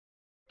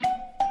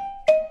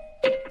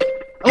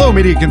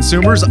Hello, media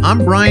consumers.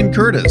 I'm Brian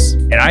Curtis.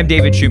 And I'm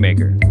David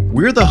Shoemaker.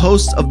 We're the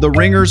hosts of the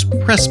Ringer's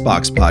Press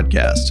Box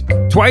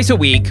podcast. Twice a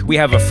week, we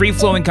have a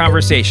free-flowing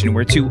conversation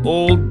where two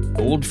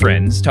old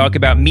friends talk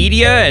about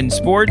media and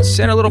sports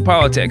and a little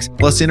politics.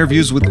 Plus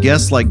interviews with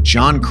guests like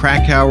John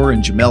Krakauer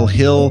and Jamel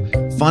Hill.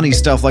 Funny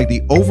stuff like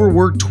the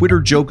overworked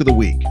Twitter joke of the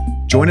week.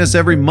 Join us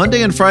every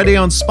Monday and Friday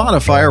on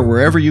Spotify or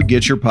wherever you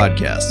get your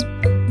podcasts.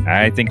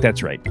 I think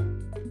that's right.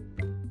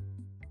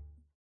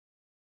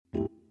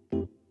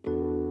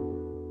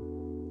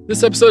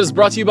 This episode is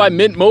brought to you by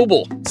Mint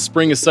Mobile.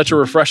 Spring is such a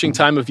refreshing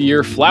time of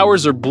year.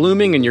 Flowers are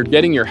blooming and you're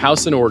getting your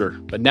house in order.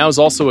 But now's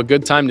also a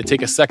good time to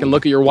take a second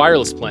look at your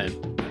wireless plan,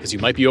 because you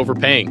might be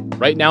overpaying.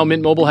 Right now,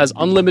 Mint Mobile has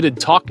unlimited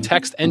talk,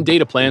 text, and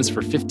data plans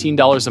for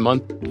 $15 a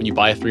month when you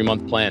buy a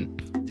 3-month plan.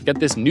 To get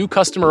this new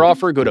customer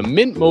offer, go to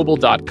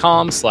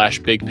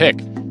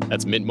mintmobile.com/bigpick.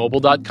 That's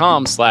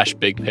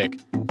mintmobile.com/bigpick.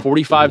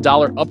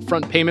 $45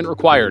 upfront payment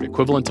required,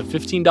 equivalent to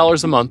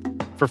 $15 a month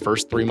for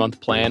first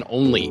 3-month plan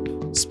only.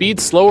 Speed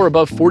slower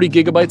above 40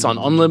 gigabytes on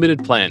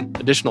unlimited plan.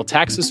 Additional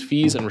taxes,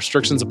 fees, and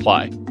restrictions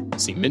apply.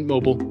 See Mint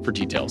Mobile for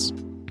details.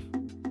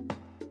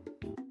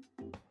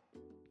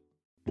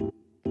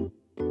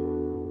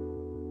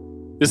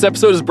 This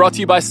episode is brought to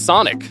you by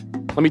Sonic.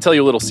 Let me tell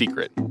you a little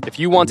secret. If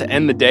you want to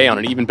end the day on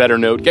an even better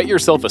note, get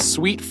yourself a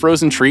sweet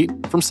frozen treat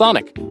from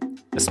Sonic.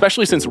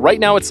 Especially since right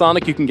now at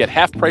Sonic, you can get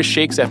half-price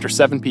shakes after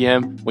 7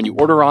 p.m. when you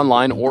order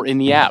online or in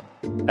the app.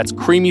 That's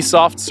creamy,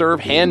 soft serve,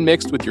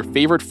 hand-mixed with your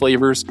favorite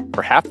flavors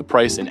for half the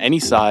price in any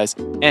size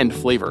and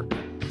flavor.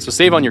 So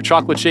save on your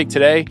chocolate shake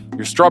today,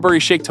 your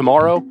strawberry shake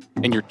tomorrow,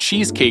 and your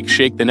cheesecake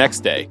shake the next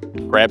day.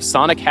 Grab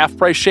Sonic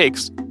half-price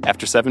shakes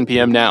after 7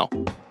 p.m. now.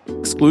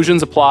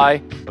 Exclusions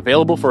apply.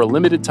 Available for a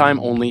limited time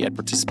only at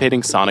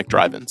participating Sonic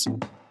drive-ins.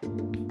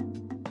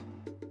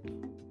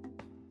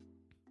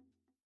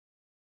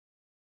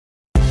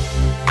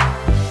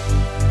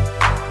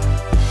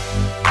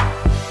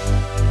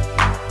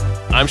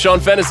 I'm Sean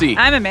Fennessy.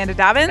 I'm Amanda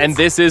Dobbins. And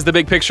this is The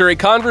Big Picture, a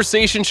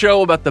conversation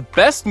show about the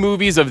best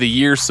movies of the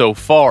year so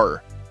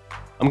far.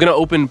 I'm going to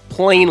open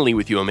plainly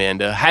with you,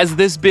 Amanda. Has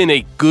this been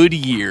a good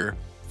year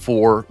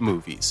for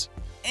movies?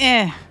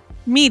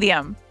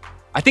 Medium.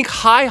 I think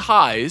high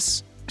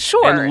highs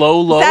Sure. and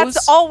low lows.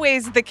 That's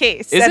always the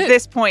case Is at it?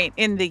 this point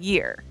in the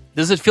year.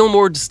 Does it feel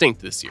more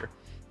distinct this year?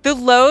 The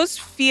lows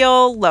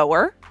feel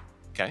lower.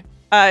 Okay.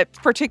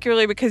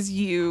 Particularly because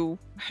you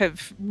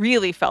have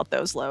really felt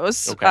those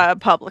lows Okay.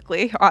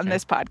 publicly on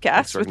this Thanks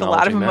podcast for with a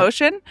lot of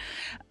acknowledging emotion.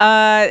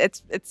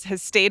 It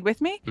has stayed with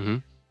me. Mm-hmm.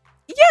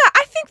 Yeah,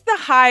 I think the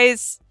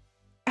highs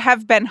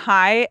have been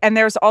high, and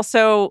there's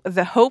also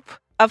the hope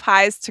of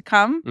highs to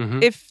come,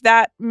 Mhm. if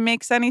that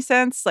makes any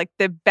sense. Like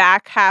the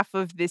back half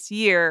of this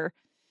year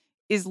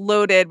is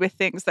loaded with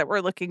things that we're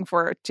looking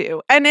forward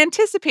to, and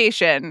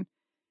anticipation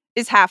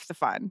is half the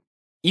fun.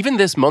 Even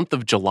this month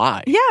of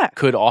July Yeah.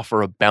 could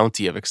offer a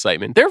bounty of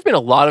excitement. There have been a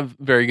lot of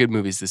very good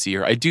movies this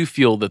year. I do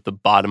feel that the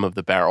bottom of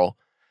the barrel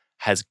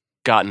has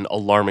gotten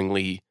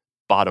alarmingly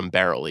bottom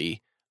barrel-y.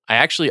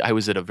 I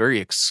was at a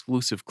very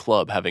exclusive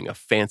club having a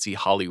fancy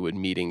Hollywood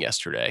meeting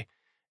yesterday.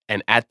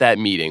 And at that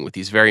meeting with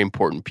these very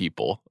important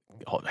people,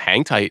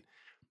 hang tight,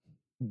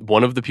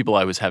 one of the people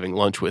I was having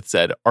lunch with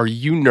said, "Are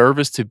you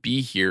nervous to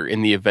be here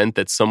in the event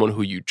that someone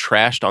who you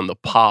trashed on the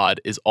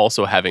pod is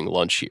also having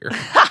lunch here?"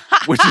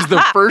 Which is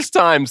the first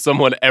time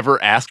someone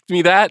ever asked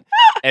me that.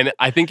 And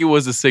I think it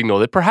was a signal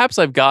that perhaps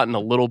I've gotten a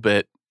little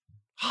bit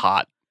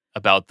hot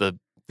about the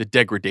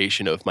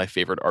degradation of my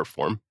favorite art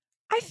form.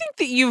 I think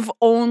that you've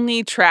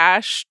only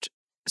trashed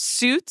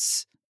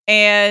Suits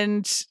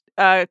and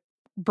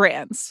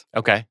brands.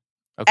 Okay.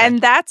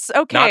 And that's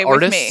okay Not with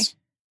artists? me.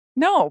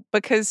 No,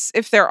 because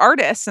if they're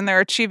artists and they're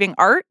achieving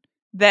art,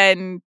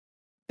 then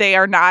they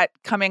are not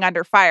coming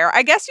under fire.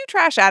 I guess you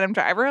trash Adam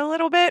Driver a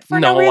little bit for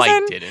no reason.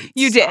 I didn't.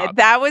 You Stop. did.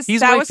 That was He's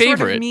that my was sort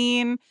favorite. of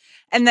mean.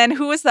 And then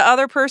who was the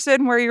other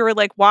person where you were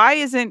like, why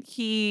isn't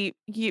he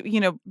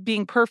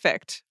being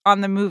perfect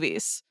on the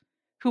movies?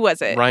 Who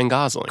was it? Ryan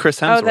Gosling. Chris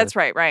Hemsworth. Oh, that's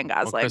right, Ryan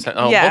Oh, Gosling. both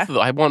of them.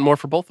 I want more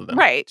for both of them.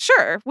 Right,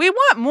 sure. We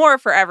want more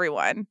for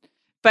everyone,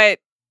 but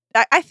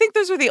I think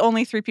those are the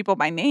only 3 people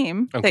by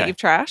name Okay. that you've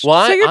trashed.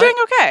 Well, so you're doing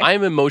okay.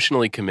 I'm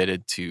emotionally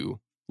committed to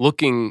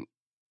looking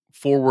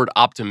forward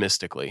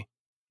optimistically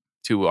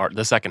to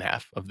the second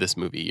half of this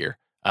movie year.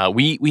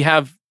 We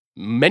have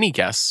many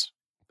guests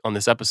on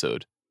this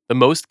episode. The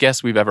most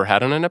guests we've ever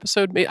had on an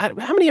episode.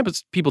 How many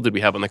people did we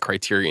have on the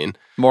Criterion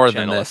More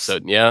than channel this.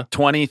 episode? Yeah.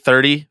 20,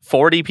 30,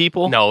 40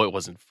 people? No, it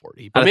wasn't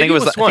 40. But I maybe think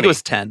it was 20. I think it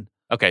was 10.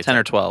 Okay, 10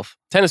 or 12.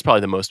 10 is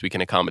probably the most we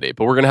can accommodate,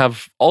 but we're going to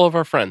have all of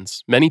our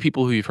friends, many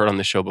people who you've heard on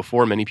this show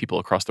before, many people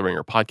across the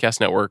Ringer podcast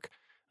network.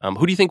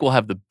 Who do you think will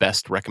have the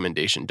best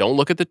recommendation? Don't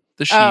look at the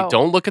sheet. Oh.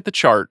 Don't look at the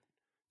chart.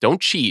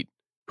 Don't cheat.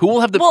 Who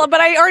will have the... Well,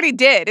 but I already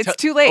did. It's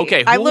too late.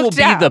 Okay, I who will looked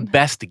be down. the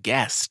best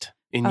guest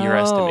in your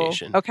Oh,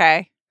 estimation?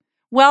 Okay.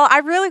 Well, I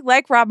really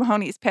like Rob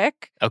Mahoney's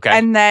pick. Okay.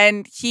 And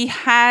then he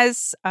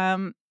has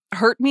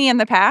hurt me in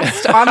the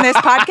past on this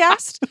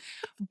podcast.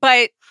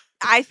 But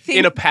I think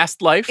In a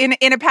past life? in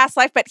a past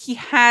life, but he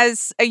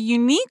has a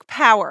unique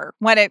power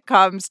when it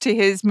comes to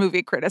his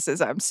movie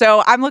criticism.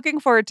 So I'm looking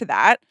forward to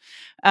that.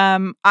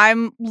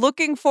 I'm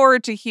looking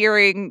forward to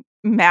hearing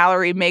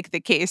Mallory make the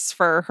case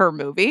for her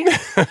movie,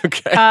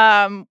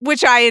 Okay.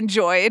 which I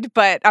enjoyed,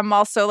 but I'm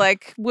also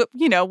like,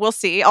 we'll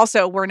see.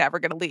 Also, we're never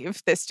going to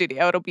leave this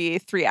studio. It'll be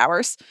 3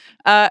 hours.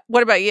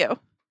 What about you?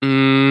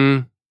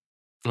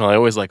 Well, I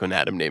always like when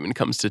Adam Naiman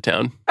comes to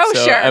town. Oh,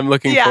 so sure. I'm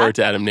looking Yeah. forward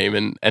to Adam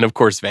Naiman and, of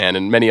course, Van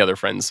and many other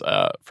friends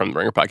from the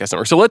Ringer Podcast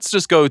Network. So let's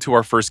just go to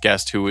our first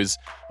guest, who is,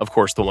 of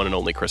course, the one and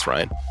only Chris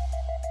Ryan.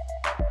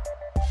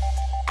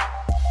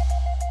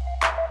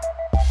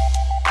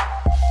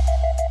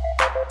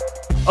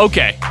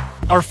 Okay,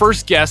 our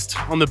first guest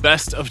on the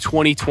Best of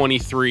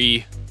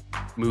 2023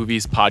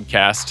 Movies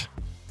podcast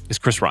is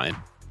Chris Ryan.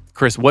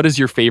 Chris, what is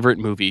your favorite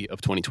movie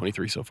of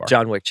 2023 so far?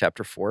 John Wick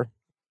Chapter 4.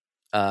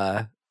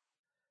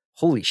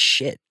 Holy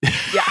shit.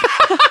 Yeah.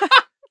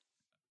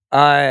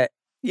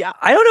 Yeah.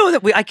 I don't know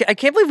that I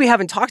can't believe we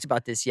haven't talked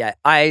about this yet.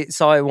 I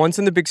saw it once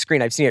on the big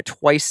screen. I've seen it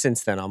twice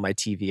since then on my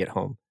TV at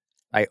home.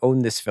 I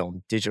own this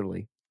film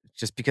digitally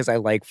just because I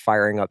like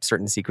firing up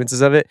certain sequences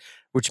of it,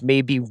 which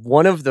may be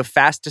one of the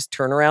fastest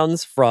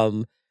turnarounds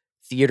from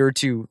theater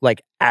to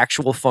like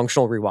actual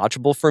functional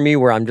rewatchable for me,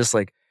 where I'm just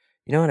like,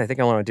 you know what I think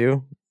I want to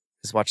do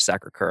is watch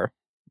Sacré-Cœur.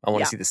 I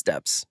want to see the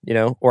steps,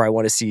 or I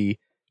want to see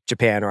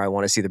Japan, or I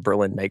want to see the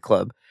Berlin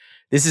nightclub.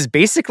 This is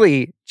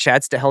basically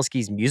Chad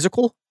Stahelski's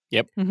musical.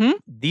 Yep. Mm-hmm.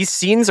 These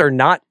scenes are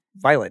not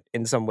violent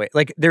in some way.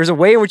 Like there's a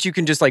way in which you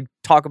can just like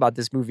talk about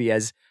this movie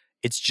as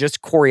it's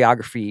just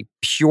choreography,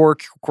 pure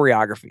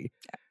choreography.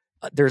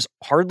 There's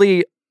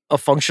hardly a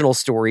functional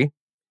story.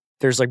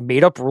 There's like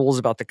made up rules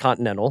about the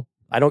Continental.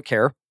 I don't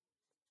care.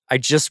 I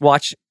just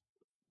watch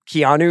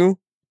Keanu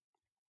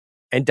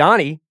and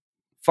Donnie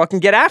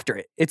fucking get after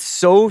it. It's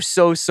so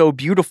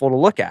beautiful to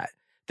look at.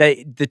 That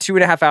the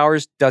 2.5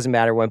 hours doesn't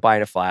matter, went by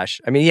in a flash.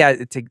 I mean, yeah,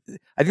 I think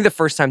the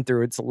first time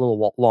through it's a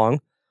little long,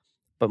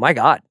 but my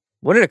God,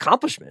 what an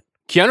accomplishment.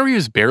 Keanu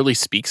Reeves barely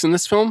speaks in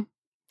this film.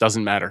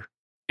 Doesn't matter.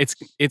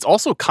 It's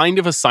also kind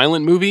of a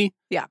silent movie.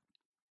 Yeah.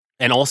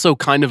 And also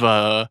kind of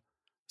a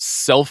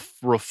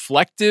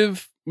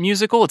self-reflective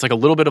musical. It's like a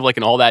little bit of like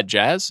an All That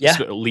Jazz, Yeah.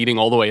 leading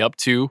all the way up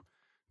to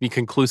the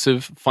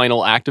conclusive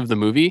final act of the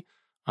movie.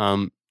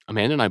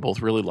 Amanda and I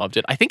both really loved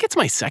it. I think it's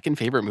my second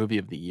favorite movie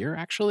of the year,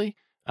 actually.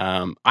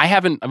 I've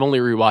only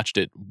rewatched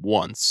it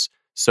once.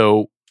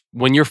 So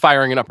when you're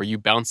firing it up, are you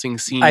bouncing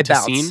scene I to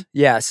bounce. scene?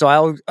 Yeah,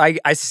 so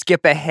I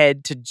skip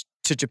ahead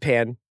to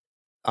Japan.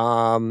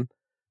 I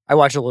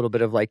watch a little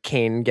bit of like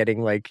Kane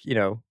getting like,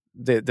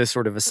 the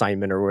sort of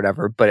assignment or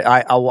whatever, but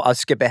I'll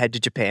skip ahead to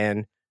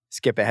Japan,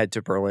 skip ahead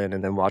to Berlin,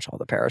 and then watch all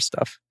the Paris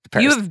stuff.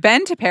 You have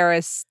been to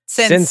Paris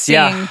since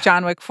seeing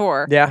John Wick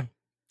 4. Yeah.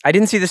 I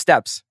didn't see the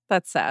steps.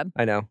 That's sad.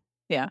 I know.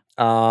 Yeah.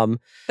 Um,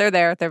 They're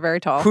there. They're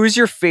very tall. Who's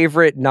your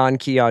favorite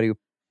non-Keanu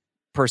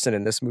person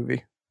in this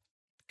movie?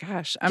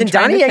 Gosh, I'm Can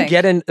trying Donnie to Yen think.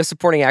 get a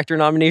supporting actor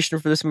nomination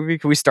for this movie?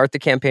 Can we start the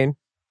campaign?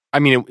 I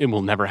mean, it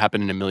will never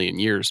happen in a million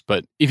years,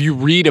 but if you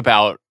read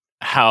about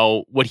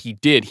what he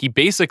did, he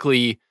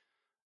basically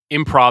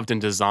improv'd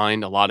and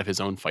designed a lot of his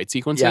own fight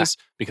sequences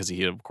because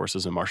he, of course,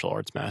 is a martial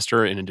arts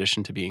master in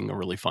addition to being a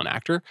really fun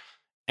actor.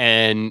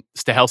 And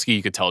Stahelski,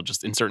 you could tell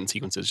just in certain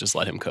sequences, just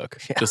let him cook.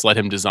 Yeah. Just let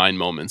him design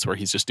moments where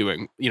he's just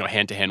doing,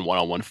 hand-to-hand,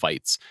 one-on-one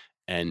fights.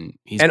 And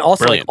he's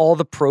also brilliant. Like all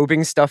the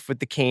probing stuff with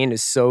the cane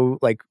is so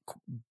like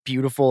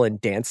beautiful and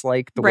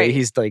dance-like. The way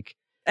he's like,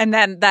 and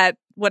then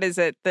what is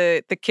it?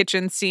 The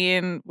kitchen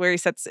scene where he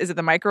sets, is it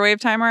the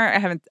microwave timer? I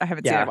haven't seen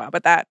it in a while,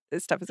 but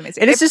this stuff is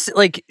amazing. And it's just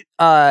like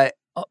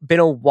been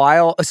a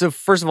while. So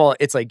first of all,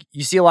 it's like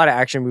you see a lot of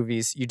action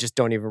movies, you just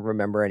don't even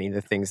remember any of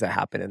the things that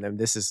happen in them.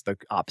 This is the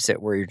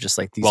opposite, where you're just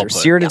like, these are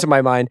seared into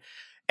my mind.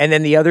 And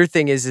then the other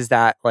thing is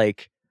that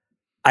like,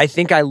 I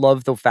think I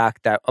love the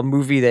fact that a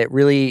movie that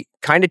really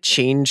kind of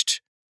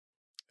changed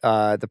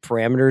the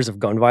parameters of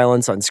gun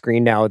violence on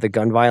screen. Now the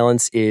gun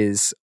violence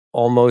is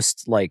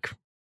almost like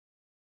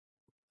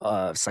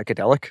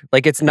psychedelic.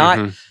 Like it's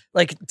not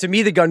like, to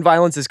me, the gun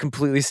violence is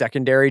completely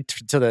secondary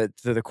to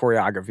the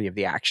choreography of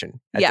the action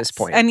at this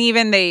point. And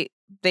even they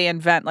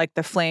invent like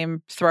the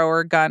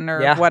flamethrower gun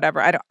or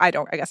whatever. I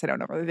guess I don't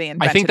know whether they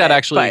invented it. I think that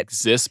actually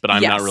exists, but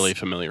I'm not really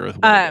familiar with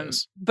what it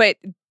is. But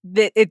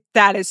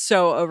that is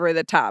so over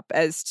the top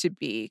as to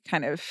be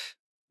kind of,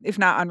 if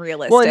not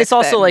unrealistic. Well, and it's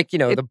also like,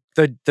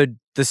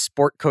 the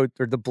sport coat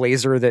or the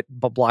blazer that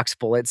blocks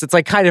bullets. It's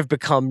like kind of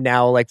become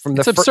now like from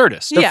the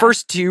absurdist. The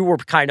first two were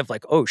kind of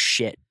like, oh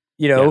shit,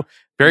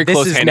 very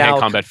close hand-to-hand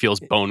combat feels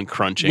bone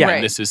crunching,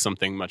 and this is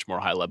something much more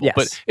high level. Yes.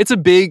 But it's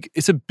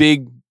a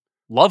big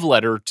love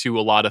letter to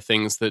a lot of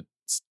things that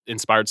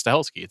inspired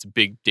Stahelski. It's a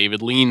big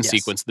David Lean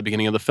sequence at the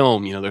beginning of the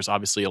film. There's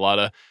obviously a lot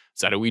of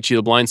Zatoichi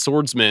the Blind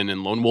Swordsman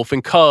and Lone Wolf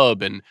and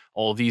Cub and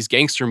all of these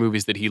gangster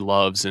movies that he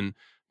loves, and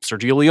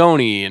Sergio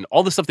Leone and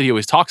all the stuff that he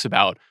always talks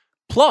about.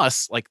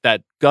 Plus, like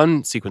that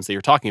gun sequence that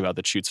you're talking about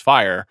that shoots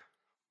fire,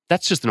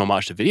 that's just an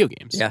homage to video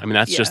games. Yeah. I mean,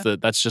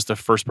 that's just a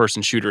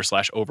first-person shooter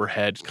 /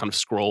 overhead kind of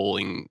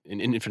scrolling, an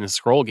infinite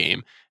scroll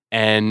game.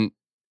 and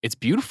it's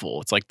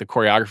beautiful. It's like the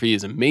choreography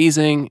is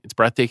amazing. It's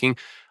breathtaking.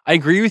 I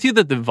agree with you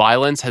that the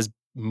violence has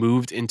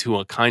moved into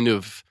a kind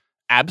of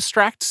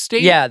abstract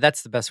state. Yeah,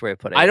 that's the best way of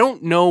putting it. I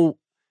don't know.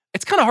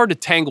 It's kind of hard to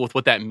tangle with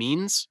what that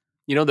means.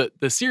 You know,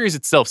 the series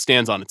itself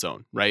stands on its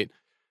own, right?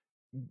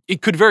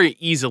 It could very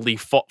easily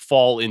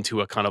fall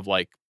into a kind of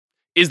like,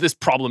 is this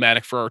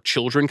problematic for our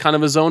children kind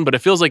of a zone? But it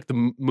feels like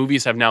the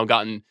movies have now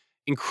gotten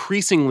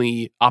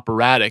increasingly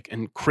operatic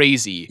and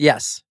crazy.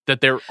 Yes.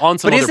 That they're on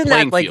some But other isn't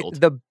playing that like field.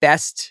 the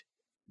best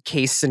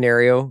case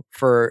scenario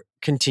for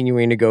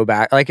continuing to go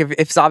back? Like if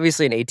it's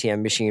obviously an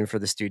ATM machine for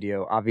the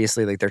studio,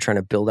 obviously like they're trying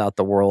to build out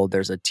the world.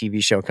 There's a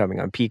TV show coming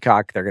on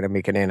Peacock. They're going to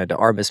make an Ana de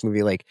Armas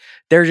movie. Like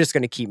they're just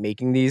going to keep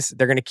making these.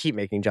 They're going to keep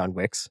making John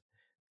Wicks.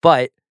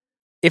 But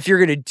if you're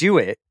going to do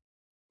it,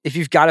 if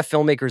you've got a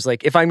filmmaker's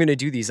like, if I'm going to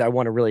do these, I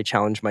want to really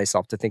challenge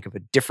myself to think of a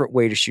different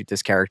way to shoot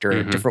this character,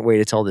 a different way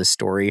to tell this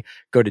story,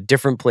 go to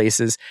different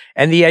places.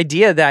 And the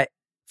idea that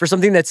for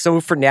something that's so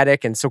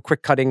frenetic and so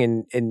quick cutting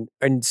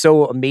and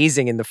so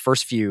amazing in the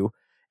first few,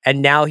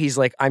 and now he's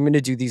like, I'm going to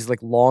do these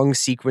like long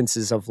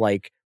sequences of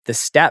like the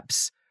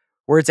steps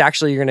where it's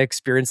actually, you're going to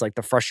experience like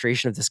the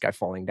frustration of this guy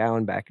falling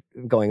down,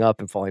 going up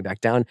and falling back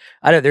down.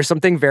 I don't know. There's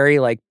something very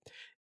like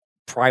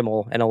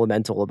primal and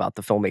elemental about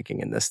the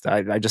filmmaking in this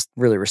that I just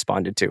really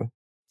responded to.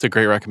 It's a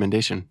great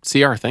recommendation.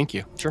 CR, thank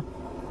you. Sure.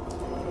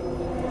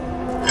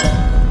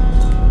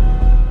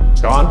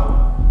 Sean?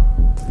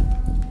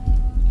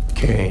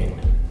 Kane.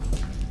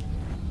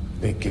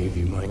 They gave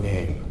you my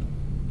name.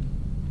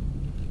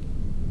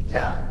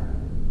 Yeah.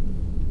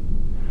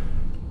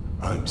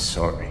 I'm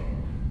sorry.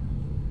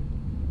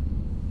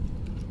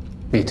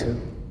 Me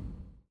too.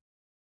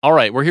 All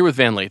right, we're here with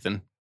Van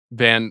Lathan.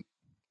 Van,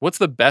 what's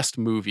the best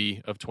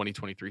movie of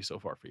 2023 so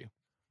far for you?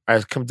 All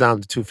right, it comes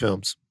down to two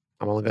films.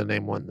 I'm only going to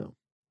name one, though.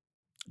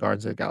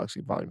 Guardians of the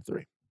Galaxy Volume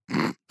 3.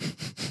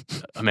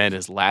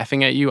 Amanda's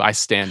laughing at you. I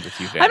stand with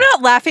you, Van. I'm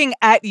not laughing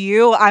at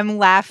you. I'm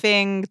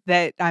laughing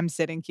that I'm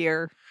sitting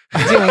here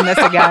doing this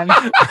again.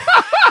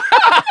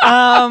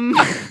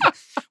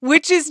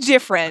 Which is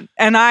different.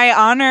 And I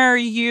honor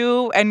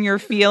you and your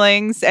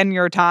feelings and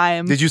your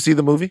time. Did you see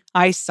the movie?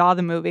 I saw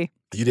the movie.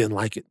 You didn't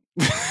like it?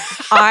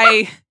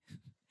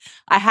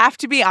 I have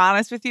to be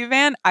honest with you,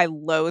 Van. I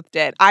loathed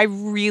it. I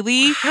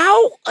really.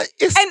 How?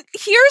 And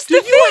here's Do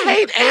the thing. you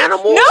hate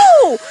animals?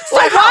 No. So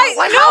Like,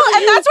 why? how do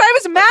And you- that's why I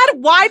was mad.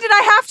 Why did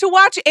I have to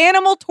watch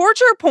animal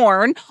torture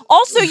porn?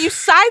 Also, you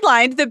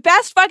sidelined the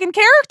best fucking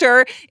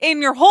character in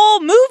your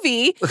whole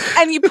movie,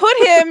 and you put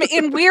him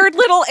in weird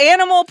little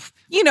animal,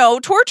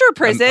 torture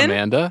prison.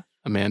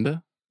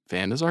 Amanda,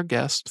 Van is our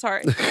guest.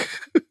 Sorry.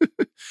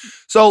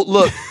 So,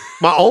 look,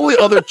 my only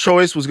other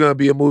choice was going to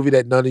be a movie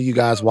that none of you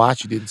guys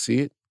watched. You didn't see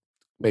it.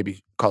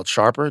 Maybe called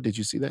Sharper. Did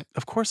you see that?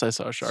 Of course I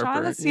saw Sharper.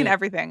 Sean has seen Yeah.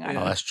 everything. I Oh,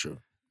 know. that's true.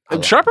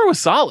 Sharper was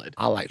solid.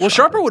 I like Well,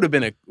 Sharper. Sharper would have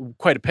been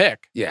quite a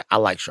pick. Yeah, I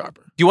like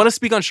Sharper. Do you want to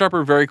speak on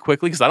Sharper very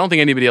quickly? Because I don't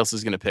think anybody else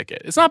is going to pick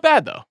it. It's not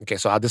bad, though. Okay,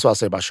 so this is what I'll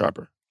say about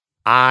Sharper.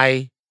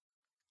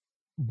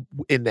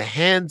 In the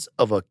hands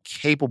of a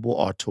capable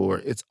auteur,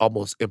 it's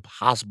almost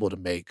impossible to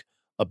make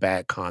a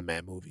bad con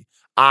man movie.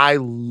 I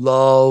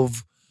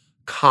love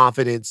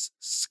confidence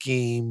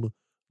scheme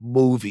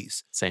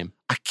movies. Same.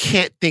 I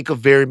can't think of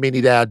very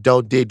many that I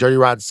don't dig. Dirty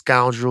Rotten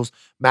Scoundrels,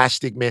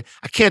 Matchstick Man.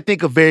 I can't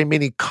think of very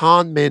many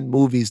con men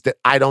movies that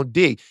I don't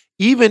dig.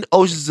 Even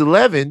Ocean's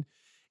 11,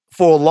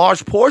 for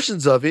large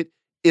portions of it,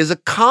 is a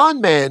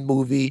con man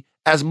movie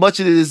as much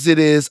as it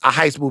is a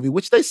heist movie,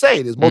 which they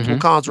say there's multiple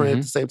cons running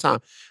at the same time.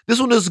 This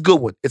one is a good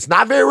one. It's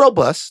not very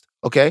robust,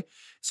 okay?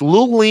 It's a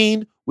little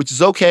lean, which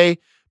is okay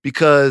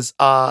because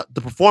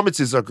the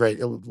performances are great.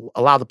 It'll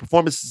allow the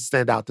performances to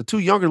stand out. The two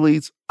younger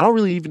leads, I don't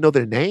really even know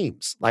their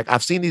names. Like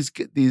I've seen these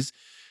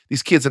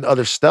kids in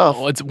other stuff.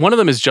 Well, one of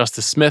them is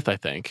Justice Smith, I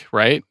think,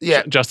 right?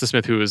 Yeah. Justice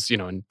Smith, who was,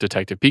 in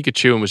Detective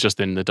Pikachu and was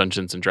just in the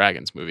Dungeons and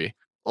Dragons movie.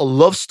 A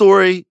love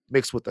story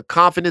mixed with a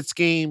confidence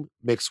scheme,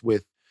 mixed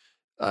with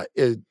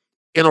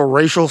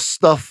interracial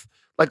stuff.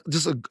 Like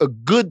just a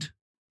good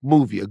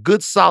movie, a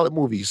good solid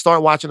movie. You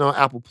start watching on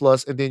Apple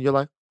Plus, and then you're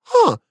like,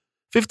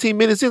 15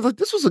 minutes in, like,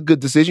 this was a good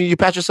decision. You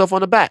pat yourself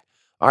on the back.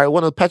 All right,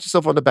 one of the pat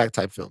yourself on the back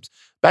type films.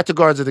 Back to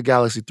Guardians of the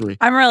Galaxy 3.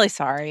 I'm really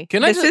sorry.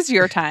 This is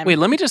your time. Wait,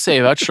 let me just say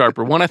about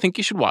Sharper. One, I think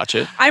you should watch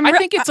it. I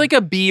think it's like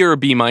a B or a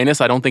B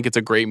minus. I don't think it's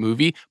a great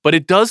movie, but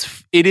it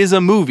is a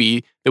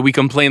movie that we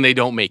complain they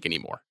don't make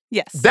anymore.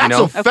 Yes. That's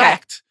a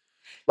fact.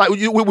 Like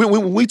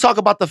when we talk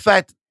about the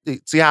fact,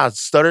 see how I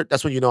stuttered?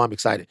 That's when you know I'm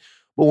excited.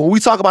 But when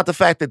we talk about the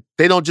fact that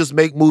they don't just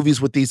make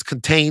movies with these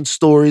contained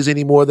stories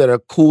anymore that are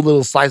cool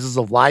little slices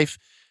of life,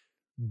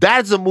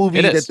 that's a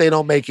movie that they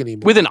don't make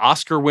anymore. With an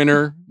Oscar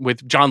winner,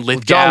 with John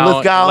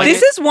Lithgow.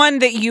 This is one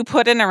that you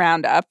put in a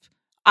roundup.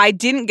 I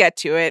didn't get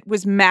to it,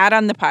 was mad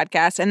on the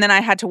podcast, and then I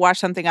had to watch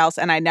something else,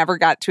 and I never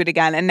got to it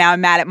again, and now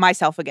I'm mad at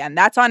myself again.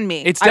 That's on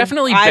me. It's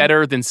definitely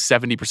better than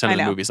 70% of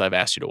the movies I've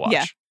asked you to watch.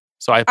 Yeah.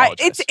 So I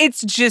apologize.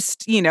 It's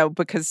just,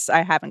 because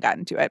I haven't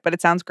gotten to it, but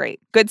it sounds great.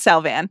 Good sell,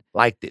 Van.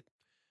 Liked it.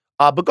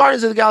 But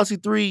Guardians of the Galaxy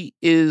 3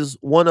 is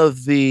one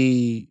of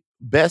the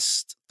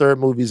best third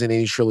movies in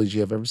any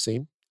trilogy I've ever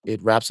seen.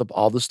 It wraps up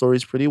all the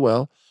stories pretty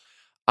well.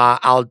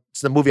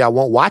 It's a movie I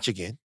won't watch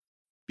again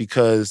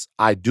because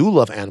I do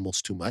love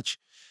animals too much.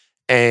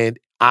 And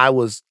I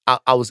was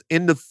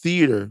in the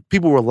theater.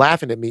 People were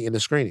laughing at me in the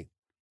screening.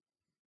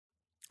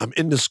 I'm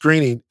in the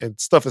screening and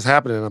stuff is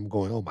happening and I'm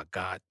going, oh my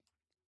God.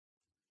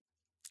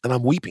 And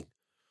I'm weeping.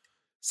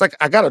 It's like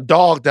I got a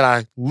dog that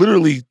I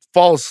literally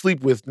fall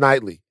asleep with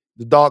nightly.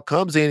 The dog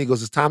comes in, he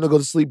goes, it's time to go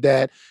to sleep,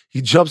 Dad.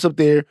 He jumps up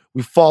there,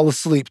 we fall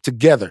asleep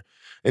together.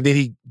 And then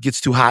he gets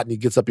too hot and he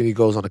gets up and he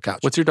goes on the couch.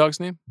 What's your dog's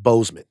name?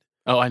 Bozeman.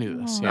 Oh, I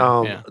knew this.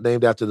 Yeah.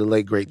 Named after the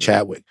late, great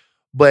Chadwick.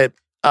 But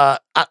I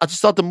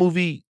just thought the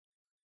movie,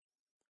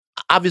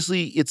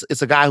 obviously,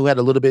 it's a guy who had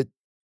a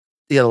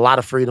lot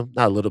of freedom,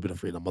 not a little bit of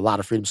freedom, a lot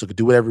of freedom, so he could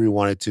do whatever he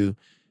wanted to.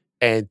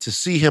 And to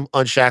see him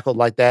unshackled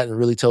like that and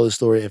really tell his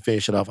story and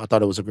finish it off, I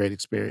thought it was a great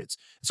experience.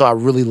 So I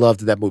really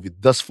loved that movie.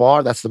 Thus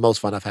far, that's the most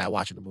fun I've had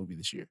watching the movie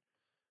this year.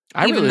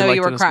 Even though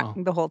you were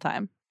crying the whole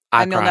time.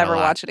 And you'll never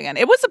watch it again.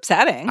 It was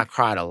upsetting. I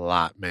cried a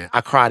lot, man.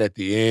 I cried at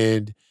the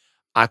end.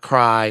 I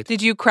cried.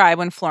 Did you cry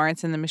when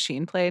Florence and the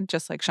Machine played,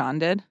 just like Sean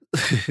did?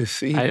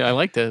 See, I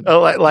liked it.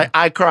 Oh,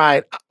 I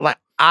cried.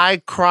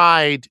 I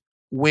cried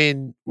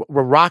when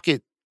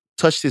Rocket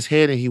touched his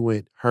head and he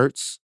went,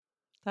 hurts.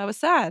 That was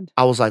sad.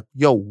 I was like,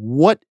 yo,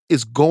 what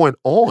is going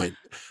on?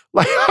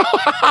 Like,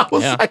 I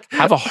was like,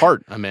 have a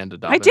heart, Amanda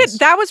Dobbins. I did.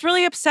 That was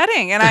really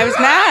upsetting. And I was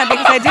mad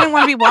because I didn't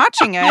want to be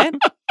watching it.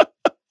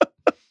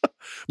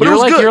 But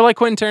you're like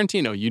Quentin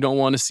Tarantino. You don't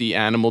want to see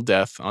animal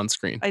death on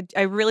screen.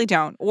 I really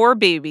don't. Or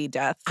baby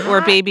death.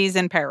 Or babies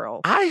in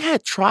peril. I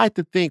had tried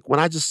to think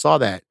when I just saw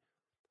that,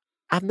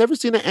 I've never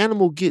seen an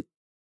animal get,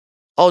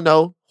 oh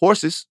no,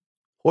 horses.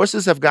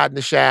 Horses have gotten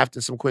the shaft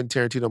in some Quentin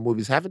Tarantino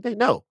movies, haven't they?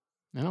 No.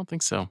 I don't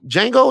think so.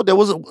 Django, there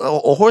was a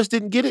horse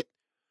didn't get it.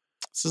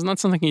 This is not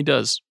something he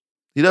does.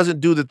 He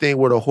doesn't do the thing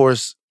where the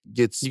horse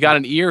gets. You got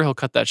an ear, he'll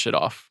cut that shit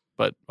off.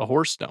 But a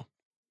horse, no.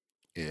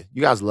 Yeah,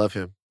 you guys love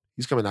him.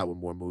 He's coming out with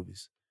more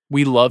movies.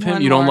 We love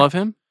him. You don't love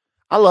him?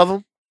 I love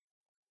him.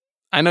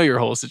 I know your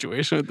whole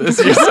situation with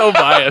this. You're so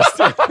biased.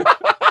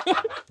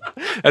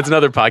 That's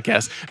another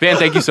podcast. Van,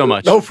 thank you so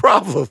much. No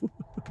problem.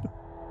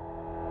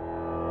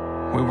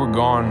 We were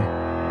gone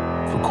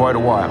for quite a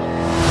while.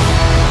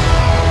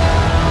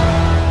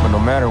 But no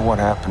matter what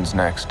happens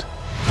next,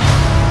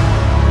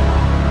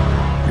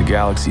 the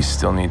galaxy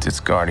still needs its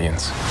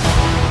guardians.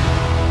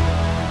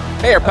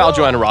 Hey, our pal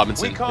Joanna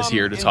Robinson is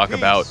here to talk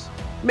about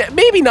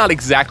maybe not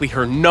exactly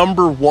her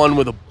number one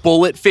with a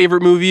bullet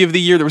favorite movie of the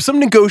year. There was some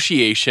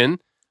negotiation,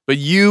 but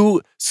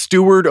you,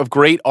 steward of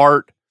great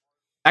art,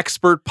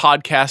 expert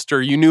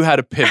podcaster, you knew how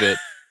to pivot.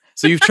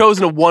 So you've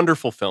chosen a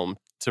wonderful film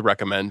to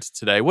recommend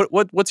today.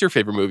 What's your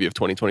favorite movie of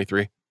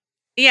 2023?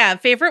 Yeah,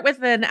 favorite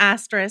with an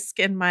asterisk,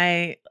 and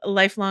my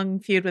lifelong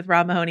feud with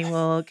Rob Mahoney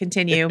will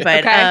continue.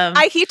 But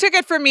okay. He took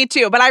it from me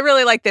too, but I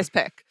really like this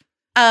pick.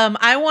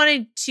 I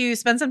wanted to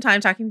spend some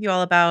time talking with you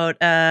all about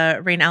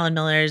Rain Allen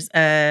Miller's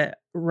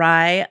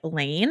Rye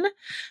Lane,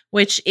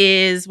 which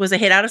was a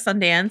hit out of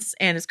Sundance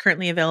and is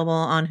currently available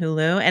on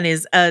Hulu and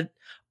is a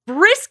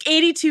brisk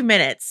 82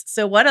 minutes.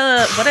 So what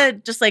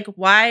a just like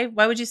why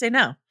would you say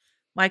no?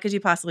 Why could you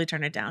possibly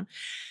turn it down?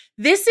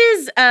 This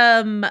is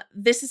a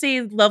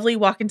lovely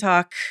walk and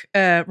talk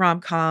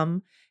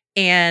rom-com.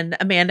 And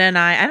Amanda and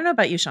I don't know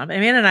about you, Sean, but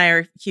Amanda and I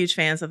are huge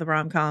fans of the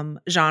rom-com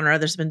genre.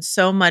 There's been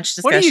so much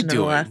discussion. What are you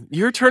doing?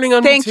 You're turning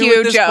on Thank me too you,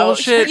 with this Joe.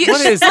 bullshit.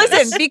 What is this?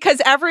 Listen,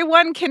 because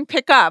everyone can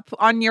pick up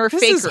on your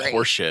This fakery. is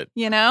horseshit.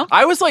 You know?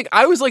 I was like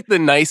the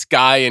nice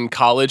guy in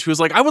college who was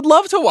like, I would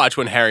love to watch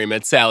When Harry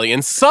Met Sally.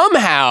 And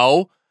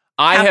somehow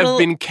I have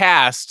been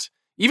cast,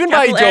 even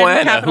by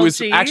Joanna, who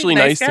is actually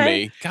nice to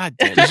me. God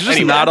damn it. Did you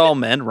just not all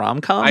men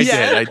rom-coms?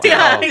 I did.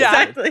 Yeah, Oh,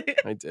 exactly.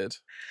 I did.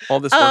 All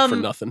this work for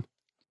nothing.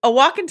 A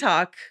walk and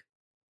talk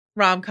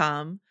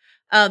rom-com.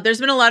 There's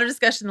been a lot of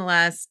discussion in the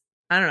last,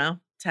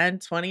 10,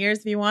 20 years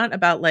if you want,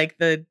 about like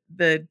the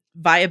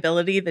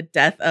viability, the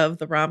death of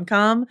the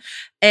rom-com.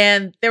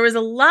 And there was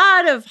a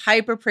lot of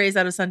hyper praise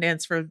out of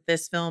Sundance for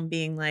this film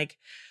being like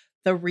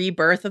the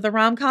rebirth of the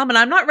rom-com. And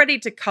I'm not ready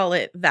to call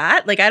it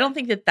that. Like, I don't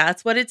think that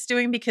that's what it's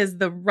doing, because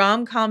the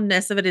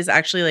rom-com-ness of it is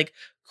actually like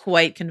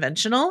quite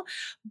conventional.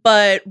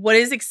 But what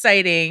is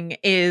exciting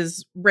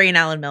is Rain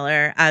Allen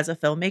Miller as a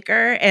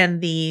filmmaker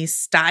and the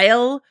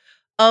style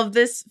of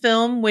this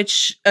film,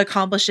 which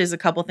accomplishes a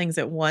couple things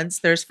at once.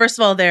 There's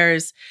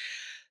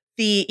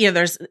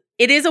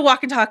it is a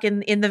walk and talk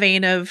in the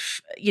vein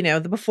of,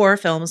 the before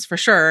films for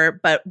sure.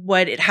 But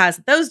what it has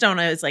that those don't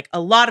is like a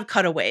lot of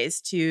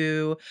cutaways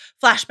to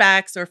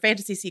flashbacks or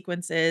fantasy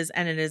sequences.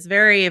 And it is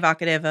very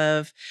evocative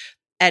of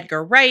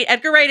Edgar Wright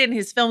in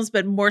his films,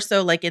 but more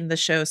so like in the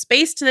show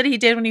Spaced that he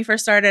did when he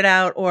first started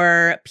out,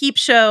 or Peep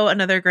Show,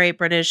 another great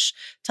British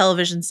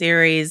television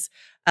series,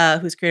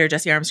 whose creator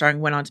Jesse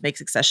Armstrong went on to make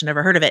Succession.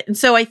 Never heard of it. And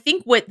so I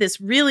think what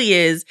this really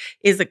is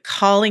a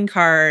calling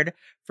card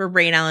for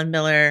Rain Allen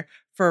Miller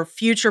for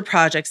future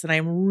projects that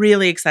I'm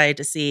really excited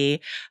to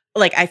see.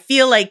 like, I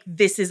feel like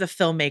this is a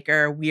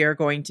filmmaker we are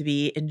going to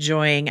be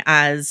enjoying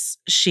as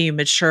she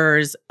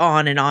matures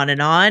on and on and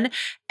on.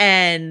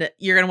 And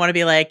you're going to want to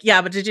be like,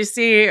 yeah, but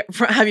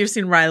have you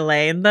seen Rye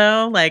Lane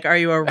though? Like, are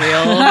you a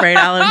real Ray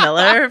Allen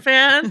Miller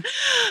fan?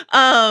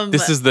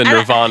 This is the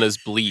Nirvana's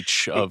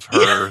Bleach of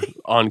her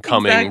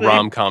oncoming Exactly.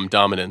 rom-com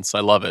dominance. I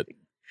love it.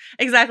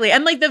 Exactly.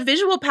 And like the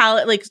visual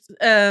palette, like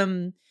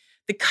the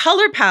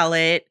color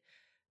palette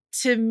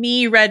to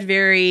me read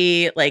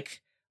very like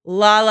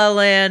La La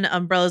Land,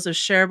 Umbrellas of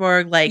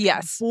Cherbourg, like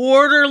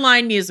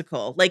borderline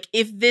musical. Like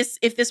if this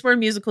were a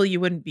musical, you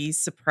wouldn't be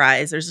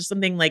surprised. There's just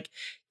something like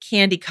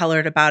candy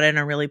colored about it in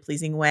a really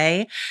pleasing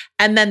way.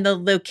 And then the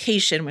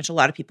location, which a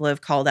lot of people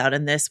have called out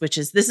in this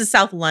is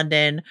South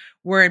London.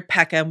 We're in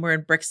Peckham, we're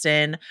in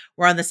Brixton,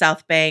 we're on the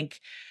South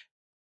Bank.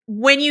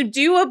 When you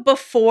do a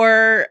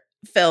before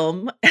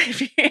film,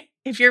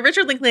 if you're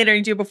Richard Linklater and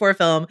you do a before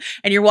film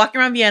and you're walking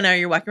around Vienna or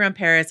you're walking around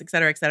Paris, et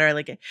cetera,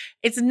 like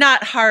it's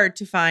not hard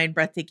to find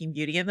breathtaking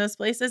beauty in those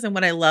places. And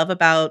what I love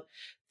about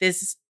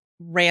this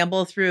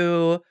ramble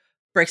through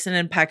Brixton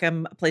and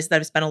Peckham, places that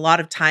I've spent a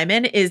lot of time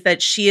in, is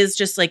that she is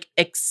just like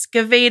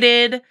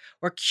excavated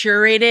or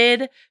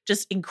curated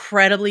just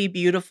incredibly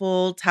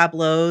beautiful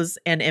tableaus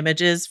and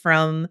images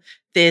from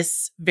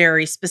this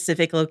very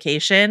specific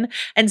location.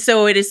 And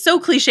so it is so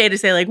cliche to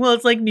say like, well,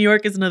 it's like New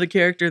York is another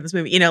character in this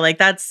movie. You know, like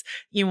that's,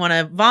 you want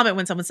to vomit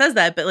when someone says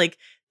that, but like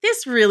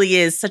this really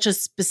is such a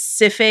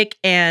specific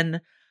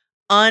and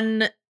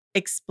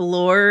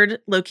unexplored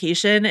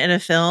location in a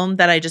film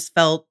that I just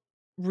felt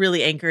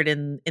really anchored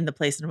in the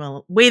place in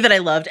a way that I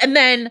loved. And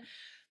then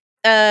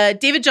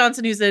David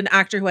Johnson, who's an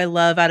actor who I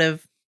love out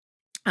of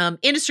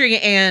industry,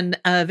 and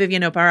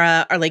Vivian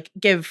Oparah are like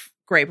give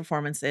great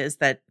performances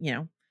that, you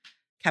know,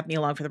 kept me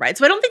along for the ride.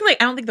 So I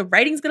don't think the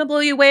writing's going to blow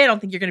you away. I don't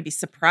think you're going to be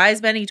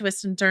surprised by any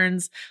twists and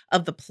turns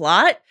of the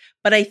plot,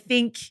 but I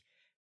think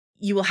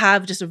you will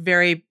have just a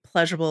very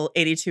pleasurable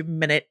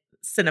 82-minute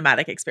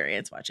cinematic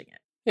experience watching it.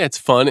 Yeah, it's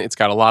fun. It's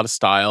got a lot of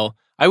style.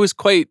 I was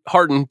quite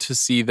heartened to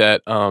see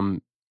that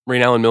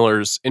Ray Allen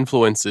Miller's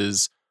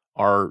influences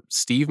are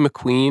Steve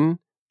McQueen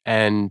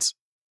and,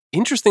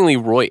 interestingly,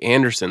 Roy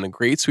Andersson, the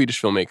great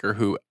Swedish filmmaker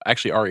who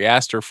actually Ari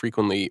Aster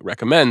frequently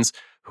recommends,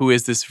 who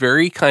is this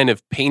very kind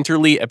of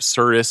painterly,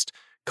 absurdist,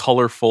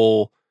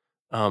 colorful,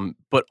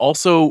 but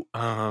also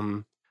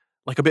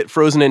like a bit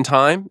frozen in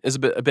time is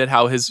a bit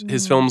how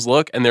his films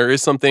look. And there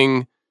is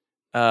something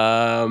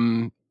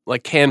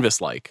like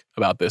canvas-like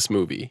about this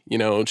movie. You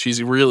know,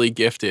 she's really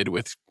gifted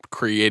with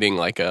creating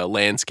like a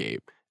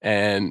landscape.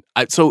 And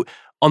so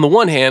on the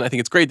one hand, I think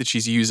it's great that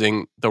she's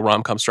using the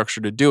rom-com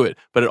structure to do it,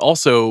 but it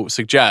also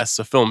suggests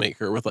a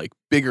filmmaker with like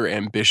bigger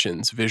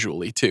ambitions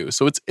visually too.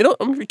 So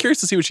I'm curious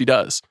to see what she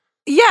does.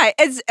 Yeah,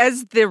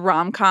 as the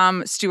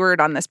rom-com steward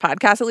on this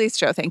podcast, at least,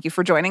 Joe, thank you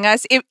for joining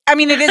us. It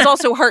is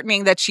also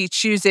heartening that she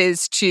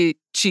chooses to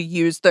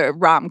use the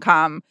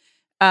rom-com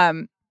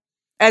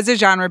as a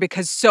genre,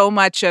 because so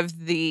much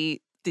of the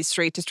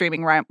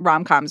straight-to-streaming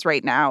rom-coms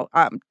right now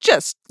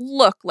just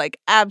look like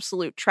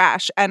absolute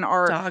trash and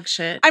are dog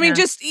shit. I mean,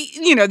 just,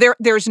 you know,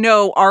 there's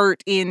no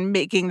art in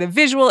making the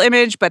visual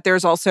image, but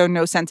there's also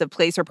no sense of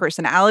place or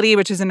personality,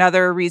 which is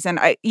another reason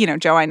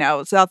Joe, I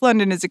know South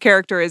London as a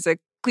character is a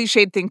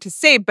cliched thing to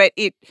say, but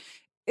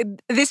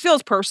this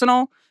feels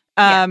personal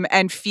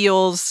and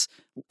feels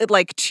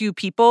like two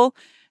people.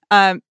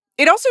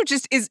 It also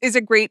just is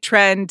a great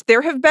trend.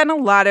 There have been a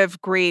lot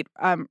of great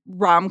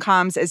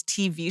rom-coms as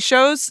TV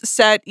shows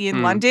set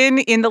in London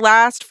in the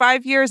last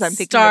 5 years. I'm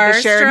thinking of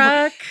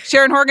the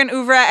Sharon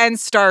Horgan-Oeuvre and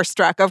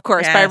Starstruck, of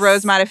course, by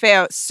Rose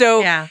Matafeo.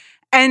 So,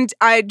 and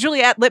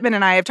Juliette Littman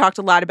and I have talked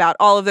a lot about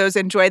all of those,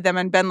 enjoyed them,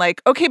 and been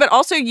like, okay, but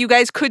also you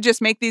guys could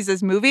just make these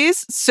as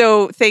movies.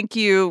 So thank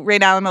you, Ray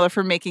Allen Miller,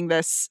 for making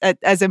this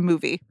as a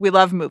movie. We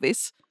love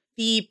movies.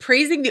 The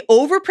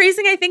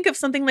overpraising, I think, of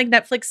something like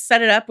Netflix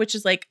Set It Up, which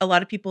is like a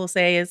lot of people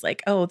say is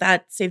like, oh,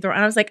 that saved the world.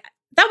 And I was like,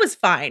 that was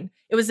fine.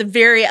 It was a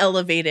very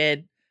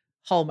elevated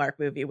Hallmark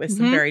movie with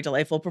some very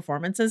delightful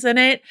performances in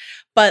it.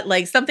 But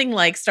like something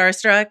like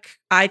Starstruck,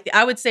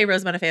 I would say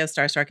Rose Matafeo's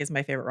Starstruck is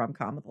my favorite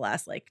rom-com of the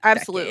last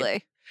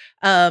absolutely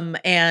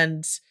decade.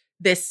 And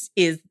this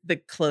is the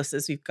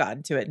closest we've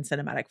gotten to it in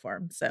cinematic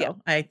form. So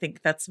I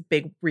think that's a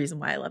big reason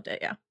why I loved it.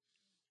 Yeah.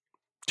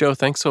 Joe,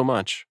 thanks so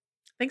much.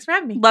 Thanks for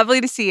having me.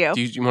 Lovely to see you.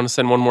 Do you want to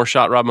send one more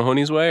shot Rob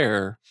Mahoney's way,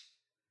 or?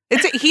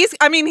 He's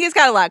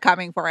got a lot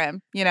coming for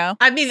him, you know?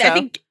 I mean, I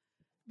think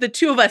the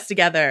two of us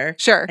together,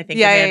 sure. I think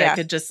Amanda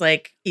could just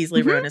like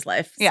easily ruin his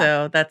life. Yeah.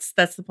 So that's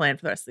the plan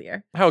for the rest of the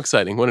year. How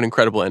exciting. What an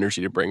incredible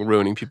energy to bring,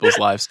 ruining people's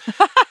lives.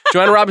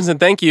 Joanna Robinson,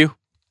 thank you.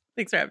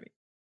 Thanks for having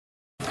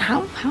me.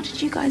 How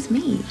did you guys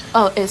meet?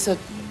 Oh, it's a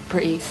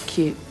pretty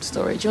cute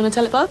story. Do you want to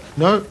tell it, Bub?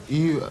 No,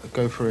 you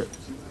go for it,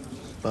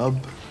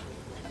 Bub.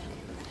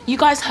 You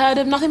guys heard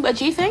of Nothing But a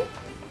G Thing?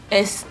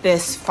 It's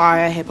this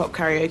fire hip-hop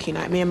karaoke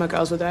night. Me and my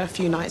girls were there a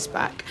few nights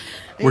back.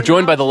 We're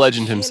joined by the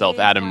legend himself,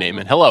 Adam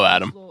Naiman. Hello,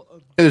 Adam.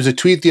 There was a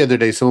tweet the other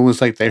day. Someone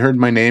was like, they heard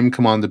my name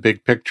come on the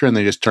big picture and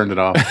they just turned it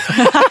off.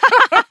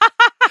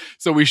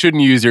 So we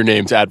shouldn't use your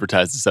name to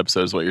advertise this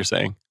episode is what you're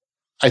saying.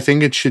 I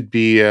think it should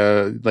be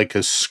like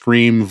a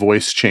Scream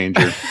voice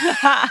changer.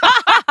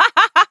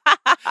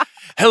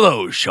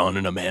 Hello, Sean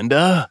and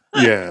Amanda.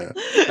 Yeah.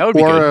 That would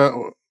be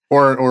good.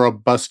 Or a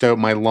bust out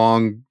my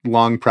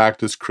long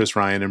practice Chris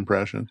Ryan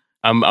impression.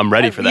 I'm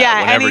ready for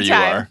that whenever anytime.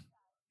 you are.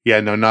 Yeah,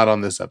 no, not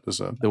on this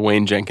episode. The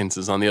Wayne Jenkins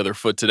is on the other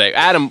foot today.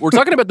 Adam, we're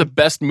talking about the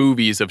best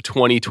movies of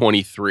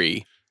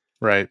 2023.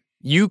 Right.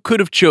 You could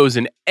have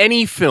chosen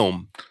any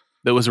film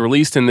that was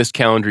released in this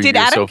calendar Did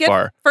year Adam so get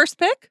far. first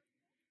pick?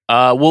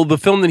 Well, the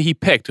film that he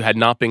picked had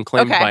not been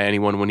claimed Okay. by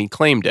anyone when he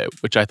claimed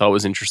it, which I thought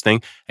was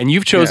interesting. And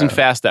you've chosen Yeah.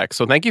 Fast X,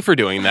 so thank you for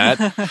doing that.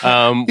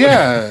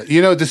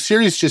 Yeah, the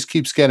series just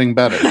keeps getting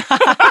better.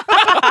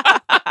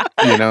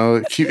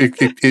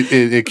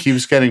 It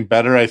keeps getting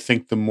better. I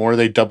think the more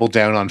they double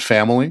down on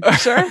family,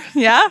 Sure.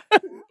 Yeah.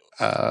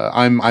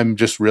 I'm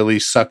just really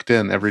sucked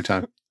in every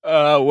time.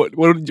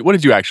 What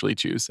did you actually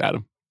choose,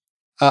 Adam?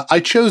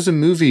 I chose a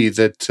movie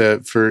that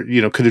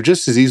could have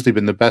just as easily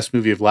been the best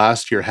movie of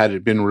last year had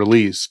it been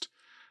released.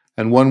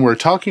 And one we're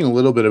talking a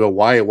little bit about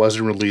why it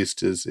wasn't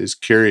released is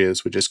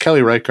curious, which is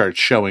Kelly Reichardt's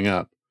Showing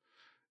Up.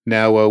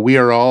 Now, we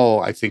are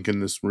all, I think, in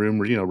this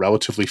room,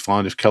 relatively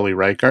fond of Kelly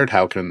Reichardt.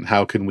 How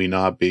can we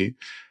not be?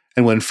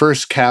 And when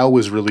First Cow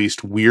was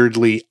released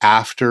weirdly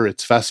after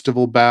its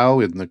festival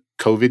bow in the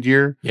COVID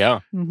year,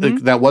 Yeah.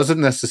 like, that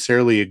wasn't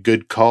necessarily a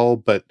good call,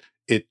 but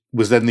it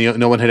was then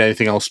no one had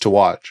anything else to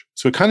watch.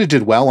 So it kind of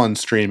did well on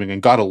streaming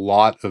and got a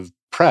lot of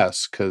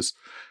press because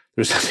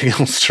there's nothing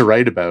else to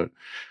write about.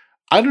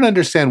 I don't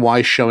understand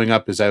why Showing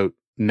Up is out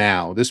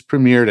now. This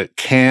premiered at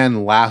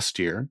Cannes last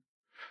year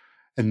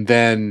and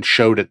then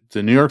showed at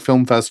the New York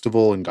Film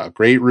Festival and got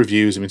great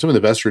reviews. I mean, some of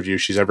the best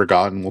reviews she's ever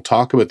gotten. We'll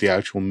talk about the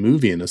actual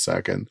movie in a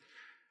second.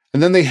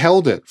 And then they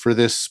held it for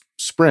this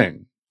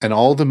spring, and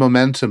all the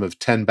momentum of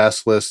 10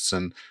 best lists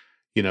and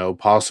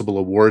possible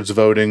awards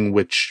voting,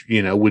 which,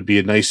 would be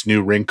a nice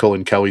new wrinkle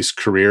in Kelly's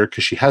career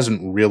because she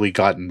hasn't really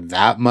gotten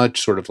that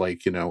much sort of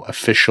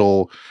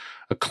official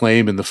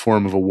acclaim in the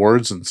form of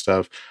awards and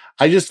stuff.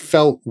 I just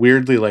felt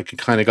weirdly like it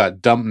kind of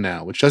got dumped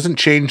now, which doesn't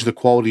change the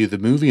quality of the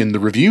movie, and the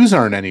reviews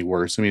aren't any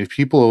worse. I mean, if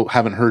people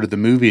haven't heard of the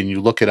movie and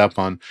you look it up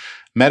on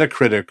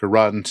Metacritic or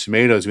Rotten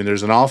Tomatoes, I mean,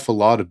 there's an awful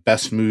lot of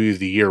best movie of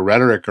the year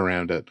rhetoric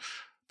around it,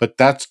 but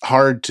that's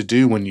hard to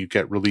do when you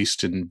get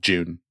released in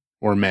June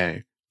or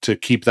May. To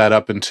keep that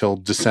up until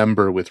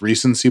December with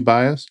recency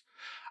bias.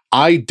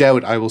 I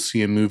doubt I will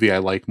see a movie I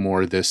like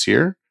more this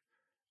year.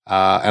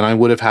 And I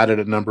would have had it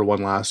at number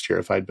one last year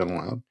if I'd been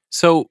allowed.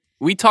 So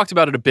we talked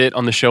about it a bit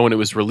on the show when it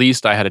was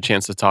released. I had a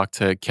chance to talk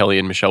to Kelly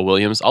and Michelle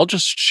Williams. I'll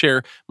just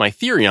share my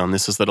theory on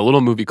this is that a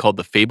little movie called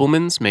The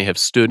Fabelmans may have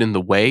stood in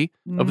the way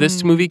of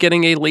this movie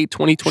getting a late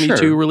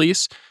 2022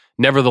 release.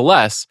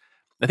 Nevertheless,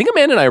 I think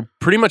Amanda and I are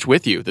pretty much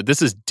with you that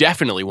this is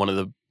definitely one of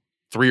the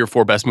 3 or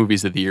 4 best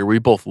movies of the year. We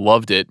both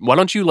loved it. Why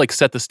don't you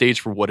set the stage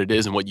for what it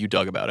is and what you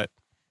dug about it?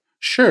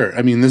 Sure.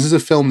 I mean, this is a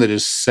film that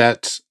is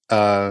set,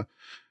 in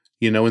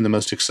the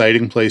most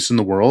exciting place in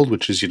the world,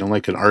 which is,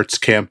 like an arts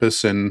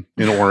campus in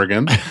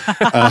Oregon.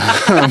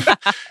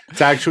 It's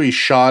actually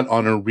shot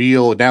on a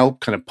real, now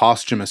kind of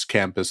posthumous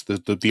campus.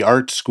 The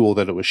art school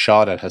that it was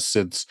shot at has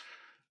since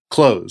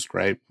closed,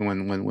 right?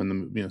 When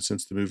the,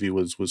 since the movie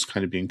was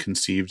kind of being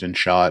conceived and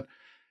shot.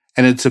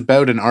 And it's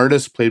about an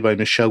artist played by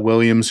Michelle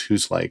Williams,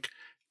 who's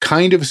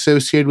kind of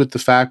associated with the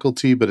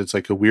faculty, but it's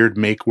a weird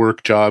make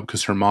work job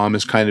because her mom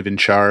is kind of in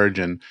charge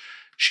and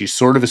she's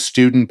sort of a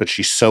student, but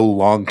she's so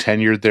long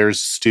tenured there as a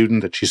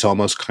student that she's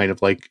almost kind of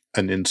like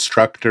an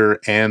instructor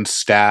and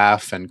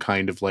staff and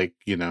kind of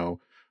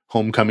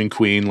homecoming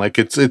queen.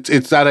 It's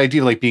that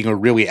idea of being a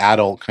really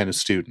adult kind of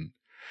student.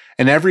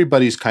 And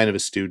everybody's kind of a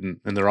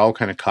student and they're all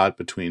kind of caught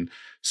between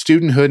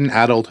studenthood and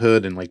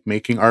adulthood and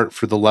making art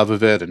for the love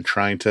of it and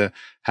trying to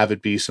have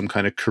it be some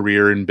kind of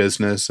career in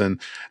business. And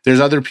there's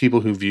other people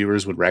who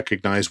viewers would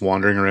recognize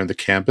wandering around the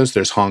campus.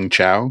 There's Hong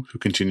Chow, who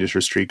continues her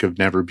streak of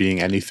never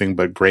being anything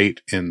but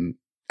great in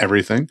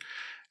everything.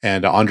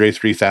 And Andre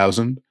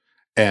 3000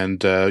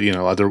 and,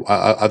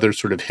 other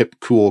sort of hip,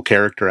 cool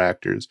character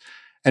actors.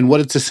 And what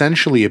it's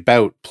essentially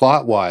about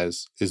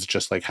plot-wise is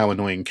just how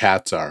annoying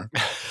cats are.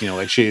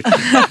 She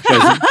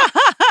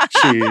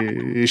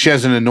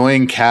has an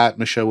annoying cat,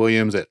 Michelle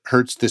Williams, that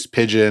hurts this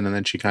pigeon, and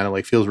then she kind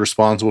of feels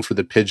responsible for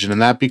the pigeon,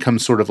 and that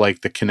becomes sort of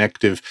the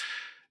connective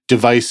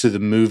device of the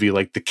movie,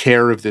 the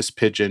care of this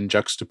pigeon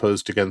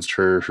juxtaposed against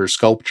her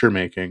sculpture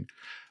making.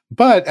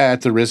 But at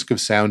the risk of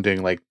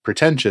sounding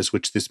pretentious,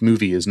 which this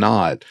movie is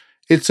not,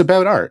 it's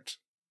about art.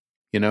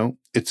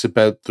 It's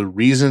about the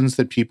reasons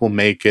that people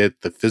make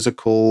it, the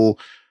physical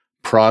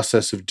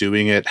process of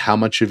doing it, how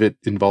much of it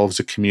involves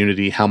a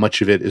community, how much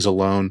of it is a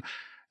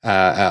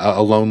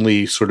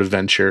lonely sort of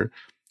venture.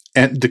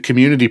 And the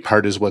community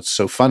part is what's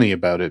so funny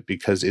about it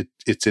because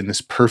it's in this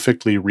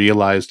perfectly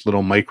realized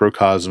little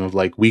microcosm of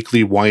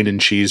weekly wine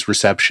and cheese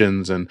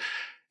receptions and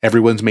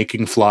everyone's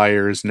making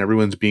flyers and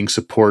everyone's being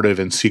supportive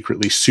and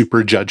secretly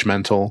super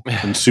judgmental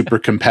and super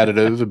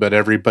competitive about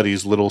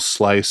everybody's little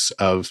slice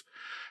of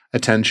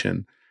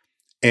attention.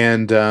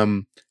 And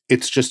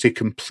it's just a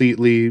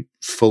completely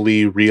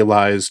fully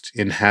realized,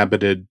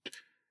 inhabited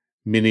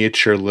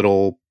miniature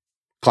little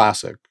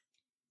classic.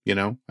 You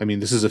know, I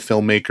mean, this is a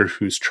filmmaker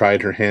who's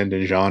tried her hand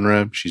in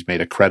genre. She's made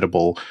a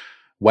credible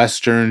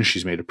Western.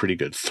 She's made a pretty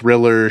good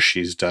thriller.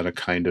 She's done a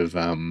kind of,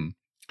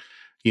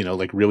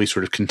 like really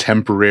sort of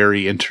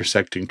contemporary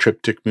intersecting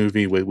triptych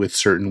movie with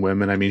certain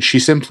women. I mean, she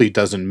simply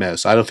doesn't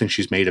miss. I don't think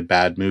she's made a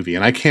bad movie.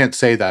 And I can't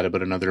say that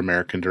about another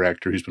American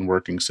director who's been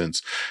working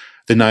since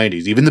the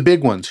 90s. Even the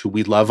big ones who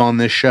we love on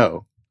this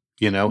show,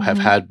 have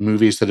had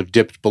movies that have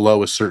dipped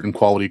below a certain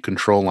quality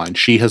control line.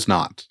 She has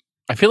not.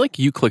 I feel like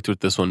you clicked with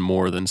this one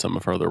more than some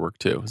of her other work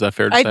too. Is that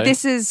fair to say?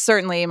 This is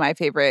certainly my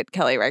favorite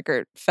Kelly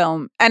Reichardt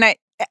film, and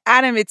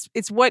Adam,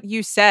 it's what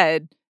you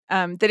said,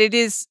 that it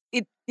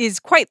is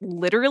quite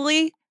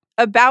literally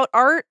about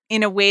art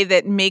in a way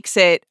that makes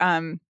it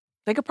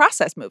like a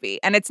process movie,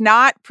 and it's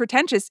not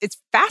pretentious. It's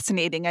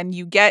fascinating, and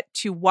you get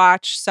to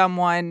watch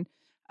someone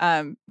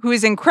who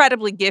is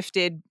incredibly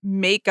gifted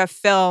make a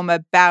film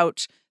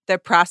about the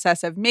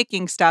process of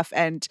making stuff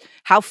and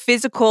how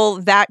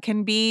physical that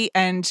can be,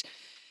 and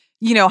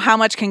how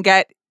much can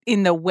get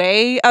in the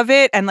way of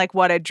it, and like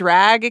what a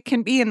drag it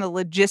can be in the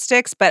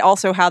logistics, but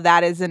also how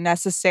that is a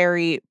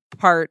necessary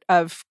part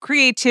of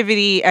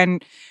creativity.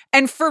 And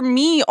for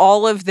me,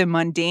 all of the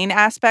mundane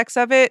aspects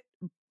of it,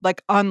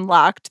 like,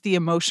 unlocked the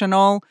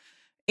emotional,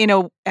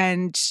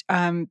 and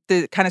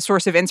the kind of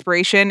source of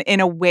inspiration in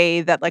a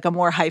way that like a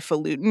more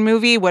highfalutin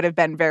movie would have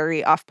been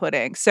very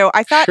off-putting. So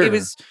I thought it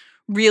was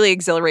really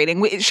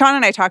exhilarating. Sean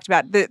and I talked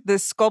about the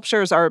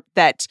sculptures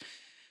that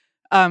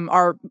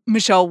our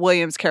Michelle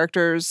Williams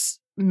characters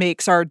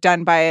makes are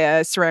done by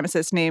a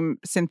ceramicist named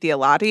Cynthia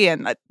Lottie,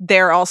 and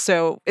they're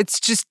also, it's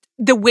just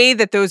the way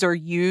that those are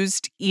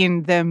used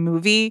in the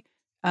movie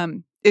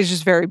is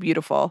just very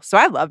beautiful. So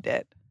I loved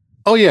it.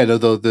 Oh yeah,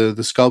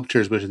 the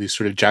sculptures, which are these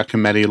sort of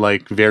Giacometti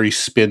like very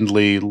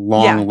spindly,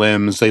 long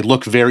limbs, they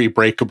look very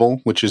breakable,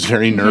 which is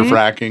very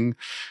nerve-wracking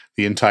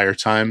the entire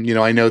time.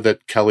 I know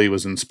that Kelly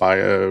was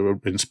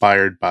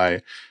inspired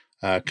by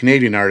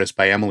Canadian artist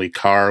by Emily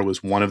Carr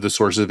was one of the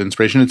sources of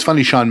inspiration. It's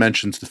funny Sean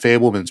mentions The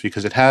Fabelmans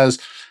because it has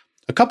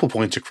a couple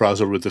points of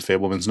crossover with The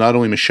Fabelmans, not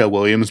only Michelle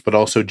Williams, but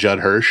also Judd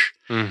Hirsch.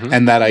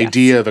 And that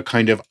idea of a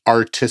kind of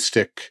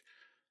artistic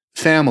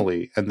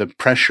family and the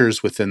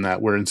pressures within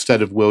that, where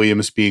instead of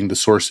Williams being the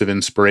source of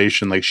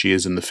inspiration like she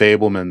is in The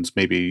Fabelmans,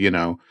 maybe,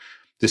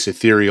 this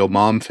ethereal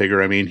mom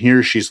figure. I mean,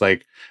 here she's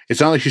like,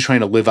 it's not like she's trying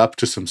to live up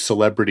to some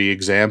celebrity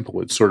example.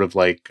 It's sort of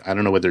like, I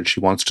don't know whether she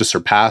wants to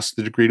surpass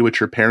the degree to which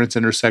her parents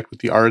intersect with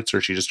the arts,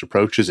 or she just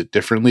approaches it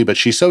differently, but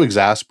she's so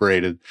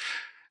exasperated.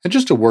 And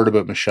just a word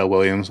about Michelle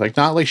Williams, like,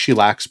 not like she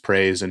lacks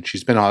praise and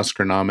she's been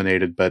Oscar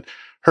nominated, but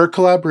her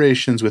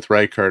collaborations with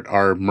Reichardt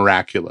are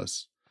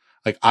miraculous.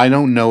 Like, I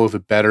don't know of a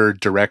better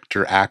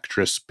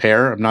director-actress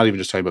pair. I'm not even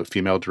just talking about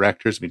female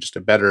directors. I mean, just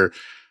a better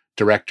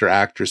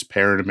director-actress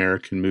pair in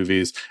American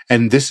movies.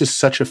 And this is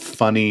such a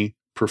funny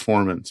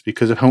performance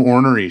because of how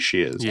ornery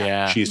she is.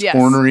 Yeah. She's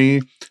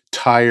ornery,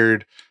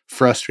 tired,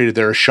 frustrated.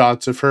 There are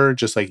shots of her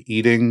just like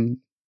eating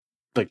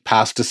like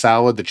pasta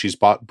salad that she's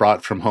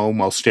brought from home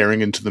while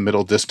staring into the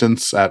middle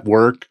distance at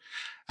work.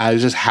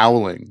 Just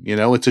howling.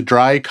 It's a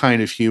dry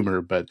kind of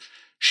humor, but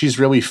she's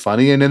really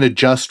funny. And in a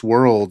just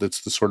world,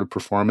 it's the sort of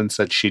performance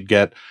that she'd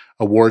get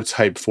awards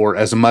hype for,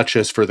 as much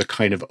as for the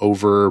kind of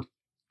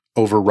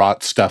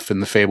overwrought stuff in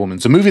The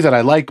Fabelmans, a movie that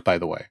I like, by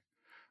the way,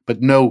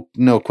 but no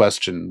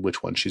question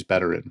which one she's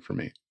better in for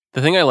me.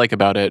 The thing I like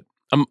about it,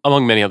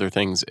 among many other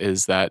things,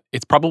 is that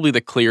it's probably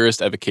the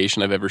clearest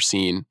evocation I've ever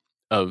seen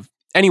of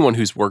anyone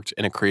who's worked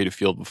in a creative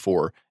field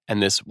before,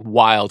 and this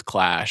wild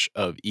clash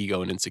of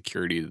ego and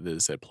insecurity that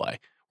is at play,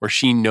 where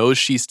she knows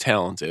she's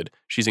talented,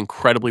 she's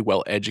incredibly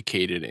well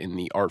educated in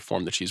the art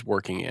form that she's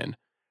working in,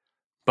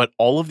 but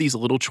all of these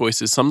little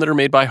choices, some that are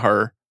made by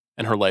her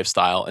and her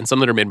lifestyle, and some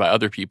that are made by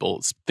other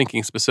people,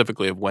 thinking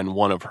specifically of when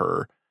one of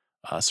her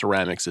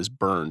ceramics is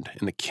burned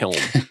in the kiln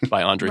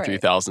by Andre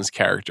 3000's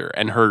character,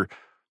 and her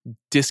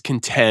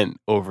discontent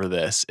over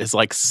this is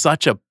like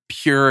such a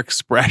pure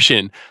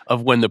expression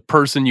of when the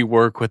person you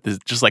work with is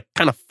just like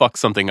kind of fuck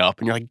something up,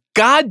 and you're like,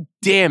 God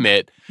damn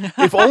it,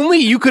 if only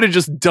you could have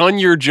just done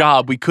your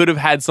job, we could have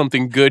had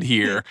something good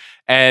here.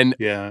 And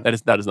that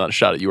is not a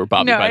shot at you or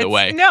Bobby, by the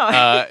way. No.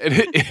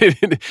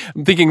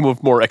 I'm thinking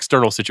of more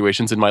external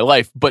situations in my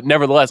life, but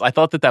nevertheless, I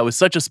thought that was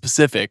such a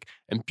specific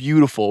and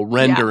beautiful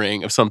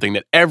rendering of something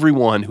that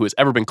everyone who has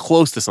ever been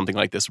close to something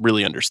like this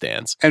really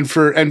understands. And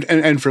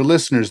for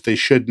listeners, they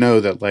should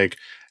know that like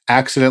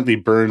accidentally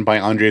burned by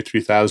Andre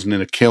 3000 in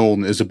a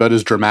kiln is about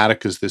as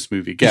dramatic as this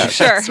movie gets.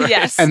 Sure,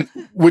 yes. And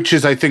which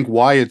is, I think,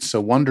 why it's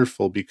so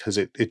wonderful, because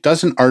it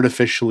doesn't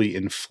artificially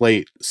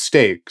inflate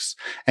stakes,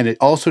 and it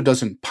also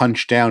doesn't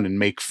punch down and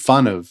make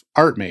fun of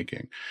art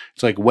making.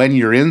 It's like when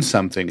you're in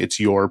something, it's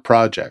your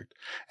project.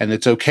 And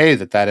it's okay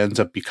that ends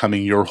up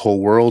becoming your whole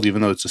world,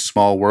 even though it's a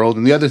small world.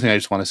 And the other thing I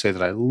just want to say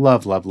that I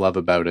love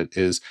about it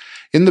is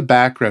in the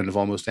background of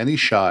almost any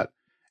shot,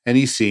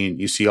 any scene,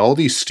 you see all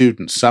these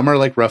students. Some are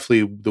like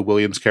roughly the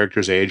Williams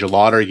character's age. A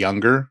lot are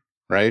younger,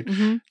 right?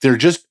 They're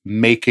just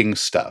making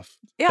stuff.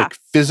 Yeah. Like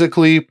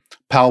physically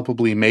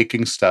palpably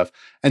making stuff.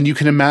 And you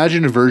can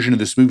imagine a version of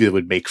this movie that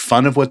would make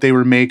fun of what they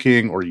were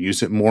making or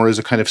use it more as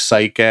a kind of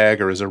sight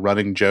gag or as a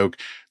running joke.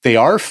 They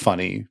are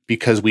funny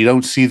because we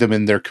don't see them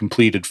in their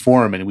completed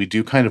form, and we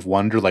do kind of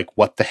wonder like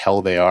what the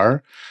hell they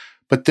are.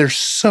 But they're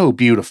so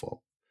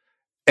beautiful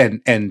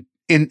and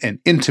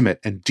intimate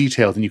and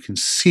detailed, and you can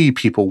see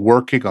people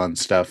working on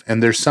stuff.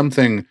 And there's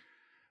something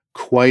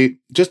quite,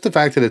 just the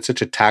fact that it's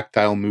such a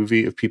tactile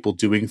movie of people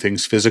doing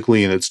things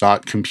physically and it's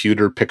not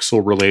computer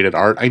pixel related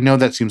art. I know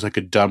that seems like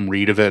a dumb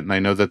read of it, and I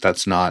know that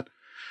that's not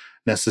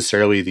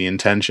necessarily the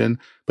intention,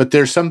 but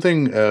there's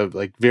something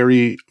like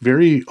very,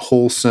 very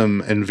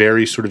wholesome and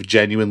very sort of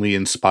genuinely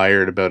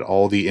inspired about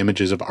all the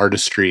images of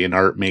artistry and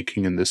art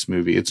making in this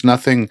movie. It's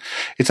something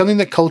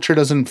that culture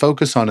doesn't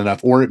focus on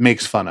enough, or it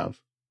makes fun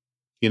of,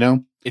 you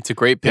know? It's a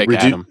great pick,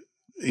 Adam.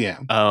 Yeah,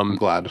 I'm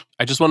glad.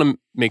 I just want to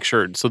make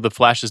sure. So The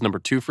Flash is number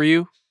 2 for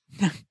you?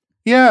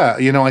 Yeah,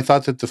 I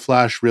thought that The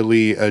Flash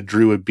really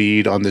drew a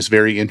bead on this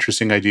very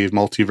interesting idea of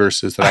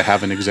multiverses that I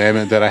haven't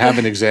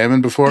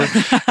examined before,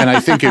 and I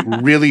think it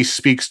really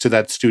speaks to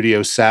that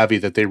studio savvy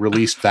that they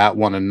released that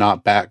one and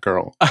not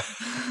Batgirl.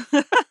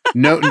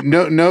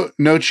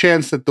 No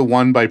chance that the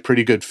one by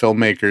pretty good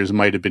filmmakers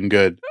might have been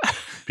good,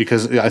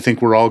 because I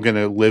think we're all going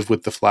to live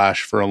with The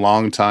Flash for a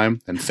long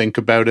time and think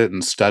about it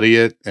and study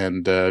it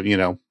and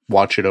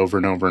watch it over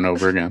and over and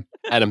over again.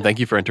 Adam, thank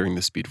you for entering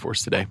the Speed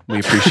Force today. We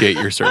appreciate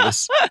your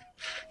service.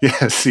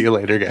 Yeah, see you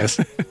later, guys.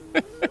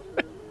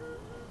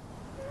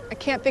 I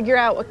can't figure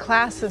out what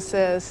class this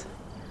is,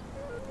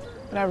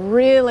 but I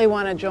really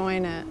want to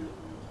join it.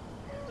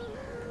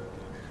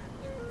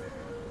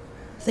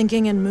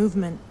 Thinking and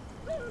movement.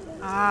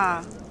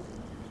 Ah,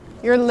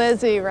 you're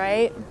Lizzie,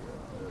 right?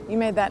 You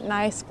made that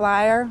nice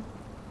flyer?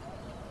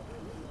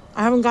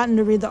 I haven't gotten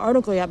to read the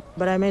article yet,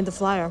 but I made the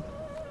flyer.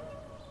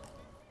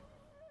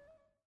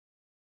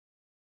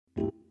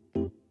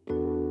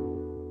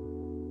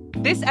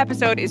 This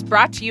episode is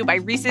brought to you by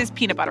Reese's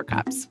Peanut Butter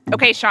Cups.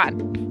 Okay,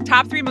 Sean,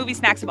 top 3 movie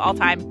snacks of all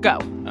time, go.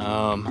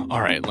 All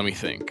right, let me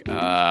think.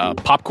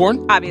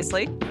 Popcorn?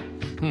 Obviously.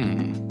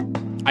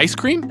 Ice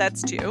cream?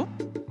 That's 2.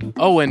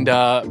 Oh, and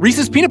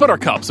Reese's Peanut Butter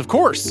Cups, of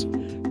course.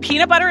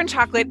 Peanut butter and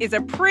chocolate is a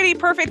pretty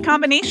perfect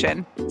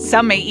combination.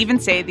 Some may even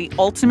say the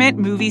ultimate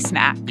movie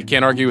snack. You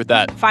can't argue with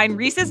that. Find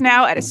Reese's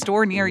now at a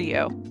store near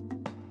you.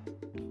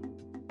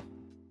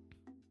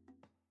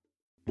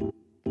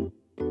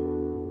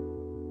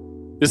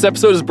 This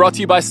episode is brought to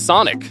you by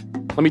Sonic.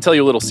 Let me tell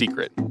you a little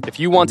secret. If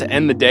you want to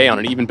end the day on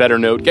an even better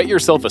note, get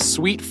yourself a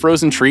sweet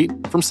frozen treat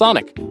from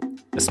Sonic.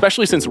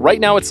 Especially since right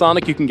now at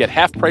Sonic, you can get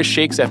half-price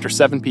shakes after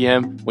 7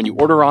 p.m. when you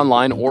order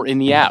online or in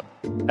the app.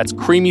 That's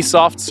creamy,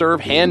 soft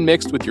serve,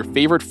 hand-mixed with your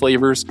favorite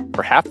flavors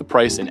for half the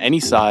price in any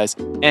size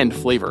and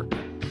flavor.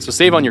 So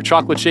save on your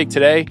chocolate shake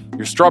today,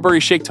 your strawberry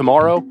shake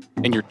tomorrow,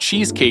 and your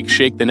cheesecake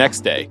shake the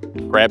next day.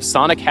 Grab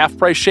Sonic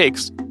half-price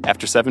shakes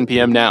after 7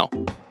 p.m. now.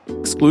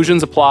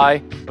 Exclusions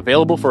apply.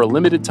 Available for a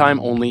limited time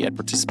only at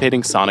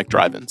participating Sonic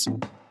drive-ins.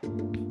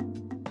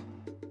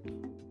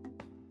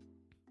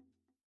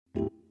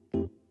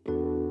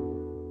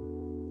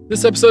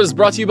 This episode is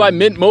brought to you by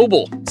Mint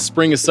Mobile.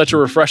 Spring is such a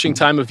refreshing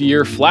time of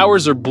year.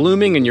 Flowers are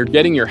blooming and you're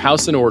getting your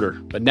house in order.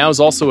 But now's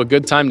also a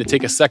good time to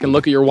take a second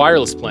look at your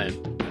wireless plan,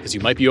 because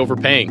you might be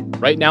overpaying.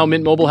 Right now,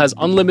 Mint Mobile has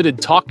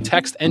unlimited talk,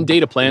 text, and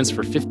data plans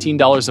for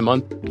 $15 a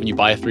month when you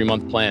buy a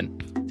 3-month plan.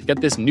 To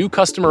get this new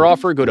customer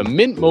offer, go to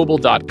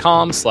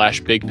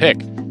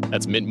mintmobile.com/bigpick.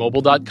 That's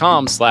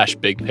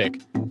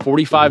mintmobile.com/bigpick.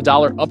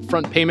 $45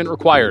 upfront payment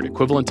required,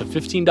 equivalent to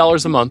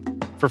 $15 a month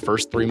for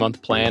first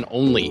 3-month plan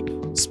only.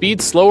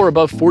 Speed slow or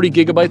above 40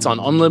 gigabytes on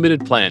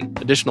unlimited plan.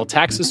 Additional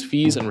taxes,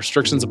 fees, and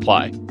restrictions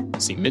apply.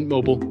 See Mint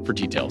Mobile for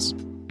details.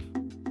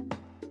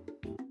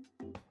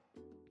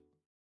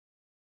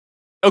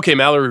 Okay,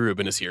 Mallory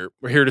Rubin is here.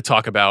 We're here to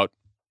talk about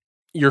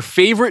your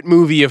favorite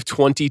movie of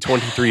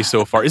 2023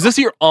 so far. Is this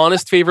your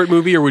honest favorite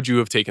movie, or would you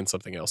have taken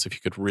something else if you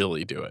could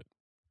really do it?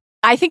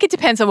 I think it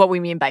depends on what we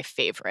mean by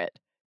favorite.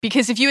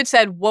 Because if you had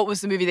said, what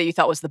was the movie that you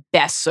thought was the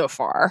best so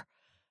far,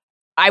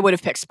 I would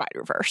have picked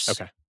Spider-Verse.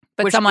 Okay.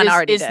 But which someone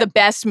already is did. the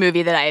best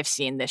movie that I have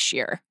seen this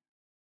year.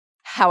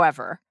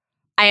 However,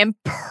 I am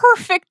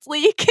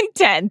perfectly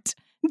content,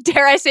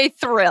 dare I say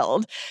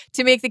thrilled,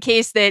 to make the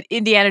case that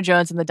Indiana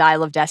Jones and the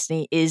Dial of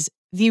Destiny is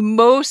the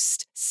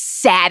most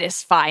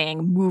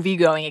satisfying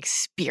movie-going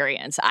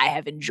experience I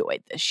have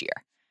enjoyed this year.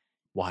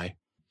 Why?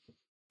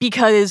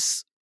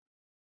 Because,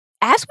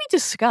 as we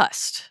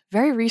discussed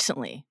very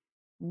recently,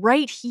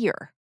 right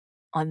here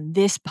on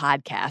this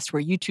podcast, where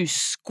you two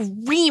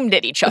screamed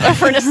at each other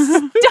for an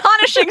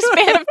astonishing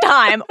span of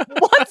time,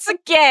 once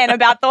again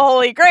about the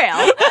Holy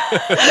Grail.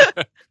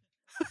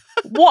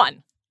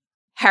 1,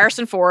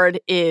 Harrison Ford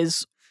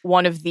is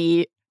one of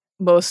the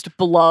most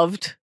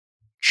beloved,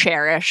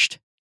 cherished,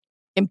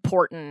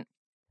 important,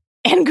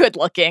 and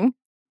good-looking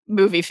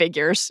movie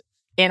figures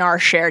in our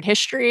shared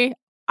history.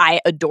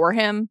 I adore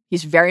him.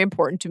 He's very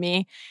important to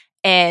me.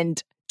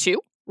 And 2,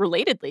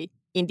 relatedly,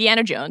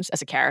 Indiana Jones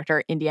as a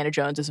character, Indiana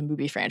Jones as a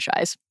movie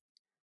franchise,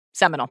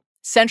 seminal,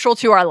 central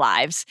to our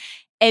lives.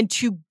 And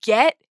to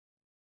get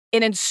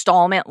an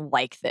installment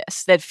like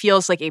this that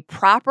feels like a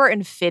proper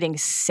and fitting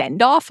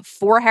send-off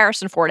for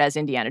Harrison Ford as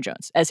Indiana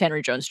Jones, as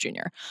Henry Jones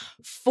Jr.,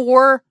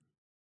 for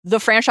the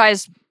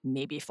franchise,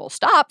 maybe full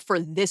stop, for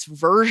this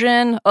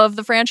version of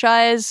the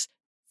franchise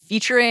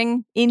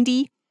featuring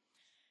Indy,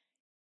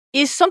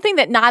 is something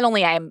that not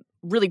only I'm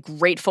really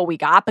grateful we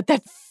got, but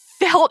that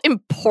felt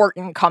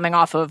important coming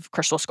off of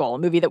Crystal Skull, a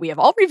movie that we have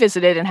all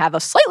revisited and have a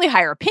slightly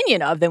higher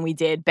opinion of than we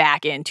did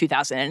back in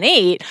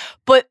 2008,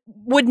 but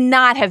would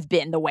not have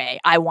been the way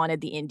I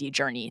wanted the Indy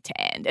journey to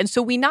end. And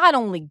so we not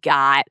only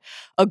got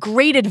a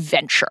great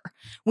adventure,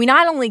 we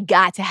not only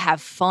got to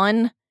have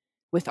fun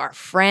with our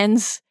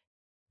friends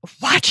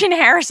watching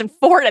Harrison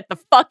Ford at the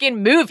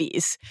fucking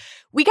movies,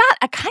 we got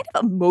a kind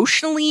of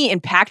emotionally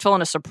impactful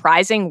in a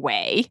surprising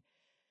way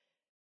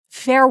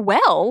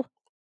farewell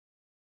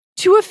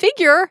to a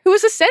figure who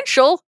is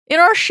essential in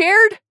our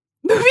shared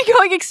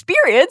movie-going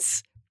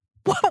experience.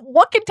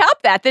 What can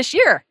top that this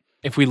year?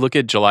 If we look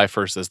at July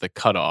 1st as the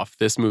cutoff,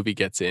 this movie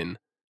gets in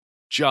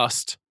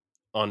just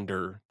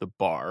under the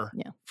bar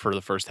for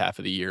the first half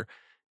of the year.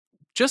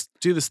 Just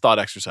do this thought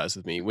exercise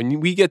with me.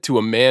 When we get to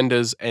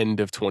Amanda's end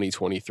of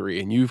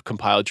 2023 and you've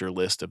compiled your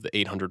list of the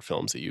 800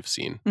 films that you've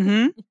seen,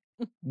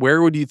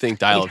 where would you think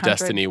Dial 800. of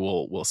Destiny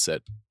will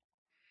sit?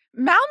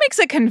 Mal makes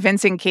a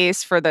convincing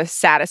case for the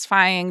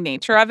satisfying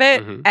nature of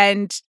it.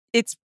 And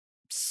it's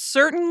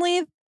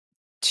certainly,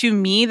 to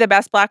me, the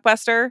best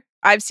blockbuster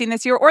I've seen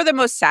this year, or the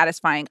most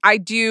satisfying. I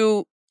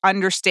do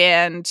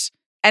understand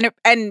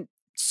and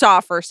saw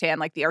firsthand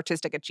like the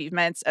artistic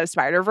achievements of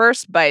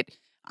Spider-Verse, but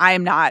I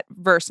am not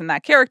versed in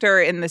that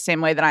character in the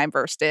same way that I'm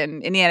versed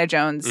in Indiana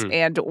Jones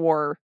and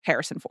or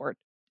Harrison Ford,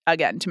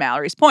 again, to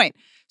Mallory's point.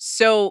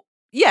 So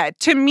yeah,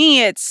 to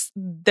me, it's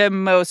the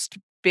most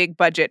big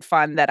budget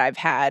fun that I've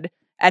had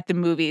at the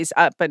movies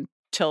up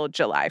until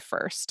July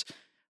 1st.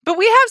 But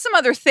we have some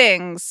other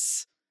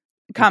things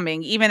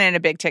coming, even in a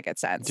big ticket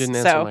sense. Didn't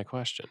answer my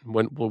question.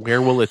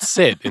 Where will it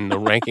sit in the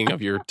ranking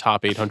of your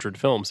top 800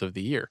 films of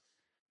the year?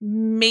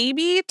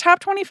 Maybe top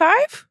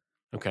 25?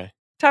 Okay.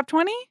 Top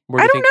 20?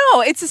 Where I do you don't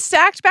know. It's a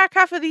stacked back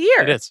half of the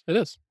year. It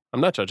is. I'm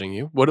not judging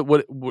you. Where do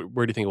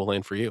you think it will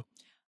land for you?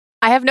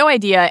 I have no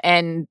idea,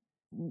 and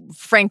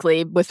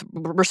frankly, with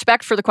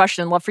respect for the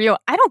question and love for you,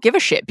 I don't give a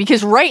shit,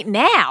 because right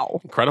now,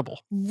 this has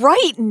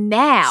been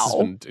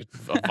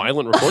a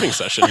violent recording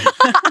session.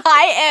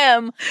 I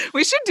am.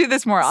 We should do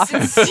this more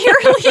often.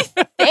 Sincerely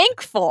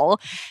thankful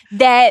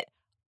that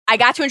I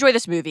got to enjoy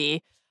this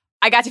movie.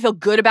 I got to feel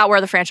good about where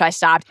the franchise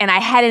stopped, and I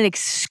had an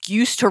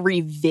excuse to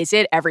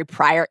revisit every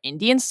prior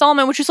Indy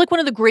installment, which is like one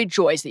of the great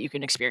joys that you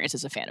can experience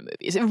as a fan of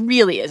movies. It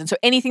really is. And so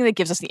anything that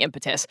gives us the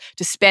impetus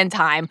to spend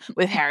time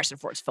with Harrison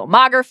Ford's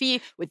filmography,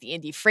 with the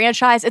Indy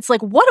franchise, it's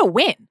like, what a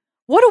win.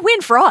 What a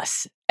win for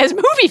us as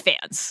movie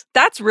fans.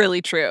 That's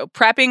really true.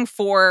 Prepping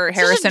for It's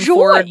Harrison just a joy.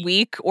 Ford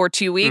week or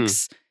 2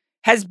 weeks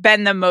has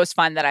been the most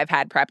fun that I've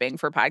had prepping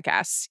for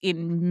podcasts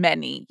in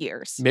many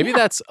years. Maybe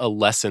that's a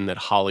lesson that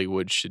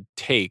Hollywood should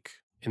take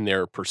in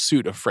their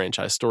pursuit of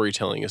franchise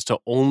storytelling, is to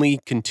only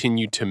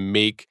continue to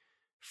make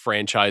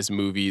franchise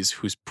movies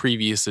whose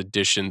previous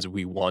editions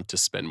we want to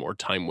spend more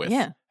time with,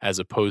 as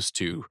opposed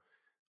to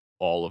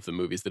all of the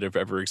movies that have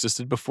ever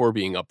existed before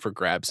being up for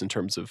grabs in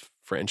terms of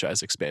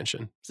franchise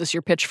expansion. Is this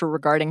your pitch for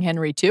Regarding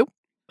Henry 2?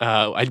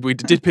 We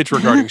did pitch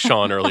Regarding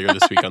Sean earlier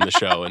this week on the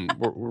show, and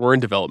we're in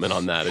development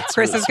on that.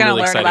 Chris is going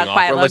to learn about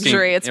quiet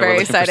luxury. It's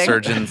very exciting.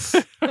 Surgeons.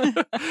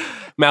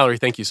 Mallory,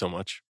 thank you so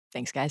much.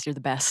 Thanks, guys. You're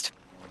the best.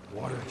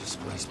 Water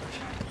displacement.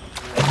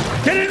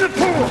 Get in the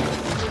pool!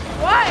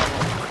 What?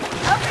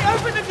 Help me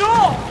open the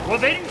door! Well,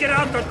 they didn't get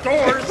out the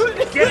doors.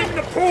 Get in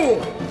the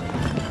pool!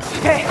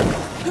 Okay,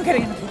 I'm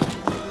getting in the pool.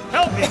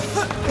 Help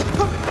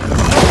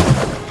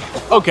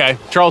me! Okay,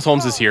 Charles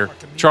Holmes is here.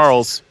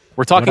 Charles,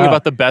 we're talking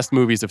about the best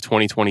movies of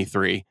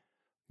 2023.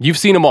 You've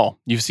seen them all.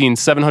 You've seen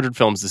 700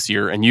 films this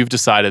year, and you've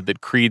decided that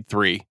Creed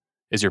 3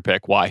 is your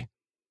pick. Why?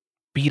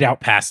 Beat out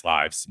Past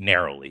Lives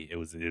narrowly. It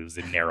was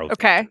a narrow.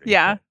 Okay,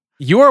 yeah.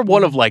 You are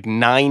one of like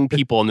 9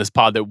 people in this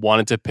pod that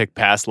wanted to pick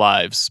Past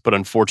Lives, but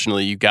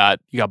unfortunately you got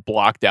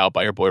blocked out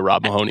by your boy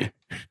Rob Mahoney.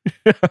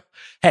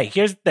 Hey,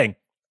 here's the thing.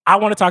 I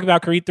want to talk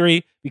about Creed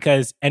 3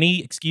 because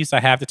any excuse I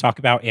have to talk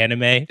about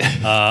anime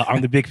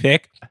on the big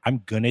pick,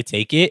 I'm gonna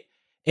take it.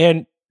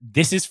 And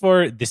this is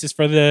for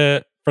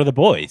the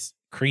boys.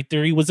 Creed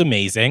 3 was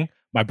amazing.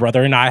 My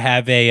brother and I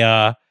have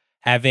a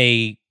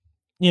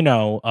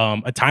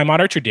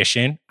time-honored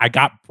tradition. I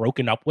got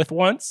broken up with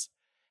once.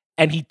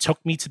 And he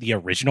took me to the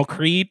original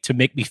Creed to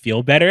make me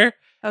feel better.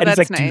 Oh, and he's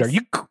that's like, dude,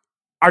 nice.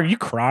 are you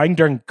crying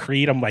during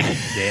Creed? I'm like,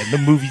 man, the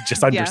movie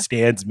just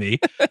understands me.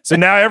 So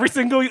now every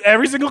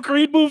single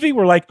Creed movie,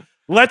 we're like,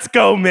 let's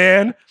go,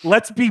 man.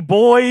 Let's be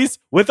boys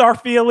with our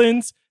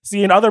feelings,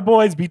 seeing other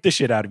boys beat the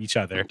shit out of each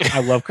other.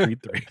 I love Creed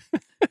 3.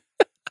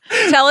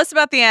 Tell us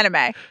about the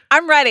anime.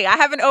 I'm ready. I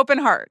have an open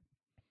heart.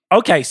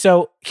 Okay,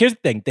 so here's the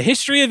thing. The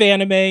history of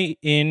anime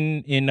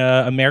in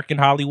American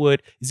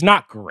Hollywood is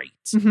not great,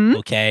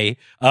 okay?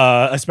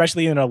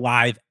 Especially in a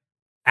live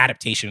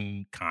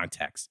adaptation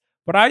context.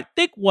 But I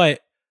think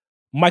what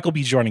Michael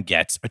B. Jordan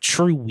gets, a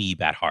true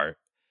weeb at heart,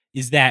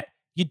 is that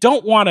you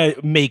don't want to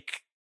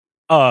make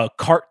a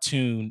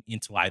cartoon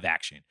into live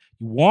action.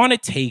 You want to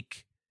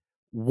take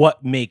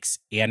what makes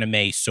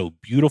anime so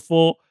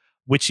beautiful,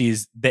 which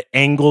is the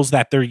angles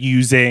that they're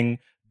using,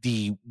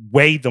 the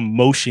way the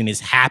motion is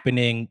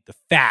happening, the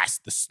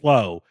fast, the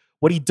slow.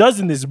 What he does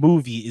in this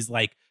movie is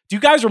like, do you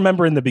guys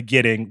remember in the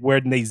beginning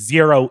when they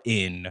zero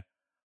in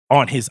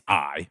on his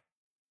eye,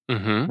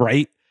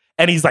 right?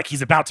 And he's like,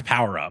 he's about to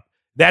power up.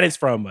 That is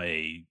from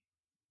a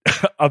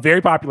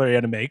very popular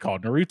anime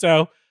called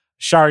Naruto.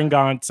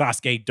 Sharingan,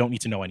 Sasuke, don't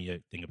need to know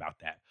anything about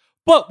that.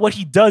 But what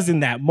he does in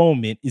that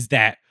moment is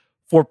that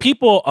for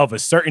people of a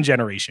certain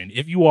generation,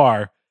 if you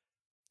are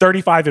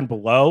 35 and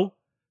below,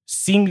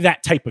 seeing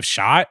that type of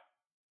shot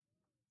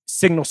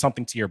signals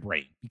something to your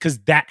brain because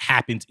that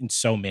happens in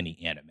so many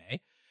anime.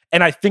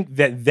 And I think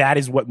that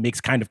is what makes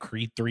kind of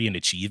Creed 3 an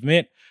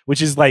achievement,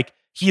 which is like,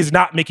 he is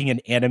not making an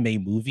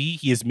anime movie.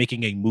 He is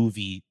making a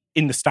movie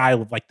in the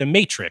style of like The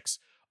Matrix,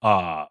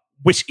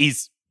 which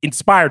is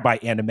inspired by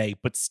anime,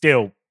 but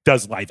still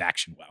does live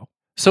action well.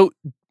 So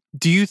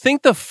do you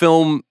think the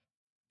film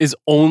is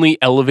only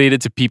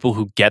elevated to people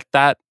who get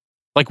that?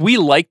 Like, we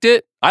liked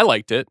it. I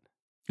liked it.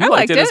 You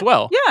liked it as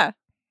well. Yeah.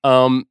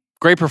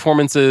 Great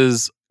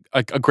performances,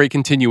 a great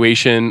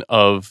continuation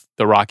of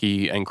the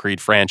Rocky and Creed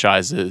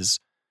franchises.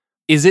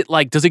 Is it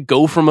like, does it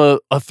go from a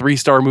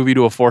 3-star movie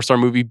to a 4-star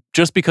movie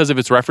just because of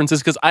its references?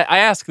 Because I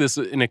ask this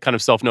in a kind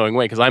of self-knowing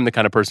way, because I'm the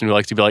kind of person who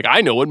likes to be like,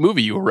 I know what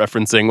movie you were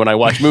referencing when I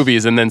watch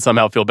movies, and then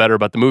somehow feel better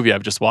about the movie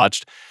I've just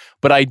watched.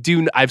 But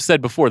I've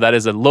said before, that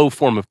is a low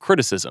form of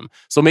criticism.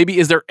 So maybe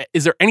is there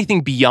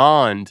anything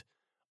beyond,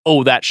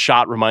 oh, that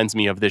shot reminds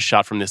me of this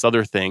shot from this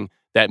other thing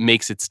that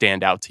makes it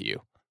stand out to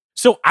you?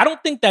 So I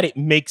don't think that it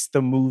makes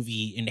the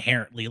movie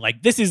inherently,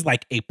 like, this is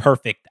like a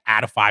perfect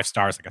out of 5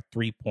 stars, like a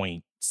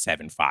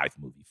 3.75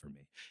 movie for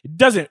me.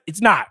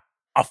 It's not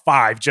a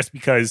 5 just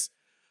because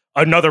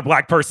another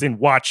black person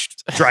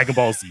watched Dragon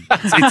Ball Z.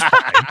 It's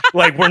fine.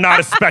 Like, we're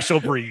not a special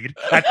breed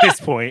at this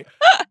point.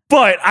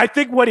 But I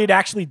think what it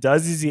actually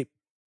does is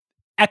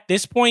at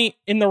this point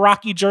in the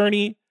Rocky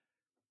journey,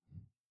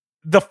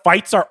 the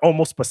fights are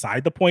almost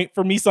beside the point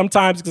for me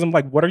sometimes, because I'm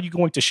like, what are you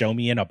going to show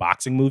me in a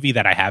boxing movie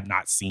that I have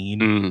not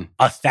seen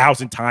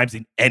 1,000 times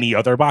in any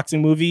other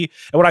boxing movie?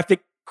 And what I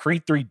think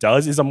Creed 3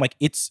 does is I'm like,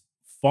 it's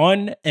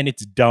fun and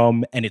it's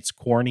dumb and it's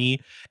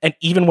corny. And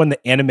even when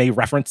the anime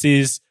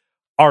references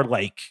are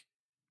like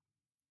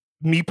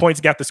me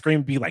pointing out the screen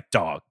and be like,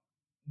 dog,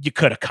 you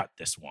could have cut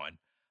this one.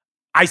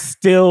 I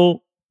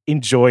still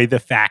enjoy the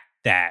fact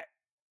that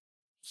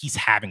he's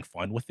having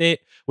fun with it,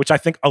 which I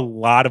think a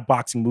lot of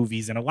boxing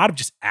movies and a lot of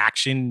just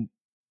action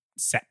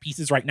set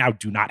pieces right now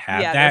do not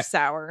have that. They're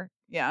sour.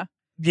 Yeah.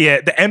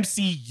 Yeah, the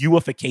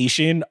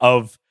MCU-ification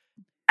of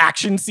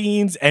action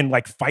scenes and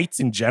like fights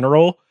in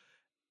general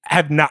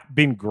have not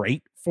been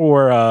great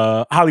for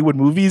Hollywood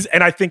movies.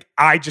 And I think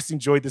I just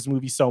enjoyed this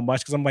movie so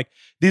much because I'm like,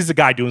 this is a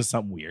guy doing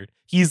something weird.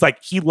 He's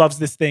like, he loves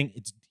this thing.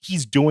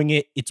 He's doing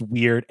it. It's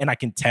weird. And I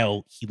can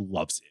tell he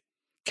loves it.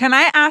 Can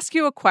I ask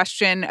you a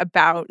question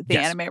about the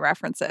Yes. anime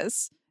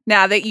references?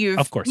 Now that you've,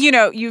 Of course.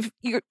 you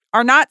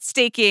are not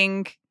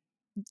staking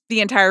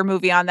the entire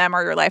movie on them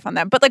or your life on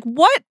them, but like,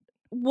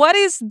 what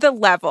is the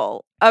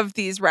level of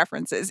these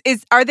references?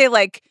 Are they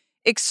like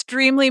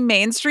extremely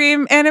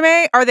mainstream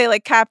anime? Are they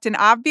like Captain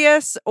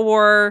Obvious,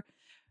 or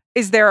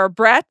is there a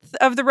breadth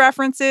of the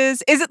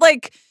references? Is it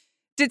like,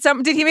 did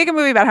he make a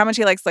movie about how much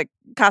he likes like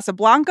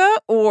Casablanca,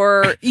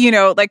 or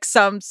like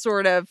some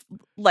sort of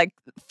like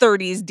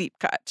 30s deep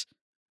cut?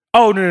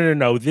 Oh,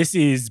 no. This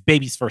is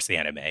baby's first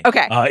anime.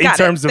 Okay. In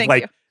terms of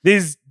like,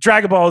 this is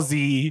Dragon Ball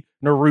Z,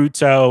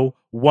 Naruto,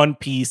 One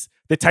Piece,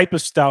 the type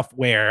of stuff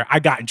where I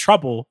got in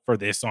trouble for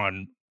this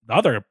on the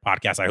other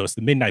podcast I host,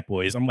 the Midnight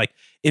Boys. I'm like,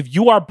 if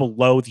you are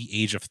below the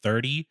age of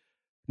 30,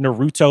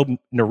 Naruto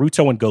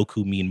and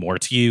Goku mean more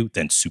to you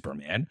than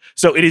Superman.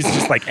 So it is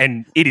just like,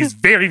 and it is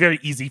very, very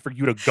easy for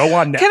you to go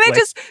on Netflix. Can I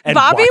just, and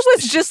Bobby watch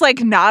was this just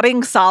like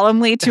nodding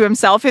solemnly to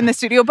himself in the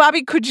studio.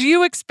 Bobby, could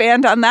you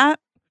expand on that?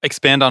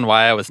 Expand on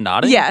why I was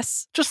nodding?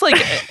 Yes. Just like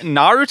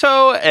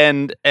Naruto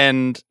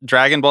and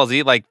Dragon Ball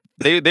Z, like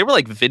they were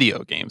like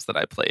video games that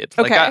I played.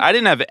 Like Okay. I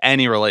didn't have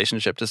any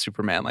relationship to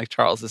Superman, like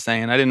Charles is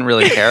saying. I didn't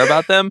really care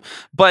about them.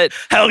 But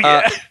hell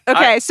yeah.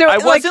 Okay, so I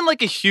like- wasn't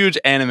like a huge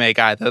anime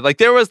guy though. Like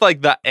there was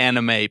like the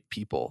anime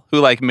people who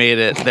like made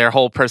it their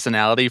whole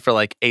personality for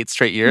like 8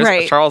 straight years.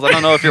 Right. Charles, I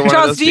don't know if you're one of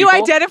Charles, those do you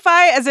people.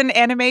 identify as an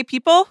anime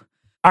people?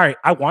 All right,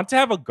 I want to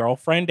have a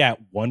girlfriend at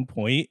one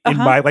point in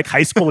Uh-huh. my like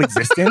high school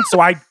existence.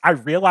 So I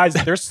realized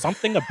there's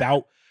something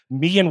about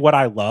me and what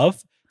I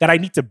love that I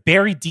need to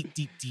bury deep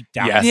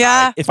down. Yes. inside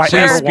Yeah, if I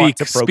Please ever want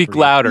to speak procreate.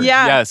 louder.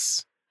 Yeah.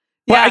 Yes.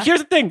 But Yeah. here's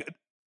the thing.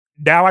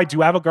 Now I do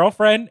have a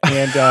girlfriend,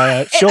 and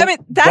she'll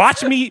that's-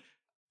 watch me.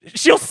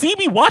 She'll see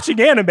me watching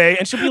anime,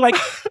 and she'll be like,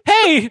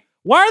 "Hey,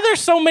 why are there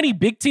so many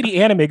big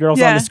titty anime girls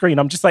on Yeah. the screen?"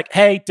 I'm just like,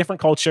 "Hey,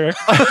 different culture.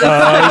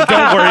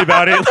 Don't worry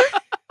about it."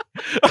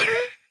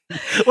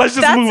 Let's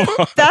just move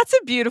on. That's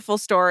a beautiful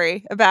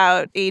story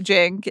about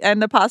aging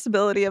and the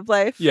possibility of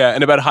life. Yeah,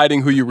 and about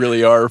hiding who you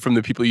really are from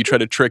the people you try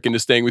to trick into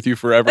staying with you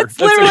forever. That's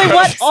literally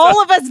what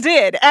all of us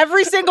did.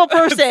 Every single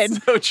person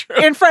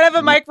in front of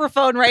a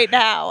microphone right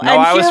now. No,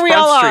 and I was here we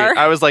Front all Street. are.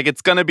 I was like,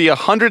 it's going to be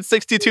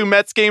 162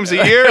 Mets games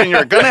a year, and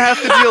you're going to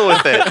have to deal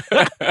with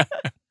it.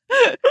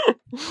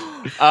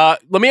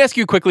 Let me ask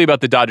you quickly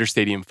about the Dodger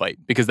Stadium fight,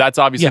 because that's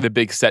obviously the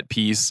big set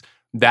piece.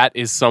 That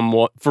is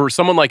somewhat, for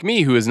someone like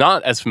me who is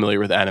not as familiar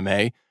with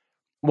anime,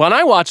 when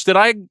I watched it,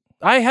 I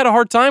had a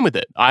hard time with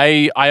it.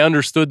 I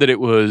understood that it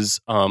was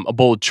a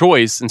bold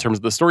choice in terms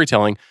of the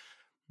storytelling,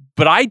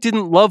 but I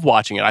didn't love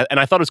watching it. And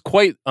I thought it was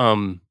quite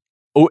an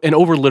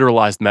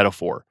over-literalized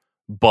metaphor.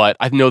 But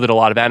I know that a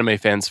lot of anime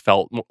fans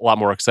felt a lot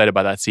more excited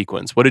by that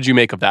sequence. What did you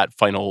make of that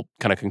final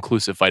kind of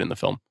conclusive fight in the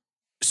film?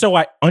 So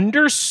I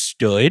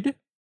understood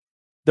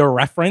the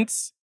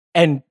reference.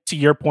 And to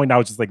your point, I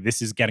was just like,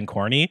 this is getting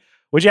corny.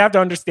 What you have to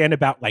understand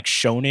about like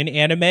shonen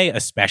anime,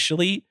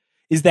 especially,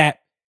 is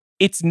that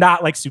it's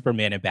not like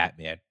Superman and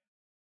Batman.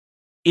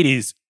 It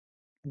is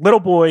little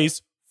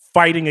boys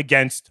fighting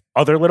against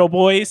other little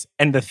boys.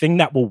 And the thing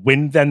that will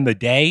win them the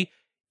day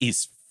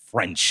is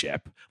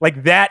friendship.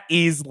 Like that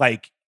is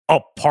like a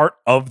part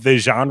of the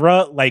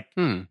genre. Like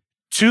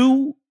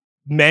two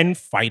men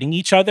fighting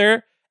each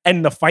other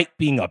and the fight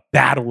being a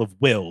battle of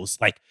wills.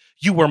 Like,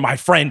 you were my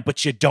friend,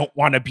 but you don't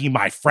want to be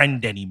my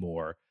friend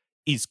anymore,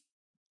 is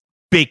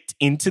baked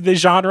into the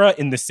genre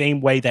in the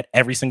same way that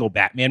every single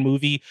Batman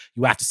movie,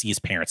 you have to see his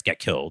parents get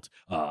killed.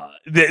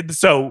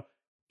 So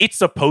it's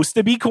supposed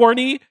to be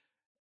corny.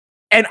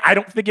 And I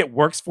don't think it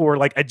works for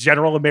like a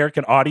general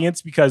American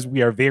audience because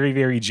we are very,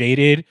 very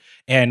jaded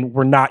and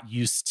we're not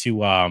used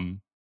to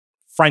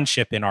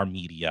friendship in our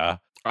media.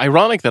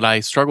 Ironic that I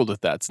struggled with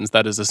that, since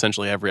that is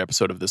essentially every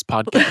episode of this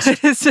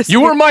podcast.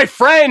 You were my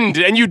friend,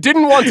 and you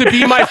didn't want to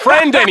be my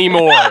friend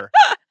anymore.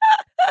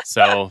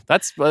 So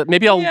that's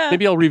maybe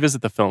I'll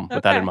revisit the film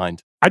with that in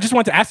mind. I just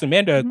want to ask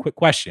Amanda a quick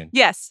question.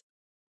 Yes,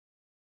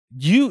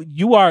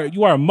 you are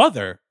a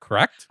mother,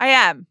 correct? I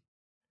am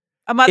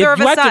a mother of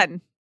a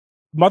son.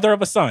 Mother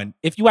of a son.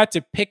 If you had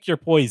to pick your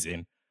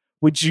poison,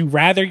 would you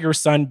rather your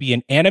son be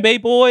an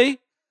anime boy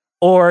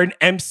or an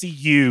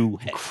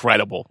MCU?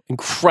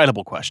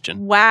 Incredible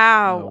question.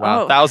 Wow.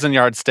 Wow.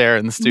 1,000-yard stare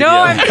in the studio.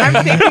 No,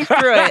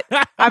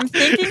 I'm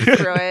thinking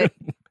through it.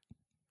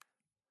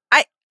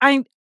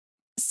 I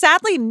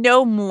sadly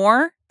know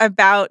more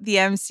about the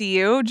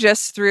MCU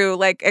just through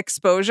like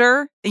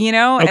exposure,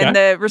 and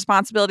the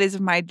responsibilities of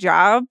my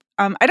job.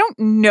 I don't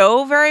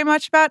know very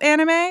much about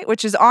anime,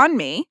 which is on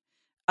me.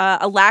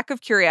 A lack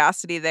of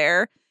curiosity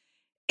there.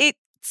 It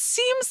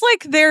seems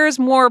like there's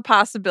more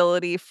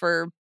possibility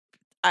for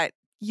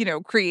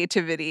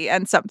creativity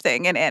and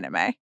something in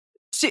anime.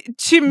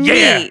 To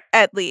me,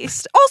 at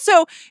least.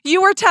 Also, as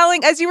you were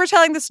telling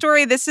the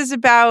story, this is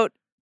about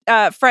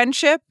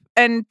friendship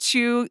and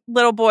two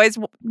little boys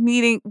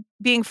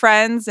being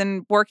friends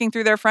and working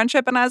through their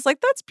friendship. And I was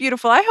like, that's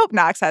beautiful. I hope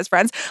Knox has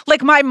friends.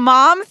 Like my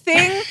mom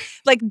thing,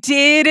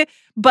 did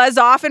buzz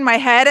off in my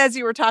head as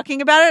you were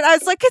talking about it. I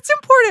was like, it's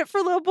important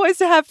for little boys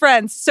to have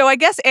friends. So I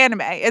guess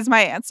anime is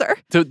my answer.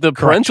 The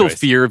parental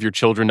fear of your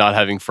children not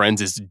having friends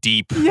is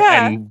deep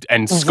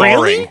and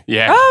scarring. Really?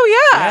 Yeah.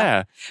 Oh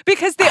yeah.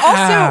 Because they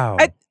also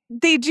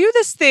they do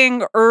this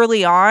thing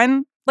early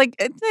on. Like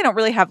they don't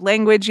really have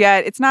language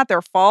yet. It's not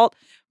their fault.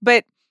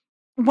 But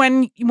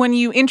when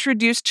you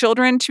introduce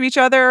children to each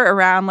other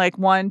around like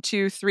 1,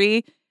 2,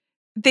 3,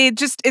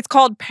 it's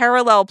called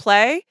parallel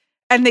play,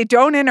 and they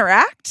don't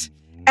interact.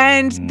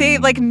 And they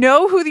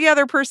know who the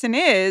other person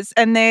is,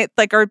 and they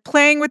are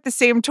playing with the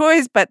same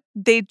toys, but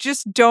they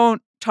just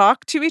don't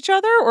talk to each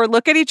other or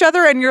look at each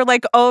other. And you're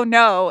like, oh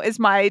no, is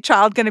my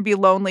child going to be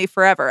lonely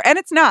forever? And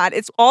it's not.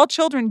 It's all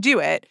children do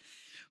it,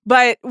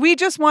 but we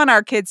just want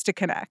our kids to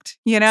connect.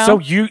 So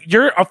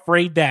you're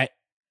afraid that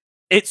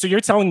So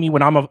you're telling me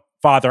when I'm a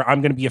father,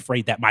 I'm going to be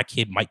afraid that my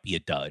kid might be a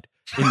dud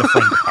in the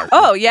friend department.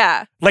 Oh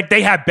yeah,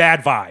 they have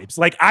bad vibes.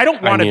 I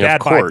don't want a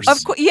bad vibe.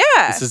 Of course,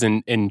 yeah. This is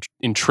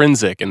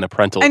intrinsic in the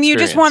parental and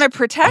experience. you just want to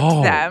protect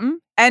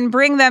them and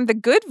bring them the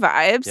good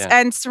vibes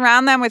and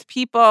surround them with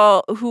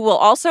people who will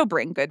also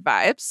bring good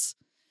vibes.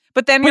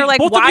 But then you're like,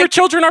 both why? Of your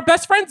children are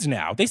best friends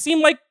now. They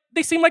seem like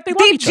they love each other.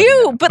 They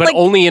do, now. but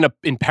only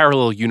in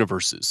parallel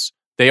universes.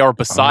 They are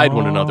beside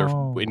one another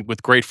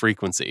with great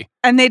frequency.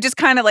 And they just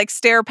kind of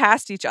stare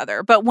past each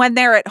other. But when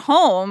they're at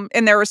home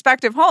in their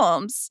respective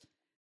homes,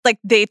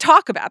 they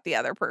talk about the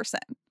other person.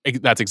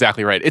 That's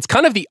exactly right. It's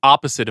kind of the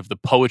opposite of the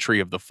poetry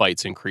of the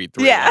fights in Creed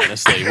 3,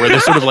 honestly, where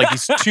there's sort of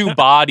these two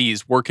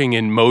bodies working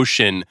in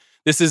motion.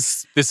 This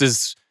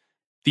is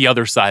the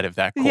other side of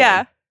that coin.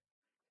 Yeah.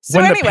 So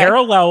when the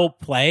parallel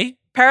play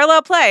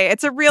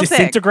it's a real thing.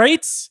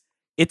 disintegrates,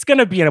 it's going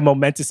to be a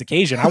momentous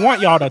occasion. I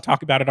want y'all to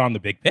talk about it on the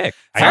big pick.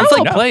 Sounds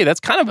like play. That's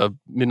kind of a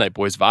Midnight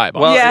Boys vibe.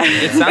 Well,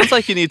 it sounds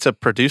like you need to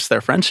produce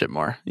their friendship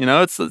more. You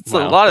know, it's a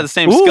lot of the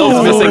same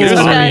skills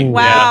missing.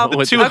 Wow.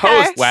 The two Okay.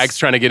 hosts. Wag's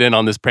trying to get in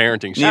on this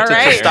parenting shit. Need to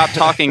right. stop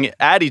talking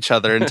at each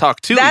other and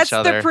talk to That's each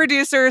other. the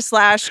producer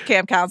 /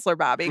 camp counselor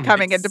Bobby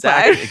coming into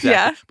Exactly, play. exactly.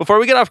 Yeah. Before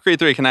we get off Creed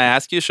 3, can I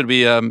ask you,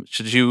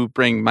 should you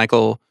bring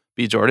Michael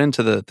B. Jordan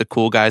to the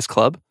Cool Guys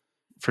Club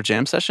for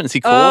jam session? Is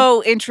he cool?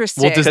 Oh,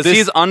 interesting. Well, does Because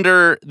he's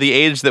under the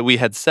age that we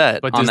had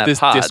set But on does that this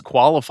pod.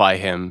 disqualify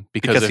him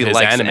because of he his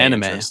likes anime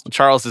interest?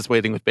 Charles is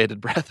waiting with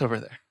bated breath over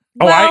there.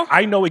 Well-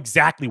 I know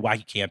exactly why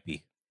he can't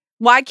be.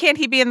 Why can't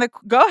he be in the?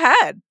 Go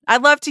ahead.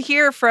 I'd love to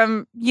hear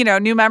from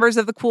new members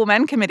of the Cool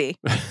Men Committee.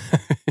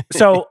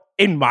 So,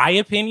 in my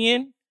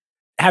opinion,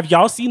 have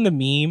y'all seen the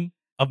meme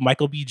of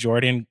Michael B.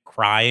 Jordan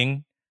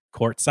crying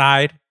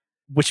courtside,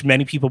 which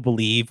many people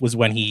believe was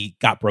when he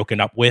got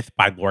broken up with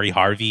by Lori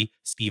Harvey,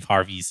 Steve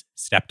Harvey's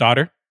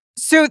stepdaughter?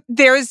 So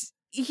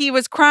he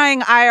was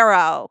crying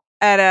IRL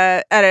at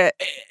a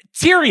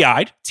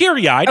Teary-eyed.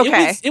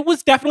 Okay. It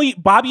was definitely,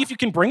 Bobby, if you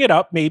can bring it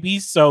up, maybe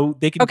so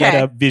they can get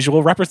Okay. a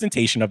visual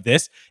representation of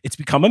this. It's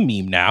become a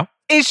meme now.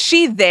 Is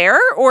she there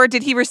or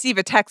did he receive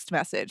a text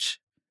message?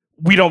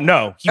 We don't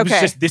know.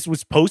 Okay. This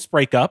was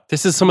post-breakup.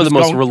 This is some of the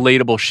most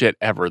relatable shit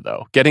ever,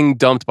 though. Getting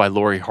dumped by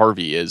Lori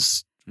Harvey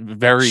is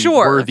very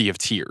Sure. worthy of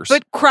tears.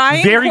 But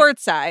crying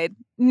courtside,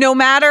 no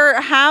matter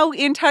how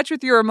in touch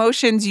with your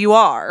emotions you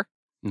are,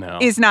 no,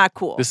 is not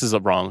cool. This is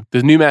wrong.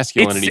 The new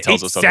masculinity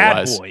tells us sad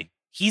otherwise. boy.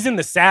 He's in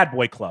the sad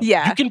boy club.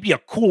 Yeah. You can be a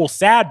cool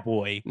sad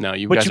boy. No,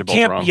 you but guys you are both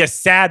can't wrong. be a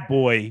sad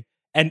boy,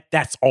 and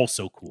that's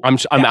also cool. I'm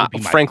That would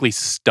be my- frankly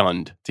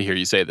stunned to hear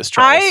you say this,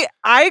 Charles.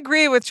 I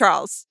agree with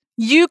Charles.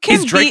 You can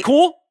Is Drake be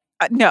cool?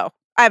 No,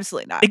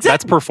 absolutely not.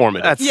 That's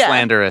performative. That's Yeah.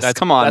 slanderous.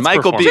 Come on,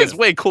 Michael B. is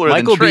way cooler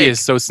Michael than Drake. B. is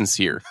so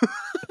sincere.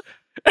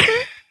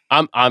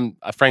 I'm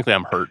frankly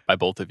I'm hurt by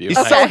both of you. He's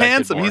I so expected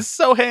handsome. more. He's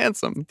so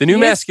handsome. The new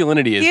He is-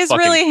 masculinity is he is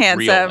fucking really real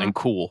handsome. and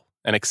cool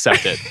and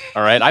accepted.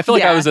 All right, I feel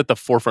like Yeah. I was at the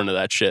forefront of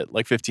that shit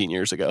like 15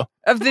 years ago.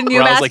 Of the new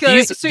Where I was like,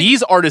 masculinity.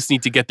 these artists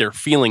need to get their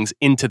feelings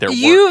into their work.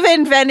 You've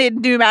invented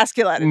new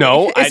masculinity.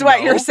 No, is I what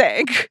know. you're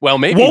saying. Well,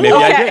 maybe Whoa, maybe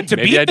whoa, I okay. did. To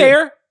Maybe be I did.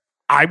 fair,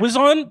 I was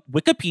on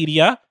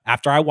Wikipedia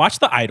after I watched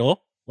The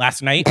Idol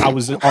last night. I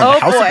was on Oh, the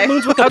House boy. of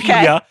Balloons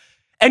Wikipedia,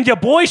 and your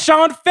boy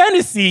Sean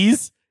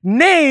Fantasy's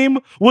name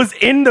was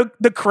in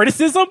the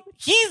criticism.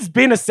 He's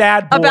been a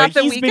sad boy. About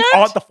The He's been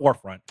Weeknd? at the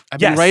forefront. I've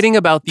been writing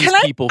about these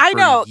people for I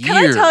know. years. Can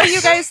I tell you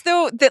guys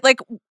though that like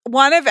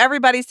one of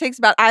everybody's takes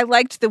about I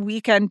liked The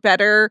Weeknd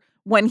better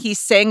when he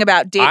sang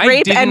about date I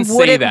rape didn't and say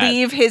wouldn't that.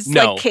 leave his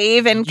No. like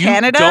cave in You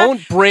Canada.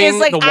 don't bring is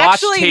like the watch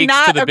actually takes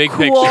not to the a big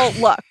cool picture.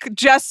 look.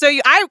 Just so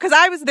because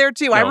I was there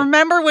too. I No.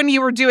 remember when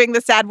you were doing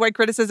the sad boy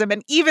criticism,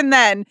 and even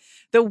then,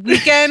 The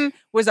Weeknd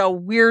was a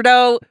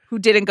weirdo who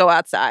didn't go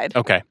outside.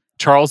 Okay.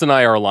 Charles and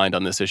I are aligned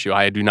on this issue.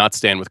 I do not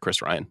stand with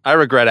Chris Ryan. I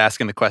regret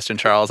asking the question,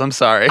 Charles. I'm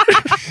sorry.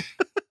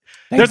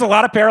 There's a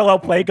lot of parallel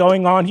play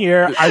going on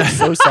here. I'm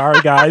so sorry,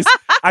 guys.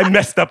 I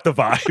messed up the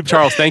vibe.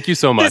 Charles, thank you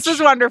so much. This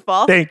was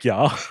wonderful. Thank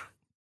y'all.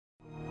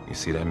 You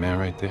see that man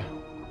right there?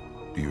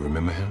 Do you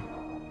remember him?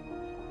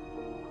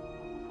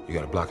 You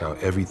gotta block out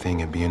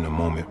everything and be in the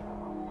moment.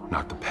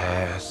 Not the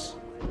past,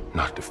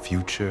 not the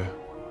future,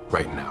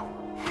 right now.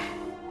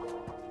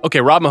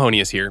 Okay, Rob Mahoney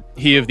is here.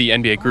 He of the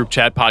NBA Group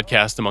Chat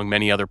podcast, among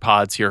many other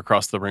pods here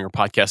across the Ringer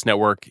Podcast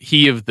Network.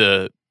 He of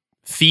the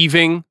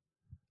thieving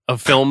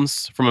of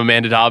films from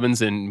Amanda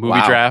Dobbins in movie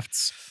Wow.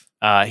 drafts.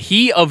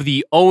 He of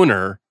the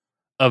owner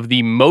of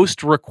the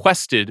most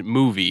requested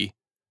movie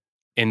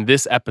in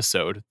this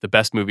episode, the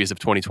best movies of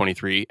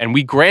 2023. And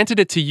we granted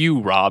it to you,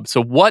 Rob.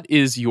 So what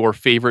is your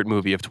favorite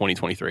movie of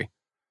 2023?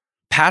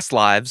 Past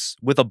Lives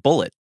with a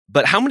Bullet.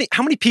 But how many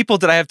people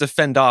did I have to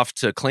fend off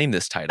to claim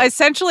this title?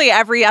 Essentially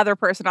every other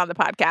person on the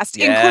podcast,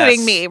 Yes.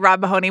 including me, Rob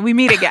Mahoney. We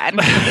meet again.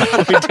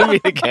 We do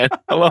meet again.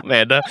 Hello,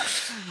 Amanda.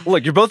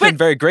 Look, you're both been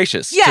very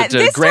gracious Yeah, to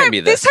this grant time, me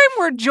this this. time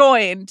we're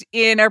joined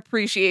in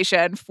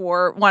appreciation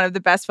for one of the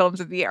best films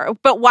of the year.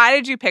 But why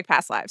did you pick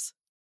Past Lives?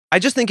 I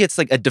just think it's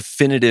like a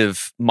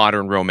definitive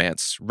modern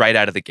romance right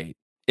out of the gate.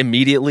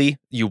 Immediately,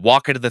 you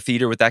walk into the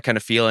theater with that kind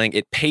of feeling.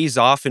 It pays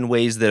off in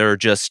ways that are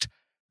just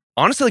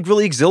honestly like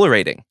really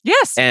exhilarating.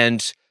 Yes.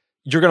 And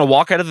you're going to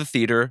walk out of the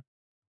theater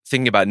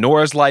thinking about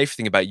Nora's life,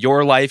 thinking about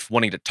your life,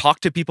 wanting to talk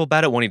to people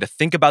about it, wanting to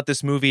think about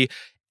this movie,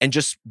 and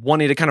just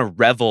wanting to kind of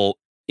revel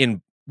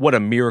in what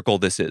a miracle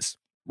this is.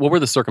 What were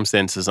the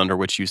circumstances under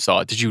which you saw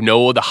it? Did you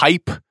know the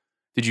hype?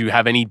 Did you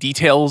have any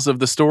details of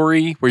the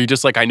story? Were you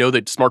just like, I know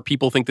that smart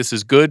people think this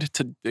is good?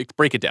 To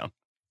break it down.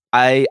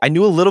 I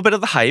knew a little bit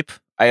of the hype.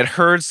 I had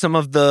heard some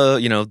of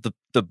the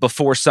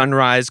before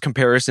sunrise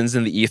comparisons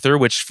in the ether,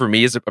 which for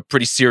me is a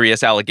pretty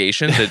serious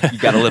allegation that you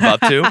got to live up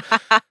to.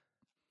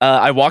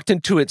 I walked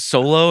into it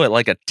solo at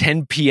like a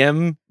 10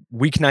 p.m.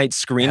 weeknight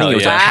screening. Hell It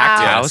was yeah. a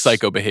packed Yeah, house.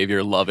 psycho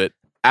behavior. Love it.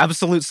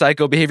 Absolute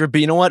psycho behavior. But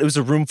you know what? It was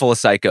a room full of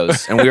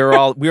psychos, and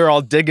we were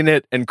all digging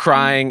it and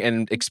crying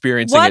and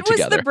experiencing What it was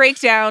together. the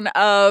breakdown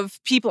of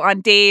people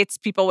on dates,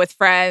 people with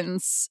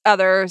friends,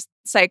 other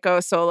psycho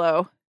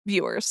solo?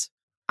 viewers?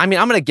 I mean,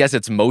 I'm going to guess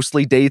it's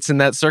mostly dates in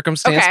that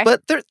circumstance, Okay.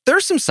 but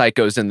there's some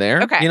psychos in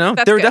there. Okay, You know,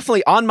 that's there are good.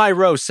 definitely on my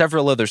row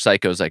several other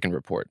psychos I can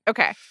report.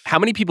 Okay. How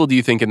many people do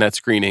you think in that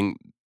screening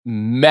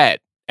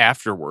met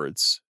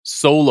afterwards,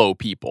 solo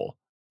people,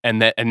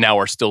 and now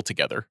are still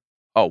together?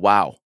 Oh,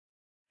 wow.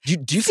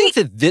 Do you think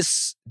that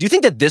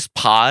this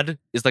pod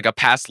is like a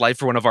past life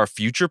for one of our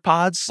future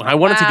pods? I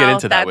wanted to get Wow,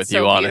 into that that's with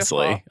so you,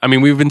 honestly. beautiful. I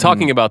mean, we've been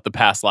talking about the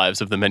past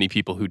lives of the many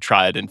people who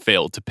tried and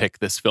failed to pick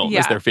this film as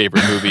Yeah. their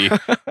favorite movie,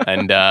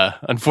 and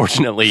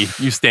unfortunately,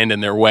 you stand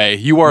in their way.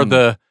 You are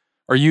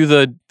are you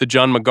the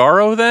John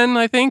Magaro then?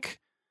 I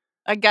think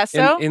I guess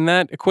so. in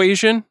that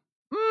equation.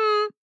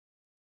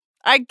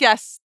 I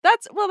guess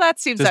that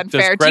seems Does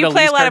unfair. Do Greta you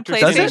play Lee's a lot of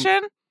character- Does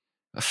PlayStation?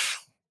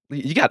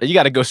 You got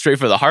to go straight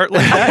for the heart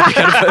like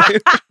that. You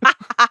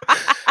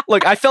gotta-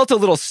 Look, I felt a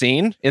little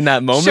seen in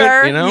that moment.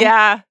 Sure. You know,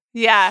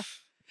 Yeah.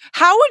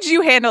 How would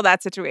you handle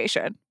that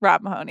situation,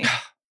 Rob Mahoney?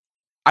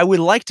 I would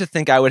like to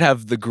think I would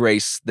have the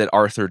grace that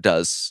Arthur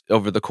does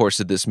over the course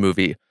of this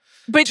movie.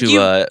 But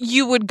to,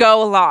 you would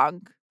go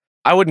along.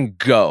 I wouldn't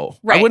go.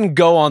 Right. I wouldn't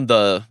go on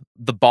the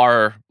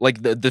bar,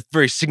 like the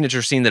very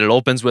signature scene that it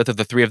opens with of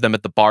the three of them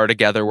at the bar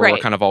together where we're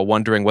Right. kind of all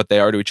wondering what they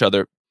are to each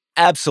other.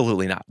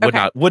 Absolutely not.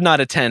 Would not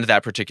attend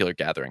that particular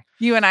gathering.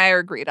 You and I are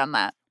agreed on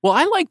that. Well,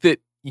 I like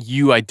that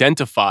you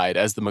identified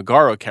as the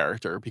Magaro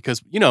character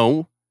because, you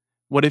know,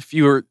 what if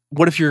you're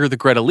the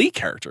Greta Lee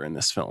character in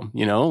this film?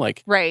 You know,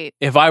 like Right.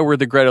 if I were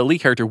the Greta Lee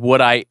character, would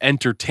I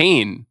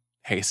entertain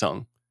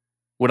Hae-sung?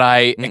 Would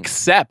I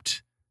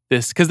accept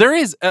this? Because there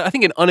is, I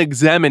think, an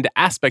unexamined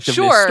aspect of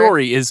this Sure.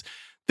 story is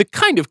the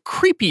kind of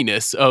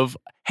creepiness of,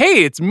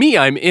 hey, it's me.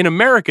 I'm in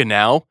America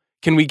now.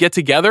 Can we get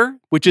together?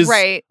 Which is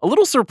Right. a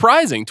little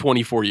surprising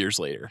 24 years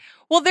later.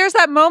 Well, there's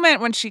that moment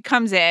when she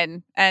comes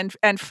in and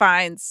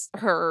finds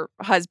her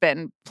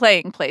husband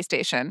playing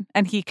PlayStation,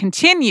 and he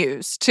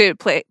continues to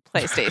play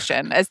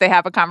PlayStation as they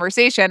have a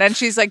conversation. And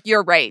she's like,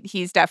 "You're right.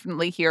 He's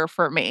definitely here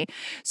for me."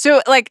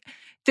 So, like,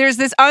 there's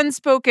this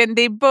unspoken.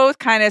 They both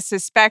kind of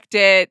suspect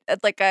it.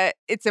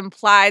 It's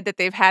implied that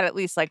they've had at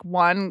least like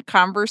one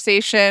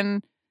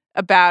conversation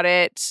about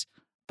it,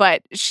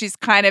 but she's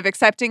kind of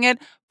accepting it.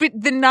 But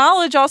the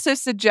knowledge also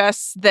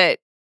suggests that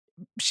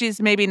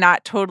she's maybe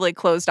not totally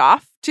closed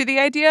off to the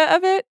idea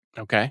of it,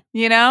 Okay.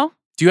 you know?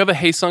 Do you have a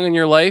Hae-sung in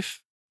your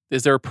life?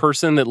 Is there a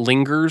person that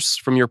lingers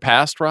from your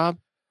past, Rob?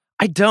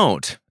 I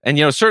don't. And,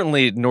 you know,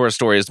 certainly Nora's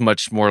story is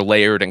much more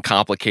layered and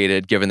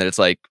complicated, given that it's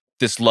like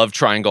this love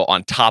triangle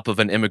on top of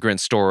an immigrant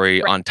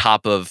story, on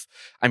top of,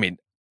 I mean,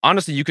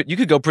 honestly, you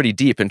could go pretty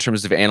deep in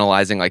terms of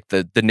analyzing like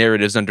the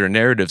narratives under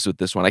narratives with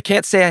this one. I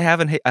can't say I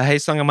have a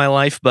Hae-sung in my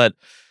life, but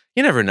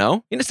you never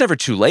know. It's never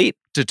too late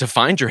to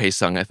find your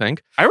Hae-sung, I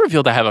think. I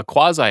revealed I have a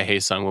quasi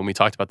Hae-sung when we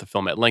talked about the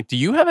film at length. Do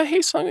you have a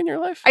Hae-sung in your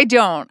life? I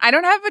don't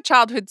have a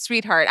childhood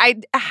sweetheart. I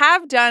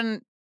have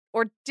done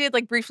or did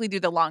like briefly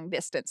do the long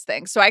distance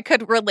thing. So I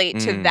could relate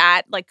to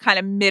that like kind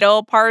of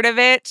middle part of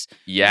it.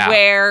 Yeah.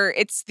 Where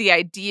it's the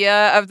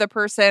idea of the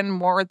person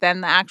more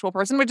than the actual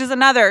person, which is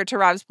another, to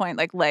Rob's point,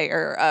 like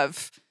layer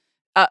of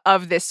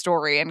this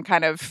story and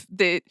kind of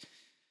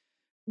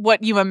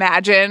what you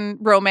imagine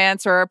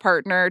romance or a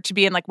partner to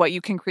be and like what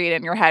you can create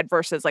in your head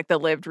versus like the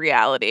lived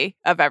reality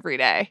of every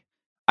day.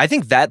 I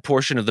think that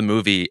portion of the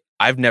movie,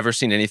 I've never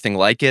seen anything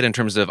like it in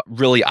terms of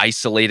really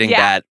isolating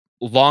that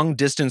long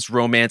distance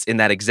romance in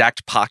that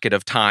exact pocket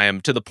of time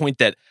to the point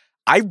that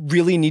I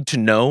really need to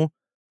know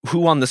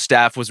who on the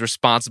staff was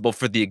responsible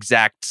for the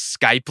exact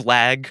Skype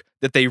lag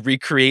that they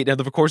recreate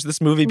over the course of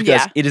this movie,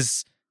 because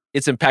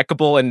it's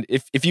impeccable. And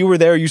if you were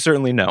there, you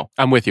certainly know.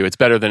 I'm with you. It's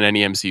better than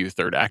any MCU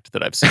third act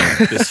that I've seen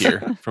this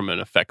year from an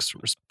effects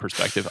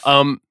perspective.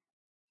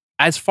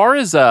 As far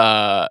as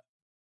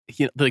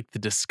like the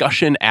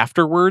discussion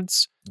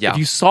afterwards, if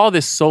you saw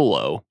this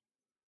solo,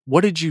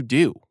 what did you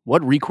do?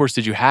 What recourse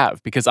did you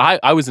have? Because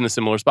I was in a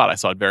similar spot. I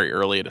saw it very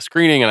early at a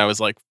screening and I was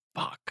like,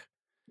 fuck.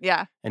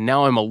 Yeah. And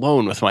now I'm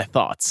alone with my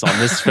thoughts on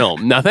this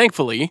film. Now,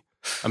 thankfully,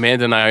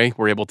 Amanda and I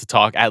were able to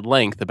talk at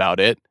length about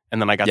it.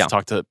 And then I got to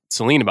talk to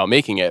Celine about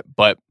making it.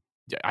 But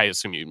I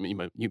assume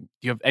you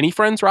have any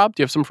friends, Rob?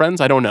 Do you have some friends?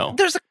 I don't know.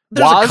 There's a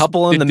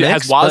couple in the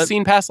mix. Has Waz but-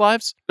 seen Past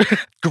Lives?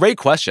 Great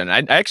question. I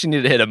actually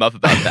need to hit him up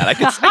about that. I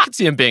could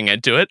see him being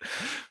into it.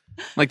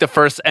 Like the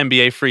first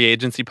NBA free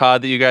agency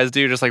pod that you guys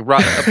do, just like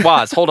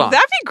Waz, hold on.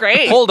 That'd be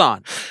great. Hold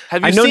on.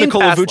 Have you I know seen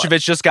Nikola Past Vucevic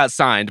Lives? just got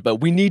signed, but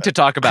we need to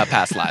talk about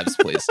Past Lives,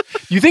 please.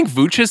 You think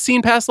Vuce has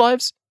seen Past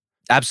Lives?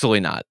 Absolutely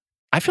not.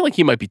 I feel like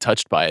he might be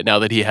touched by it now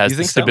that he has You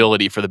the think so?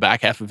 stability for the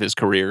back half of his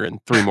career and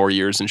 3 more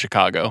years in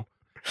Chicago.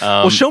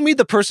 Well, show me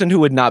the person who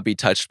would not be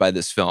touched by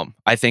this film,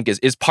 I think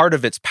is part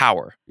of its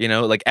power. You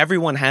know, like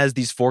everyone has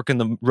these fork in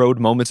the road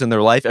moments in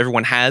their life.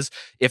 Everyone has,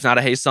 if not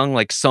a Hae-sung,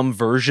 like some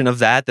version of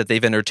that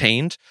they've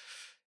entertained.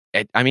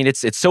 I mean,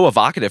 it's so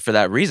evocative for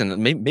that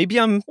reason. Maybe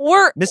I'm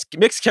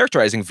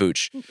mischaracterizing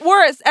Vooch.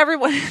 Whereas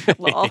everyone,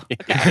 lol.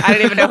 Okay, I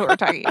don't even know who we're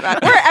talking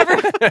about.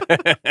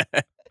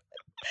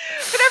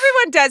 But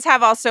everyone does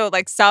have also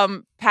like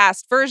some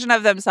past version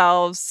of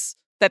themselves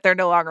that they're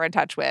no longer in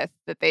touch with,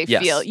 that they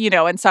Yes. feel, you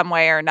know, in some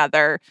way or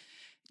another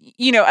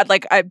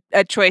like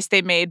a choice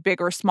they made,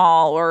 big or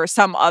small, or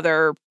some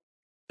other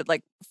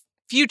like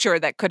future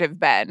that could have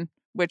been,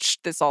 which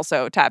this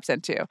also taps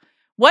into.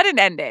 What an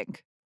ending.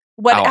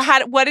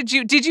 What did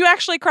you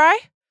actually cry?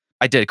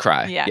 I did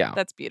cry. Yeah.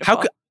 That's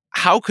beautiful.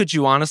 How could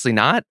you honestly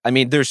not? I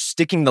mean, there's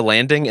sticking the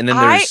landing, and then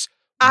there's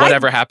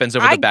whatever happens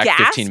over the back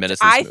 15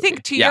 minutes of this movie. I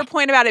think to your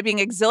point about it being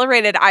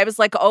exhilarated, I was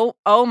like,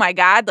 oh my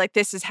God, like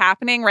this is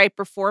happening right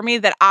before me,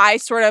 that I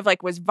sort of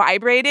like was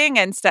vibrating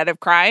instead of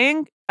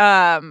crying.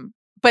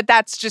 But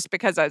that's just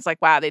because I was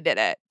like, wow, they did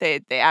it.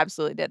 They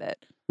absolutely did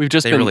it.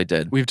 They really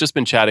did. We've just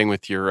been chatting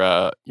with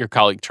your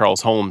colleague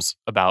Charles Holmes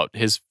about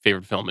his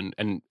favorite film,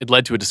 and it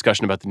led to a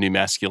discussion about the new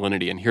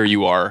masculinity. And here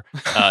you are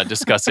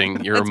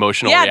discussing your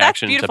emotional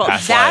reaction to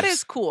past That lives.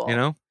 is cool. You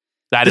know,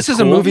 this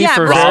is a movie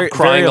for Rob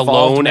crying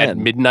alone men. at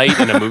midnight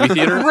in a movie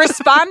theater.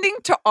 Responding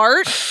to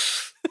art,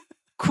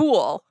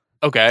 cool.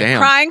 Okay, damn.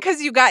 Crying because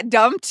you got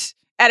dumped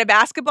at a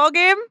basketball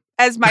game,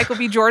 as Michael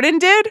B. Jordan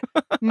did,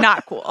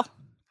 not cool.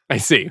 I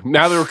see.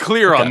 Now that we're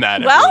clear on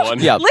that, Well,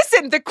 everyone.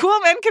 listen, the Cool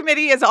Men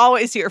Committee is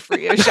always here for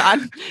you,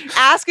 Sean.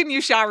 Ask and you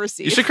shall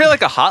receive. You should create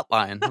like a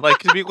hotline. Like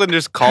people can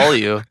just call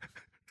you.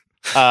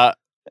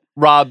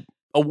 Rob,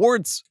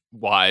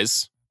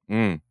 awards-wise,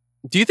 do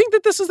you think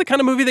that this is the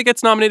kind of movie that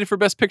gets nominated for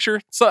Best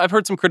Picture? So I've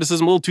heard some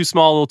criticism, a little too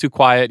small, a little too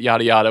quiet,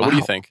 yada, yada. What do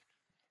you think?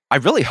 I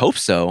really hope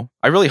so.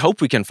 I really hope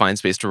we can find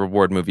space to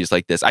reward movies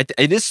like this.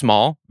 It is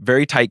small,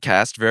 very tight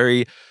cast,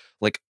 very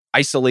like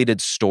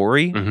isolated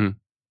story. Mm-hmm.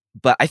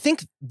 But I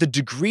think the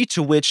degree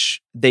to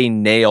which they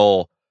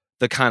nail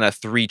the kind of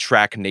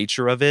 3-track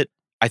nature of it,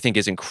 I think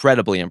is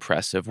incredibly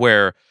impressive.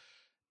 Where,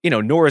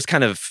 Nora's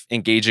kind of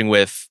engaging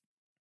with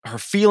her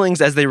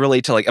feelings as they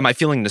relate to like, am I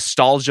feeling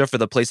nostalgia for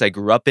the place I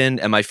grew up in?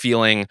 Am I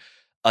feeling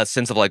a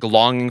sense of like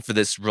longing for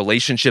this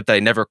relationship that I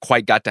never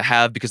quite got to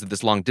have because of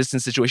this long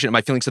distance situation? Am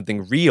I feeling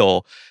something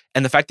real?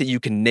 And the fact that you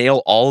can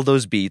nail all of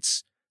those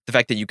beats, the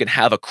fact that you can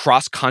have a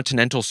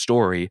cross-continental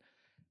story,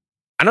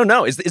 I don't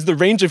know. Is the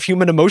range of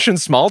human emotion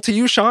small to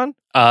you, Sean?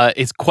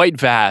 It's quite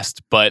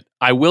vast, but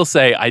I will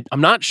say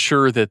I'm not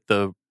sure that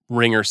the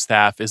Ringer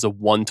staff is a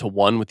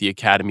 1-to-1 with the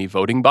Academy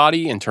voting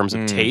body in terms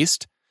of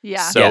taste.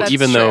 Yeah. So that's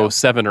even true. though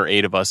 7 or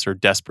 8 of us are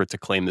desperate to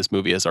claim this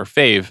movie as our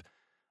fave,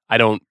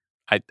 I'm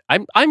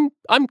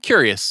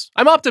curious.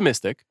 I'm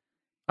optimistic,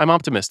 but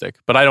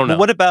I don't know.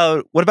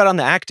 Well, what about on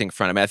the acting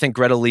front? I mean, I think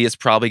Greta Lee is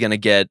probably going to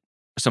get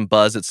some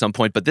buzz at some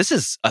point, but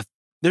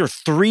there are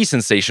 3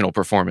 sensational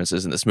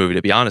performances in this movie,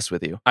 to be honest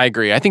with you. I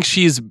agree. I think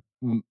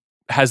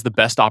has the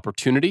best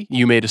opportunity.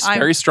 You made a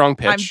very strong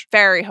pitch. I'm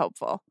very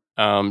hopeful.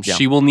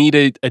 She will need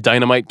a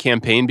dynamite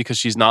campaign because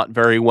she's not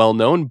very well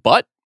known,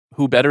 but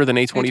who better than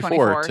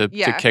A24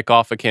 to kick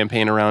off a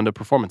campaign around a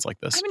performance like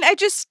this? I mean,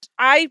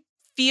 I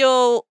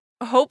feel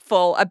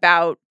hopeful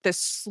about the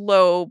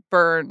slow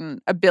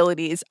burn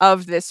abilities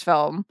of this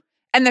film.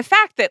 And the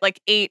fact that like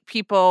 8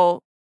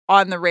 people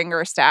on the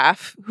Ringer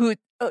staff who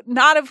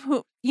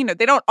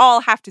they don't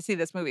all have to see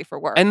this movie for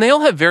work. And they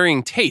all have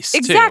varying tastes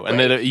too. And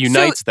that it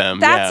unites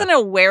them. That's an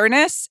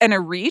awareness and a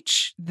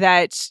reach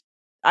that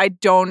I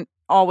don't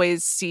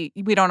always see.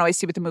 We don't always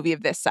see with a movie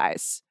of this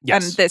size.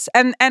 Yes.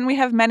 And we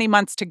have many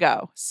months to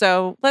go.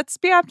 So let's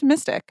be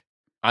optimistic.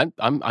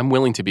 I'm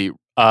willing to be.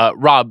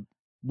 Rob,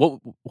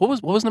 what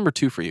was number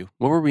 2 for you?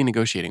 What were we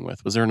negotiating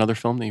with? Was there another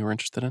film that you were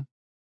interested in?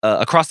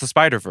 Across the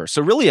Spider-Verse.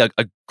 So really a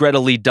Greta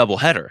Lee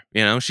doubleheader.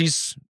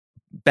 She's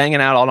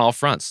banging out on all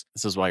fronts.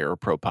 This is why you're a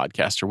pro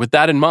podcaster. With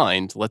that in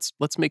mind, let's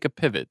make a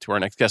pivot to our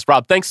next guest.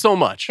 Rob, thanks so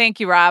much. Thank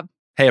you, Rob.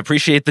 Hey,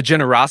 appreciate the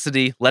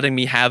generosity, letting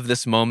me have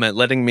this moment,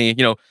 letting me,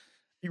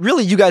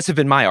 really, you guys have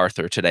been my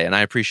Arthur today, and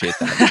I appreciate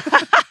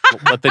that.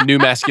 Let the new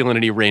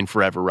masculinity reign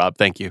forever, Rob.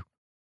 Thank you.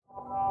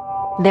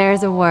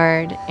 There's a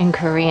word in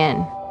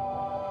Korean,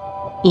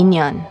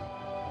 인연.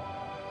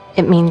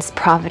 It means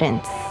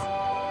providence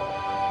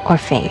or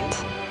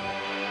fate.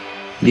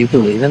 Do you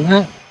believe in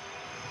that?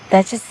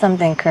 That's just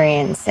something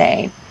Koreans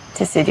say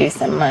to seduce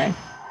someone.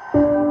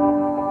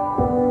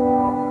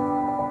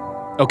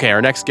 Okay,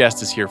 our next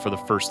guest is here for the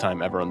first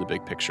time ever on The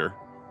Big Picture.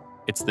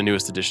 It's the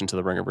newest addition to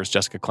the Ringerverse,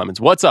 Jessica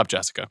Clemens. What's up,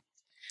 Jessica?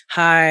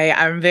 Hi,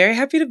 I'm very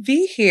happy to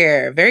be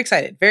here. Very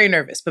excited, very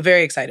nervous, but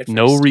very excited first.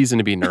 No reason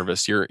to be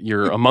nervous.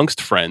 You're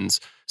amongst friends.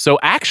 So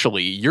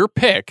actually, your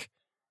pick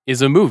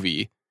is a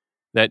movie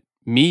that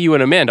me, you,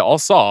 and Amanda all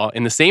saw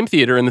in the same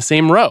theater in the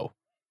same row.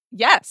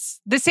 Yes.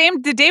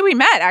 The day we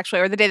met, actually,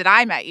 or the day that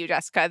I met you,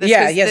 Jessica. This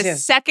was the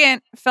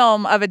second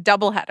film of a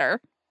doubleheader.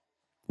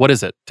 What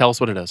is it? Tell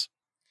us what it is.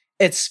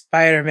 It's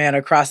Spider-Man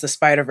Across the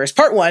Spider-Verse,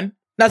 Part 1.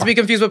 Not to be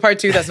confused with Part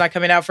 2. That's not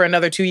coming out for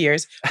another 2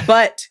 years.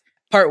 But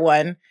Part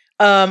 1.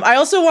 I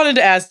also wanted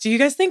to ask, do you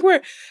guys think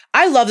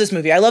I love this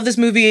movie. I love this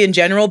movie in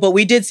general, but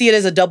we did see it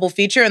as a double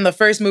feature, and the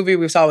first movie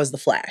we saw was The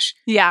Flash.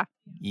 Yeah.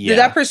 Did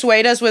that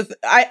persuade us with,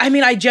 I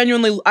mean,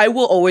 I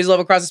will always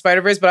love Across the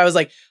Spider-Verse, but I was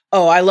like,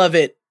 oh, I love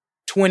it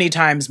 20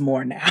 times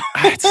more now.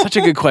 It's such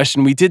a good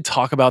question. We did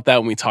talk about that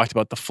when we talked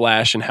about The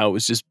Flash and how it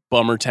was just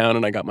Bummer Town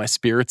and I got my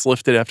spirits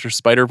lifted after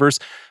Spider-Verse.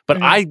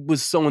 But I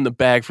was so in the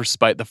bag for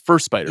the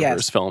first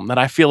Spider-Verse film that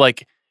I feel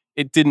like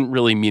it didn't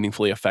really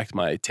meaningfully affect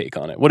my take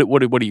on it.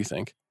 What do you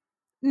think?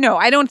 No,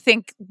 I don't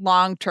think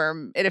long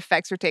term it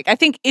affects your take. I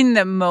think in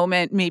the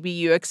moment, maybe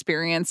you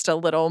experienced a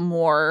little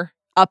more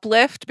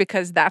uplift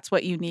because that's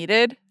what you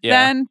needed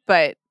then.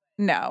 But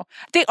no,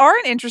 they are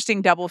an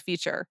interesting double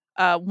feature.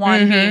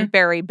 One being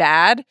very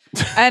bad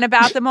and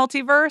about the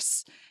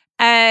multiverse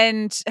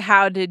and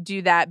how to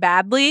do that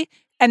badly.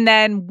 And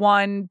then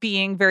one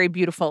being very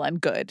beautiful and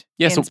good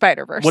in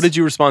Spider-Verse. What did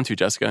you respond to,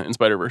 Jessica, in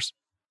Spider-Verse?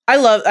 I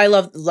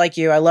love, like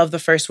you, I love the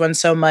first one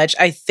so much.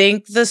 I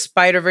think the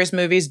Spider-Verse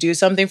movies do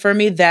something for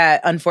me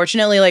that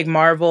unfortunately like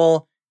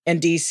Marvel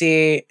and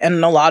DC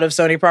and a lot of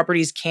Sony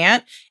properties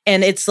can't.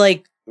 And it's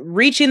like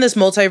reaching this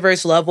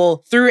multiverse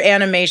level through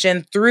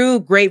animation, through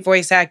great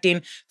voice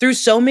acting, through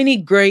so many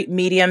great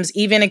mediums,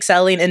 even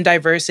excelling in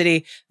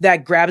diversity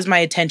that grabs my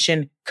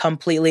attention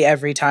completely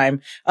every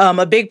time.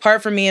 A big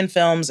part for me in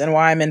films and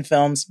why I'm in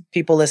films,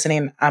 people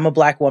listening, I'm a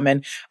Black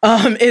woman,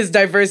 is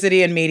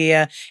diversity in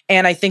media.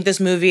 And I think this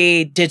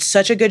movie did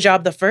such a good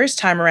job the first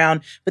time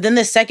around, but then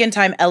the second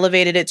time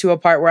elevated it to a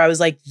part where I was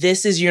like,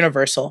 this is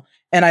universal.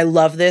 And I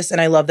love this. And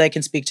I love that I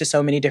can speak to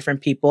so many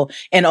different people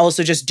and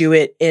also just do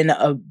it in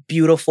a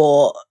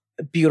beautiful,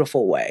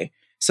 beautiful way.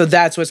 So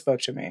that's what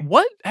spoke to me.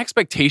 What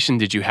expectation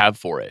did you have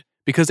for it?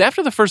 Because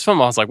after the first film,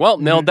 I was like, well,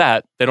 nailed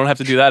that. They don't have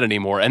to do that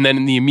anymore. And then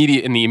in the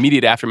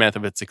immediate aftermath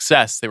of its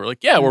success, they were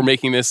like, yeah, we're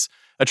making this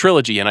a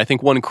trilogy. And I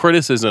think one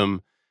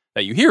criticism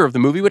that you hear of the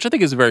movie, which I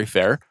think is very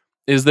fair,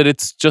 is that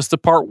it's just a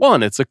part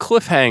one. It's a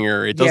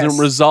cliffhanger. It doesn't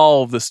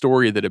resolve the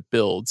story that it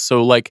builds.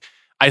 So like,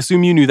 I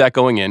assume you knew that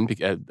going in,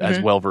 as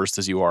well versed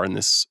as you are in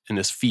this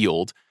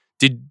field.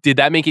 Did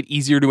that make it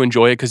easier to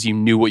enjoy it because you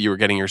knew what you were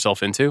getting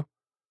yourself into?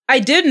 I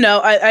did know.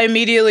 I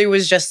immediately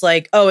was just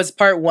like, oh, it's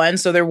part one,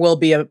 so there will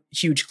be a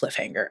huge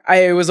cliffhanger.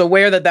 I was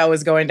aware that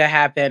was going to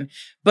happen,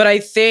 but I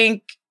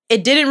think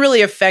it didn't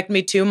really affect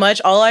me too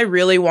much. All I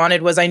really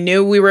wanted was I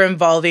knew we were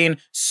involving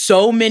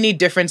so many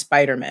different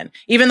Spider-Men.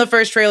 Even the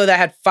first trailer that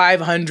had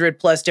 500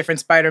 plus different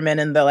Spider-Men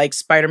in the like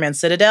Spider-Man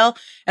Citadel.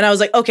 And I was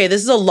like, okay,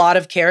 this is a lot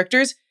of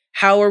characters.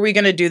 How are we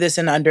going to do this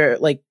in under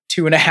like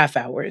 2.5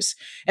 hours?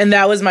 And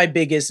that was my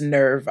biggest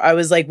nerve. I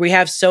was like, we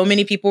have so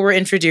many people we're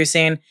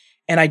introducing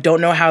and I don't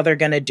know how they're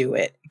going to do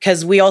it.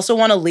 Because we also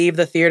want to leave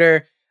the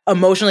theater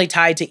emotionally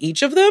tied to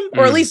each of them,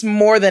 or at least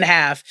more than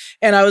half.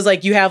 And I was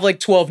like, you have like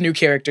 12 new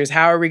characters.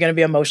 How are we going to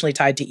be emotionally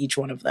tied to each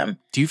one of them?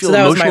 Do you feel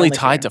emotionally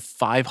tied to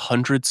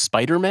 500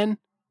 Spider-Men?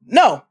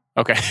 No.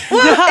 Okay.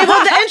 Well,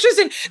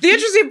 the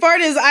interesting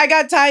part is I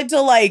got tied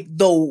to like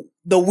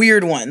the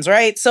weird ones,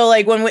 right? So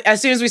like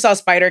as soon as we saw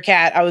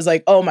Spider-Cat, I was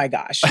like, oh my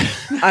gosh,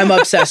 I'm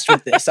obsessed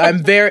with this.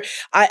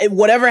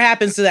 Whatever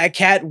happens to that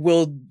cat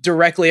will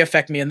directly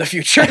affect me in the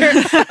future.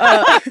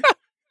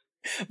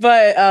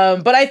 But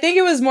I think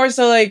it was more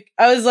so like,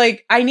 I was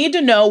like, I need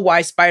to know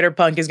why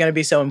Spider-Punk is going to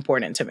be so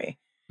important to me.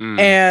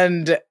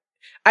 And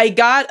I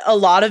got a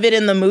lot of it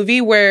in the movie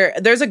where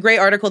there's a great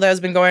article that has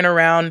been going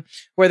around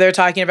where they're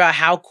talking about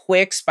how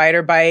quick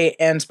Spider-Bite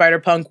and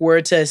Spider-Punk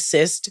were to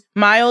assist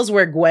Miles,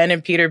 where Gwen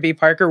and Peter B.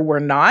 Parker were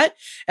not.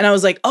 And I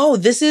was like, oh,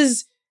 this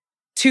is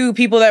two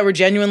people that were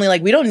genuinely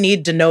like, we don't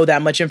need to know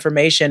that much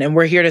information and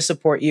we're here to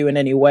support you in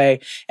any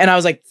way. And I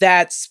was like,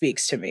 that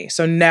speaks to me.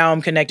 So now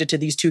I'm connected to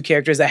these two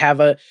characters that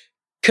have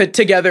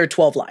together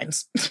 12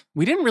 lines.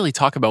 We didn't really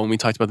talk about when we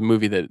talked about the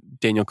movie that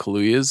Daniel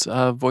Kaluuya's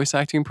voice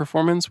acting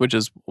performance, which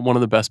is one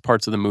of the best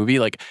parts of the movie.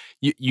 Like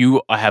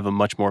you have a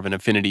much more of an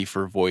affinity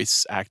for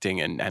voice acting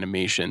and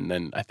animation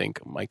than I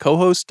think my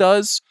co-host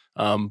does.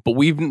 But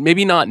we've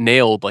maybe not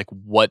nailed like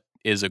what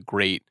is a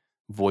great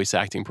voice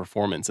acting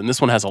performance. And this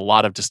one has a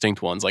lot of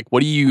distinct ones. Like how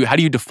do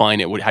you define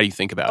it? How do you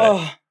think about it?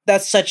 Oh,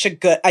 that's such a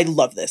good, I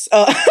love this.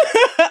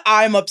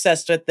 I'm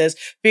obsessed with this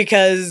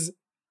because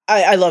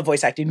I love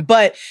voice acting,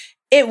 but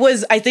it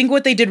was, I think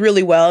what they did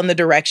really well in the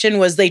direction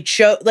was they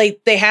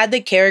had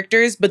the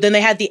characters, but then they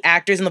had the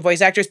actors and the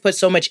voice actors put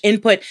so much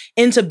input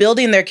into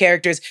building their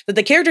characters that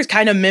the characters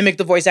kind of mimic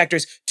the voice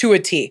actors to a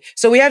T.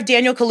 So we have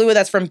Daniel Kaluuya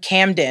that's from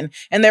Camden,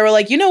 and they were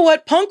like, you know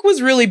what? Punk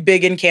was really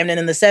big in Camden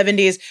in the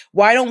 70s.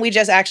 Why don't we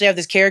just actually have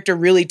this character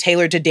really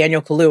tailored to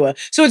Daniel Kaluuya?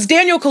 So it's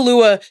Daniel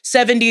Kaluuya,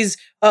 70s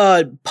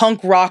punk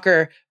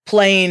rocker,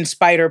 playing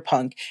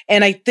Spider-Punk.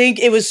 And I think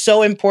it was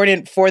so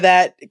important for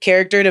that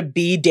character to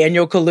be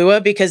Daniel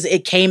Kaluuya because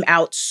it came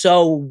out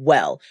so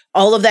well.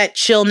 All of that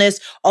chillness,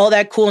 all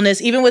that coolness,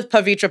 even with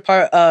Pavitra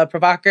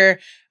Prabhakar,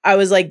 I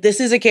was like, this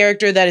is a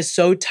character that is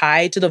so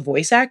tied to the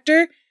voice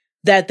actor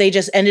that they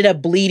just ended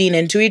up bleeding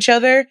into each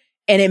other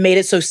and it made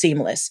it so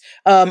seamless.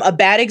 A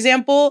bad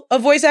example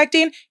of voice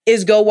acting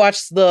is go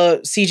watch the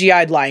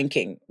CGI'd Lion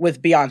King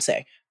with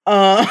Beyonce.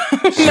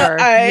 Sure.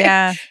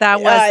 That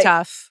was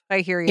tough. I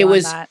hear you on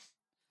that.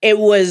 It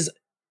was.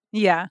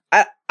 Yeah.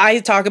 I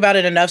talk about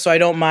it enough, so I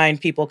don't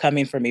mind people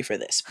coming for me for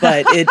this,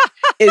 but it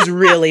is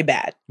really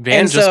bad.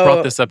 Van just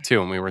brought this up too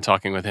when we were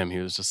talking with him. He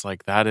was just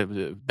like, that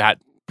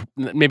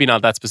maybe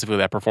not that specifically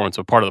that performance,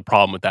 but part of the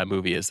problem with that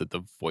movie is that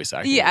the voice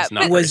acting is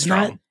not very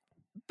strong.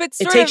 But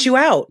it takes you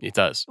out. It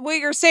does. What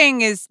you're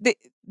saying is that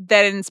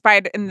that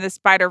in the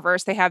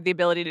Spider-Verse, they have the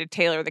ability to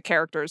tailor the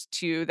characters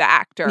to the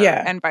actor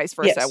and vice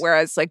versa. Yes.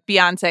 Whereas like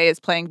Beyonce is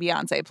playing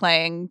Beyonce,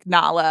 playing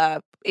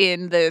Nala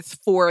in the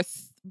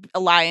fourth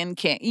Lion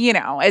King. You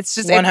know, it's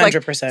just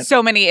 100%. Like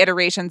so many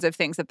iterations of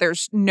things that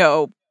there's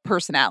no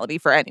personality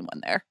for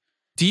anyone there.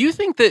 Do you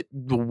think that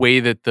the way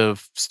that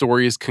the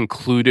story is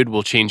concluded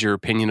will change your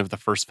opinion of the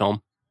first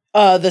film?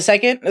 The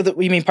second,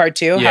 you mean part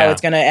 2, how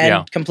it's going to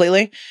end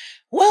completely?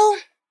 Well,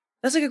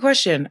 that's a good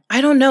question.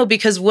 I don't know,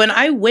 because when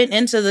I went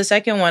into the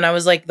second one, I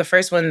was like, the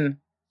first one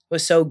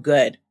was so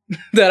good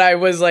that I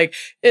was like,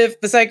 if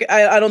the second,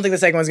 I don't think the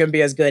second one's going to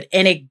be as good.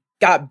 And it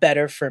got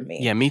better for me.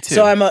 Yeah, me too.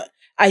 So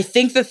I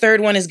think the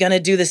third one is going to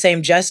do the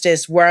same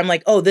justice, where I'm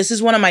like, oh, this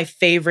is one of my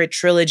favorite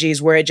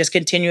trilogies where it just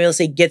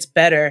continuously gets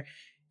better.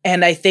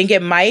 And I think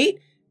it might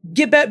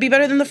be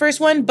better than the first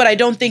one, but I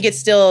don't think it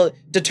still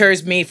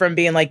deters me from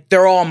being like,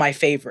 they're all my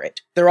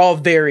favorite. They're all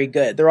very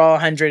good. They're all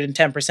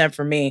 110%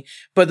 for me.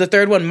 But the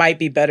third one might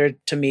be better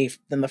to me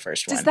than the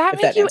first one. Does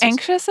that make you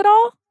anxious at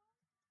all?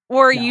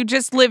 Or you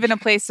just live in a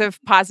place of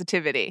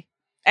positivity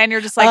and you're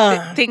just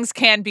like, things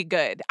can be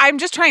good? I'm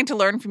just trying to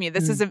learn from you.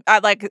 This is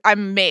I'm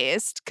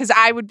amazed because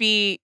I would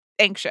be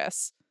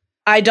anxious.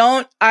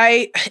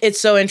 It's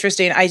so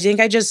interesting. I think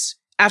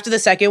after the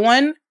second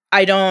one,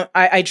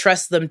 I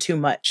trust them too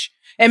much.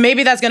 And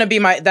maybe that's gonna be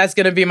my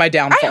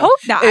downfall. I hope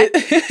not.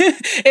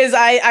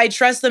 I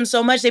trust them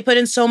so much. They put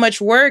in so much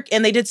work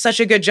and they did such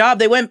a good job.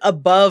 They went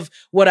above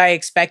what I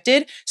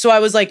expected. So I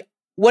was like,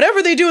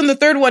 whatever they do in the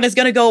third one is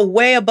gonna go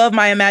way above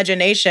my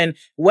imagination,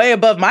 way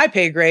above my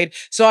pay grade.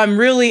 So I'm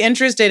really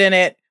interested in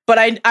it.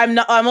 But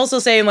I'm also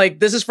saying like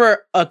this is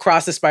for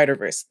Across the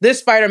Spider-Verse. This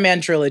Spider-Man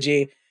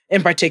trilogy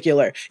in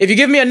particular. If you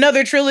give me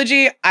another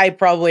trilogy, I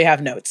probably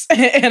have notes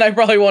and I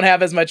probably won't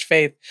have as much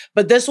faith.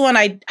 But this one,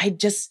 I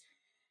just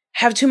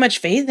have too much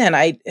faith in.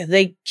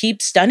 They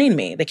keep stunning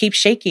me. They keep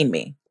shaking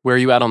me. Where are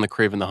you at on the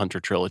Kraven the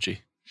Hunter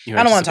trilogy?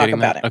 I don't want to talk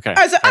about it. Okay.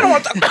 I don't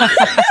want to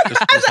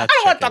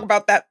talk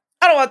about that.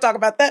 I don't want to talk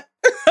about that.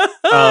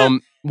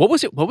 What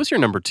was your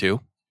number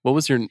 2? What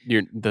was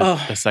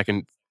the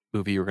second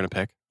movie you were going to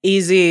pick?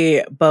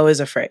 Easy. Beau is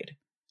Afraid.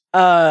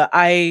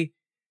 I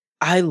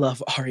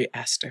love Ari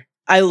Aster.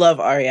 I love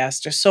Ari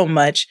Aster so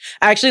much.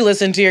 I actually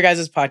listened to your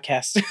guys'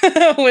 podcast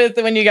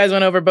when you guys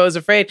went over Beau is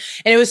Afraid,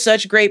 and it was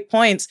such great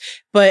points.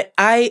 But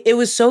it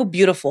was so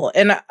beautiful.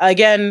 And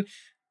again,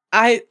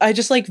 I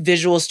just like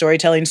visual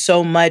storytelling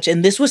so much.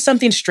 And this was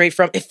something straight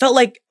from, it felt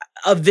like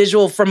a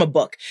visual from a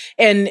book.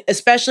 And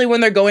especially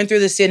when they're going through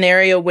the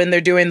scenario, when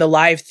they're doing the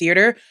live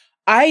theater,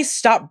 I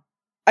stopped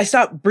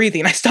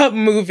breathing. I stopped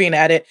moving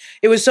at it.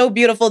 It was so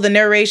beautiful. The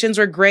narrations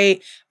were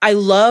great. I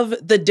love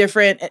the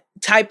different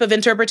type of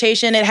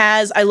interpretation it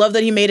has. I love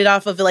that he made it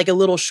off of like a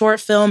little short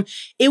film.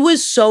 It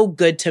was so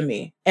good to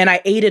me. And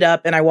I ate it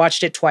up and I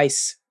watched it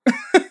twice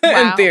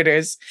in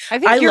theaters.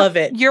 I love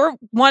it. You're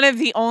one of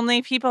the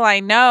only people I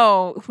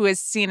know who has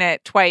seen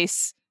it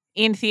twice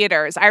in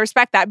theaters. I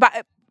respect that.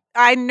 But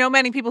I know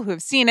many people who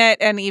have seen it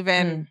and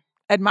even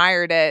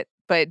admired it,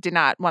 but did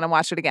not want to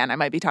watch it again. I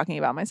might be talking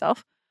about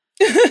myself.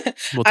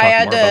 We'll talk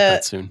more about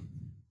that soon.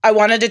 I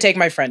wanted to take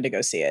my friend to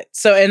go see it.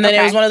 So, and then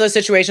it was one of those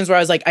situations where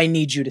I was like, I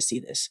need you to see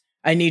this.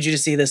 I need you to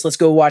see this. Let's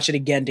go watch it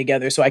again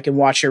together so I can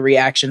watch your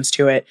reactions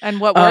to it. And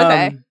what were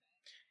they?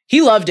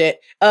 He loved it.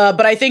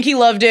 But I think he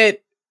loved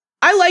it.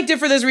 I liked it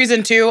for this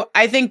reason too.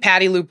 I think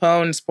Patty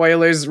Lupone,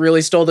 spoilers,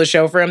 really stole the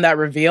show for him, that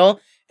reveal.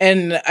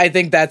 And I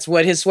think that's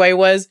what his sway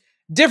was.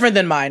 Different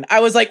than mine. I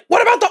was like,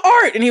 what about the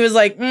art? And he was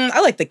like, I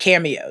like the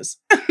cameos.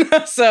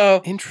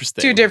 So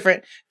interesting. Two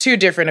different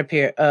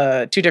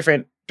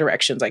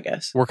directions, I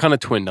guess. We're kind of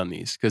twinned on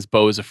these because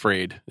Beau is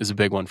Afraid is a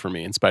big one for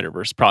me, and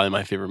Spider-Verse, probably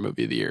my favorite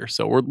movie of the year.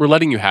 So we're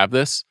letting you have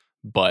this.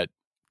 But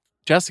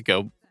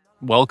Jessica,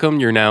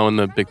 welcome. You're now in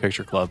the Big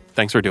Picture Club.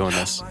 Thanks for doing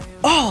this.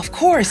 Oh, of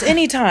course.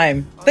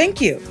 Anytime.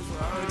 Thank you.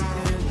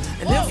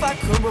 And if I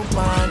could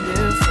remind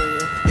it for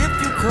you,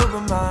 if you could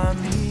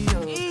remind me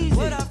of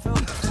what I felt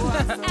before.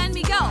 And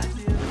Miguel.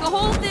 The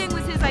whole thing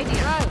was his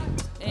idea. Right.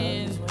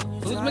 And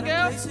who's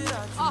Miguel?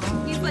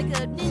 Oh, he's like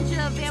a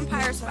ninja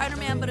vampire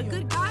Spider-Man, but a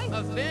good guy.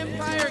 A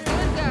vampire good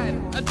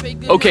guy. I'd be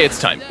good. Okay, it's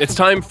time. It's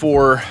time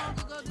for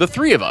the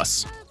three of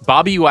us,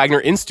 Bobby Wagner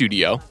in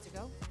studio,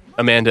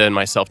 Amanda and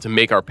myself, to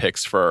make our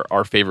picks for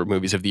our favorite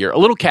movies of the year. A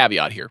little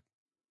caveat here.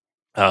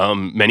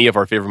 Many of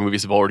our favorite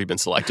movies have already been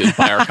selected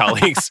by our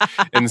colleagues.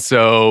 And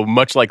so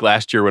much like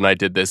last year when I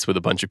did this with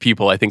a bunch of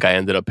people, I think I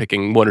ended up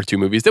picking one or two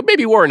movies that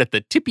maybe weren't at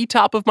the tippy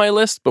top of my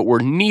list, but were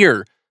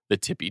near the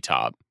tippy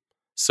top.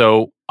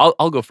 So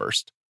I'll go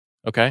first.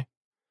 Okay.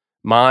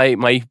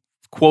 My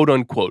quote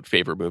unquote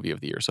favorite movie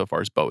of the year so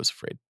far is Beau is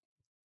Afraid,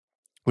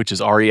 which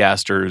is Ari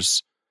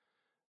Aster's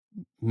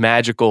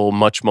magical,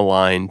 much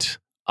maligned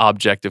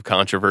object of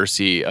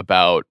controversy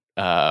about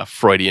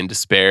Freudian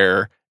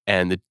despair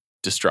and the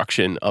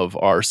destruction of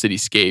our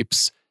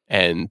cityscapes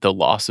and the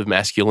loss of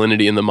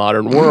masculinity in the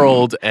modern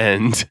world,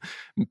 and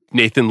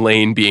Nathan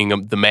Lane being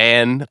the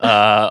man,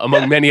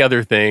 among many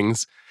other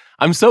things.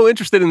 I'm so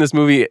interested in this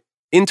movie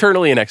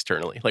internally and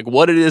externally, like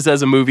what it is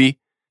as a movie,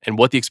 and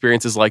what the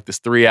experience is like, this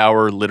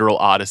 3-hour literal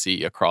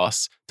odyssey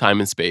across time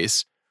and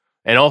space,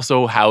 and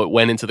also how it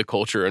went into the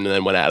culture and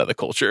then went out of the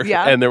culture.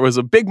 Yeah. And there was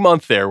a big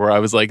month there where I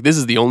was like, this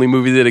is the only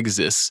movie that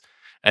exists.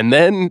 And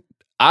then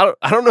I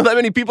don't know that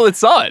many people that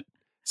saw it.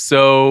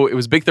 So it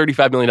was a big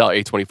 $35 million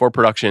A24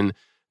 production,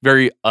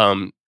 very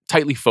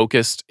tightly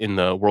focused in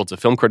the worlds of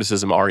film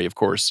criticism. Ari, of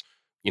course,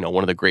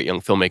 one of the great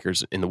young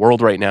filmmakers in the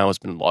world right now, has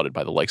been lauded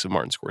by the likes of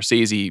Martin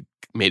Scorsese,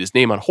 made his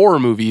name on horror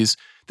movies.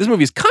 This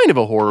movie is kind of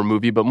a horror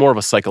movie, but more of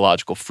a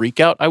psychological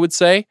freakout, I would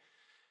say.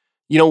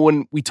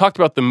 When we talked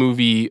about the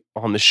movie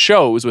on the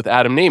show, it was with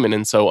Adam Naiman,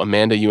 and so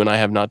Amanda, you and I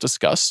have not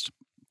discussed.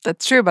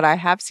 That's true, but I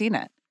have seen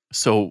it.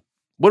 So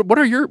what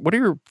are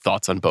your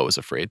thoughts on Beau is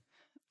Afraid?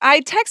 I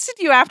texted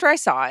you after I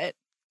saw it,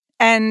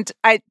 and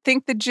I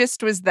think the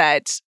gist was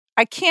that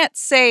I can't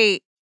say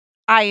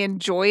I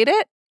enjoyed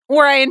it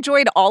or I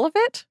enjoyed all of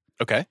it.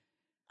 Okay.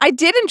 I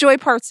did enjoy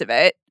parts of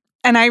it,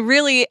 and I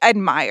really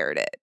admired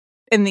it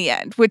in the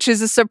end, which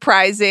was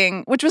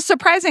surprising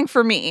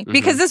for me,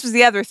 because this was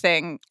the other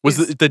thing. Was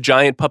the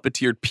giant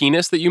puppeteered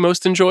penis that you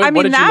most enjoyed? I mean,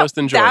 what did you most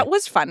enjoy? That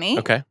was funny.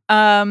 Okay.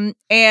 And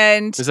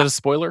is that a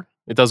spoiler?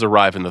 It does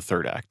arrive in the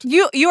third act.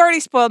 You already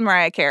spoiled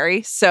Mariah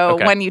Carey. So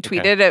Okay, when you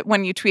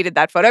tweeted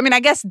that photo, I mean, I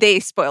guess they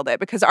spoiled it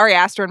because Ari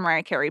Aster and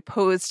Mariah Carey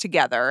posed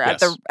together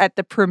at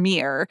the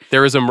premiere.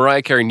 There is a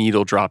Mariah Carey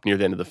needle drop near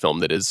the end of the film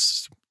that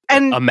is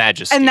a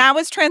majesty. And that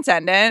was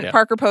transcendent. Yeah.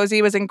 Parker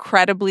Posey was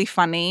incredibly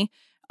funny.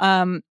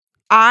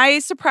 I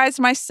surprised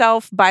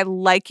myself by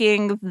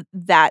liking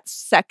that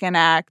second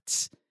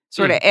act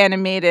sort of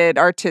animated,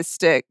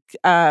 artistic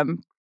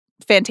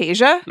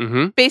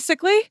Fantasia,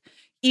 basically,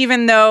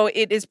 even though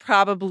it is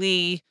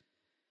probably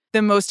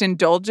the most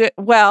indulgent.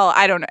 Well,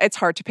 I don't know. It's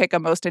hard to pick a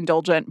most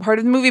indulgent part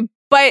of the movie,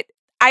 but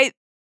I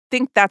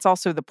think that's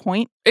also the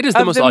point. It is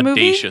the most movie.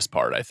 audacious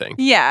part, I think.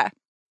 Yeah.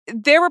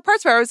 There were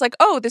parts where I was like,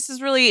 oh, this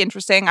is really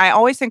interesting. I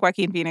always think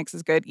Joaquin Phoenix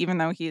is good, even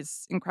though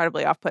he's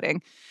incredibly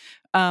off-putting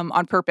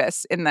on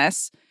purpose in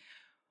this.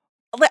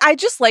 I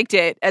just liked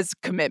it as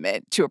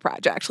commitment to a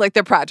project, like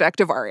the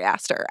project of Ari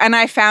Aster. And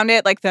I found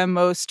it like the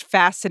most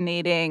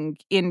fascinating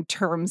in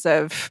terms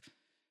of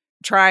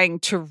trying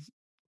to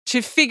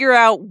figure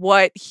out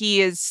what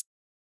he is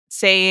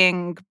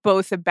saying,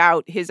 both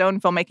about his own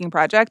filmmaking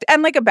project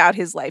and like about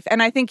his life.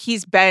 And I think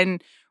he's been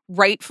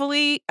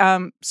rightfully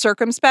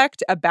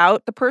circumspect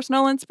about the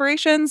personal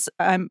inspirations.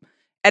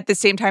 At the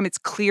same time, it's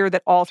clear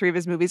that all three of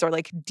his movies are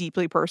like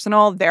deeply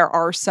personal. There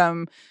are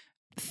some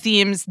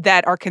themes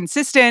that are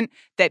consistent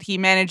that he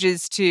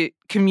manages to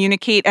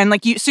communicate, and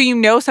like you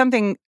know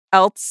something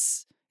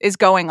else is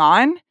going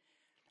on,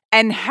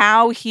 and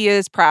how he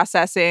is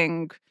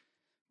processing,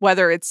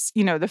 whether it's,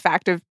 the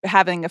fact of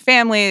having a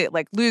family,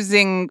 like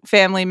losing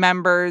family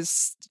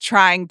members,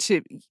 trying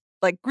to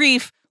like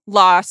grief,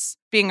 loss,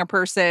 being a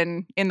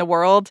person in the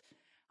world.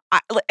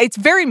 It's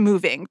very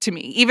moving to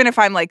me, even if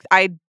I'm like,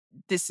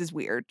 this is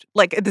weird.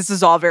 Like, this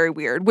is all very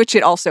weird, which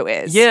it also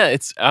is. Yeah,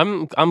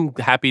 I'm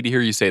happy to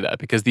hear you say that,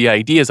 because the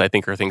ideas, I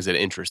think, are things that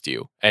interest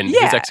you. And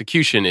his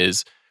execution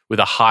is with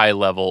a high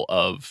level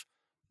of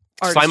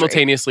artistry,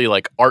 simultaneously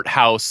like art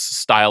house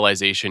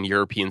stylization,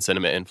 European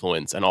cinema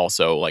influence, and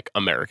also like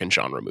American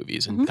genre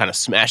movies, and kind of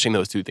smashing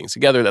those two things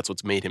together. That's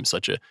what's made him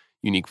such a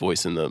unique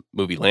voice in the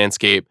movie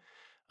landscape.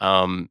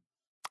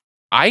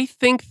 I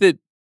think that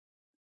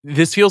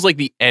this feels like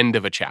the end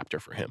of a chapter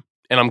for him.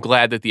 And I'm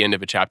glad that the end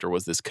of a chapter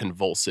was this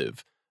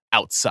convulsive,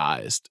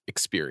 outsized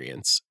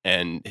experience.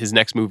 And his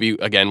next movie,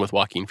 again with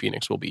Joaquin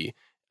Phoenix, will be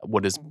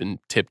what has been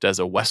tipped as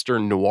a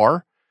Western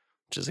noir,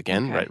 which is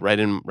again right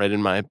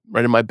in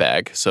my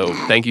bag. So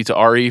thank you to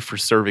Ari for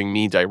serving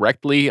me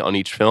directly on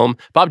each film.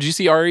 Bob, did you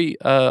see Ari's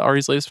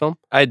latest film?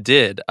 I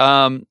did.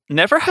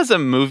 Never has a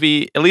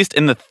movie, at least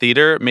in the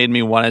theater, made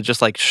me want to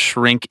just like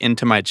shrink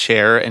into my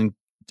chair and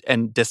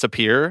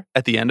disappear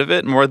at the end of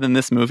it more than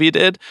this movie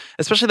did.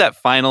 Especially that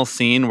final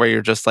scene where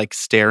you're just like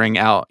staring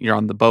out, you're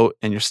on the boat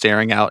and you're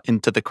staring out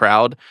into the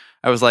crowd.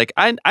 I was like,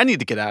 I need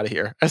to get out of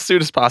here as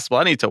soon as possible.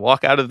 I need to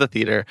walk out of the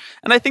theater.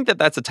 And I think that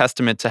that's a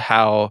testament to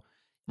how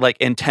like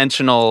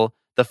intentional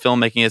the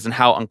filmmaking is and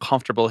how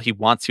uncomfortable he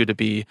wants you to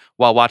be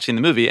while watching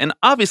the movie. And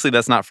obviously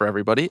that's not for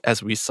everybody,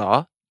 as we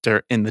saw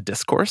in the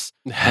discourse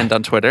and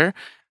on Twitter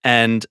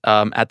and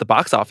at the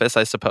box office,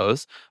 I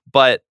suppose.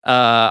 But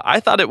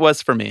I thought it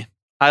was for me.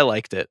 I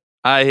liked it.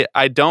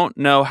 I don't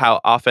know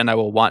how often I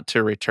will want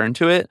to return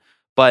to it,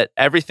 but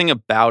everything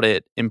about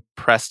it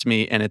impressed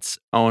me in its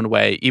own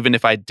way, even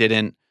if I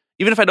don't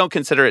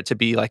consider it to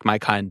be like my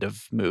kind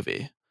of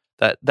movie.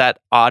 That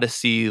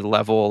Odyssey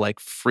level,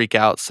 like freak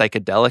out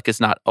psychedelic is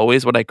not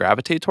always what I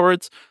gravitate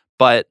towards,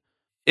 but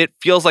it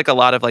feels like a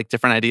lot of like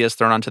different ideas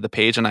thrown onto the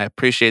page, and I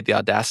appreciate the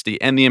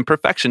audacity and the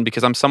imperfection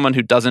because I'm someone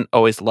who doesn't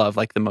always love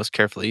like the most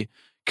carefully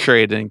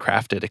curated and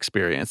crafted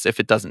experience if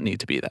it doesn't need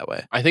to be that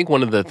way. I think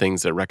one of the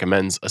things that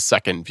recommends a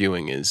second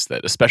viewing is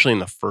that, especially in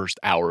the first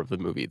hour of the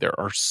movie, there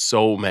are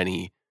so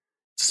many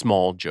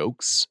small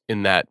jokes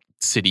in that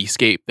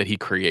cityscape that he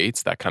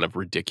creates, that kind of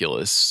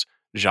ridiculous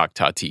Jacques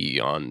Tati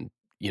on,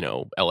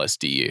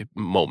 LSD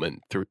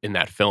moment in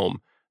that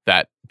film,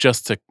 that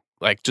just to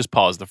like just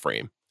pause the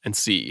frame and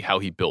see how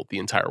he built the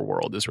entire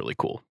world is really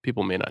cool.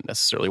 People may not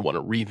necessarily want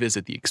to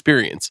revisit the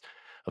experience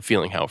of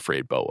feeling how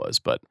afraid Bo was,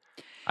 but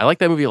I like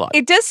that movie a lot.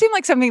 It does seem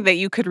like something that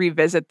you could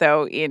revisit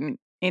though in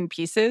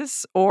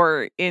pieces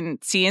or in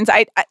scenes.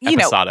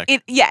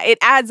 Episodic. It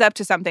adds up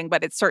to something,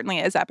 but it certainly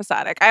is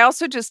episodic. I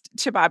also just,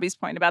 to Bobby's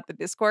point about the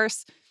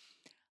discourse,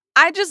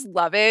 I just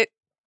love it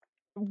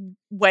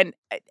when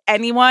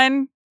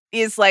anyone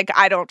is like,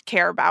 I don't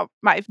care about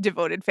my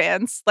devoted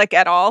fans, like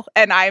at all,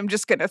 and I'm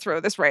just gonna throw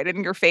this right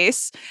in your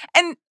face.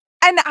 And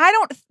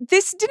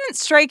this didn't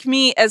strike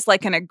me as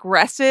like an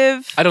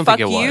aggressive I don't fuck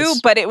think it you,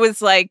 was. but it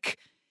was like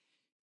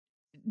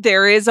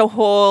there is a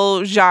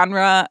whole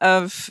genre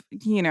of,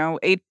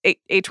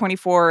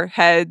 A24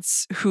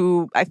 heads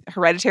who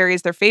Hereditary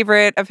is their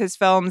favorite of his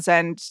films,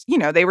 and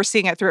they were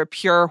seeing it through a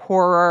pure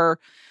horror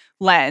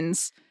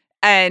lens.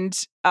 And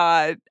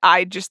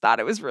I just thought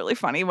it was really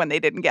funny when they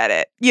didn't get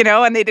it,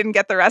 and they didn't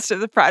get the rest of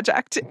the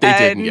project. They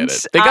didn't get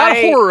it. They got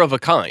horror of a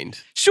kind.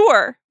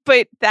 Sure,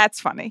 but that's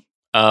funny.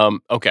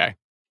 Okay.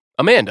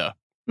 Amanda,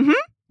 Mhm.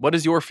 what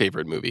is your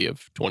favorite movie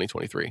of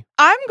 2023?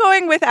 I'm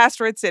going with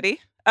Asteroid City,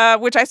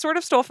 which I sort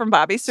of stole from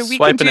Bobby, so we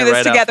Swiping can do it this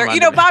right out together. from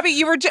under me. Bobby,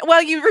 you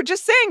were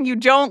just saying you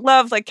don't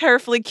love like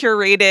carefully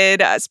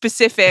curated,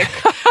 specific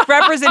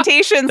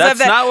representations That's of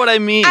that. not what I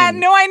mean.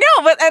 No, I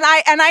know, but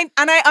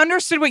and I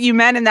understood what you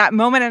meant in that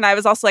moment, and I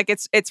was also like,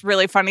 it's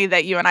really funny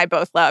that you and I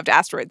both loved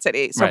Asteroid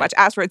City so Right. much.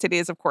 Asteroid City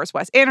is, of course,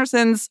 Wes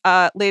Anderson's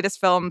latest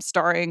film,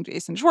 starring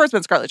Jason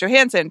Schwartzman, Scarlett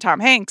Johansson, Tom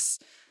Hanks,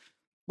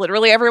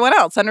 literally everyone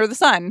else under the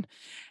sun,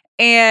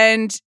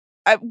 and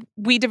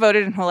we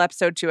devoted a whole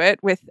episode to it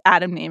with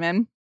Adam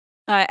Naiman.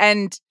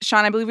 And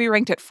Sean, I believe we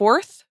ranked it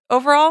 4th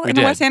overall We in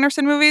the did. Wes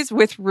Anderson movies,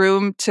 with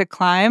room to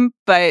climb.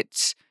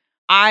 But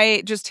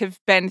I just have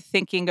been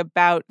thinking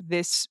about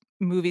this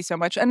movie so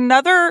much.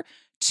 Another,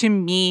 to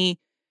me,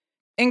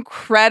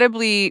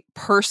 incredibly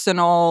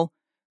personal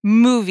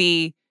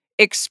movie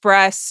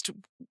expressed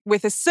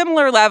with a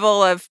similar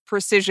level of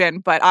precision,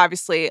 but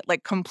obviously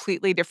like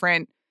completely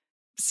different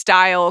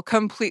style,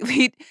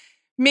 completely,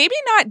 maybe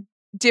not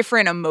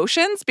different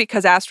emotions,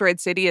 because Asteroid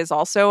City is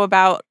also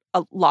about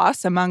a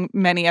loss among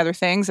many other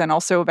things, and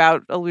also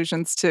about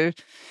allusions to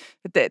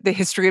the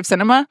history of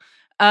cinema,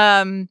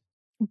 and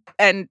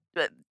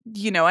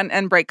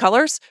bright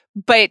colors.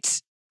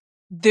 But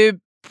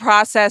the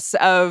process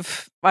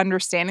of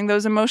understanding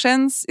those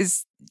emotions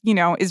is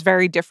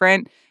very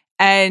different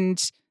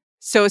and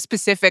so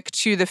specific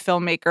to the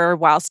filmmaker,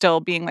 while still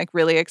being like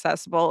really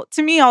accessible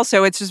to me.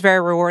 Also, it's just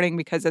very rewarding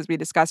because, as we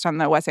discussed on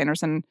the Wes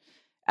Anderson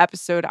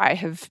episode, I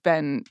have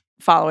been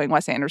following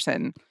Wes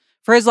Anderson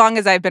for as long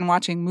as I've been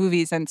watching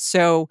movies. And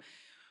so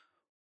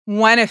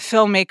when a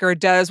filmmaker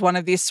does one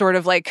of these sort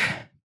of like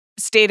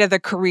state of the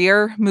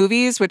career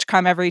movies, which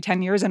come every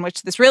 10 years, in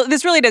which this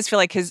really does feel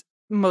like his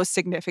most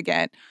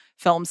significant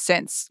film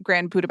since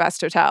Grand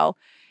Budapest Hotel,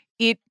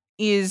 it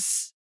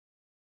is,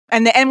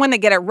 and when they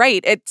get it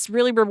right, it's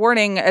really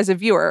rewarding as a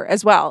viewer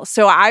as well.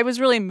 So I was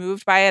really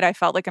moved by it. I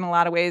felt like in a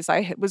lot of ways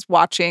I was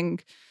watching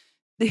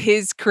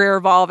his career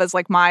evolve as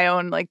like my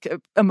own like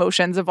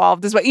emotions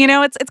evolved as well.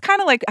 It's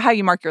kind of like how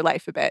you mark your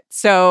life a bit.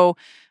 So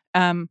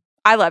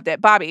I loved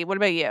it. Bobby, what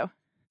about you?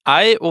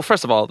 Well,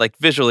 first of all, like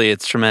visually,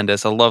 it's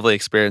tremendous. A lovely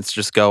experience to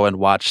just go and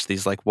watch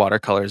these like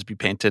watercolors be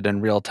painted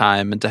in real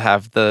time, and to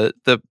have the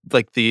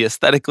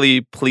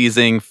aesthetically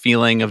pleasing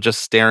feeling of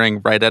just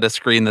staring right at a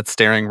screen that's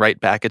staring right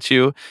back at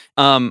you.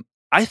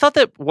 I thought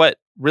that what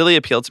really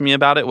appealed to me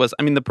about it was,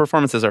 the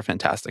performances are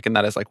fantastic, and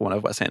that is like one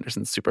of Wes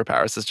Anderson's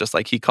superpowers. Is just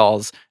like he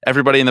calls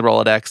everybody in the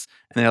Rolodex,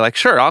 and they're like,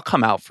 "Sure, I'll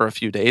come out for a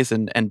few days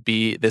and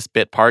be this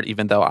bit part,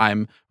 even though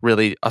I'm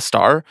really a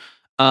star."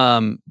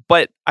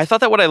 But I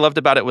thought that what I loved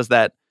about it was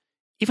that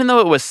even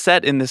though it was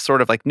set in this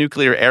sort of like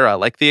nuclear era,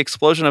 like the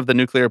explosion of the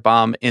nuclear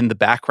bomb in the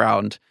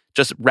background,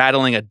 just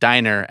rattling a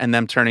diner and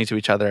them turning to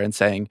each other and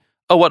saying,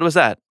 "Oh, what was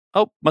that?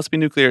 Oh, must be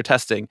nuclear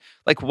testing."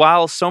 Like,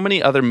 while so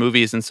many other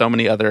movies and so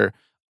many other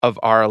of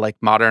our like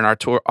modern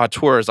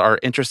auteurs are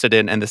interested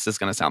in, and this is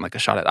going to sound like a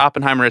shot at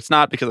Oppenheimer, it's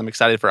not, because I'm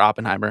excited for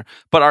Oppenheimer,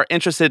 but are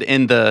interested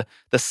in the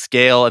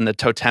scale and the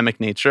totemic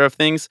nature of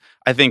things,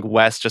 I think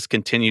Wes just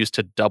continues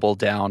to double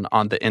down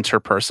on the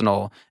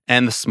interpersonal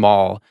and the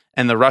small,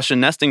 and the Russian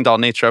nesting doll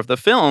nature of the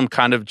film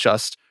kind of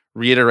just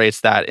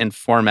reiterates that in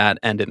format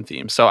and in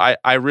theme. So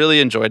I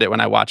really enjoyed it when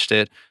I watched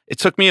it. It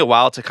took me a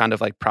while to kind of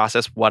like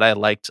process what I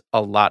liked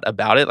a lot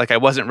about it. Like, I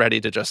wasn't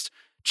ready to just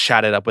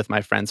chat it up with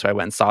my friends who I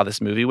went and saw this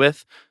movie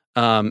with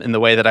in the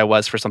way that I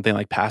was for something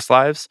like Past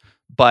Lives.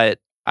 But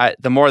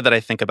the more that I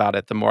think about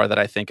it, the more that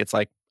I think it's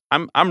like,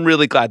 I'm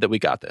really glad that we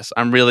got this.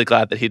 I'm really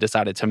glad that he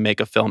decided to make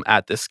a film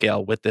at this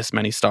scale with this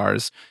many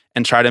stars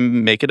and try to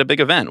make it a big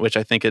event, which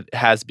I think it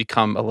has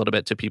become a little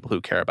bit to people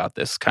who care about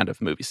this kind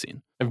of movie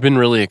scene. I've been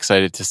really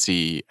excited to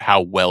see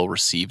how well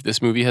received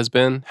this movie has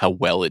been, how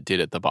well it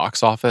did at the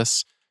box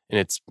office in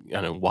its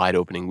wide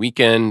opening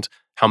weekend,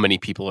 how many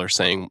people are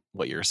saying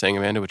what you're saying,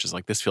 Amanda, which is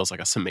like, this feels like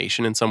a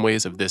summation in some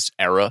ways of this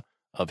era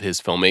of his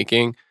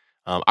filmmaking.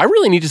 I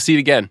really need to see it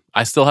again.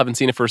 I still haven't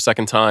seen it for a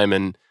second time,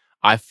 and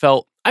I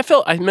felt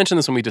I mentioned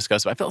this when we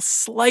discussed it. I felt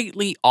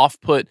slightly off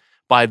put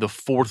by the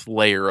fourth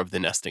layer of the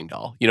nesting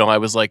doll. You know, I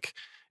was like,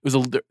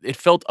 it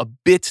felt a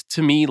bit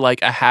to me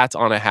like a hat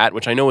on a hat,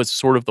 which I know is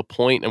sort of the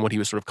point and what he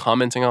was sort of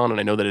commenting on. And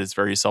I know that it is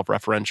very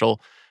self-referential,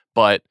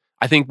 but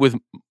I think with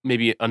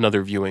maybe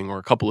another viewing or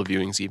a couple of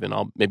viewings even,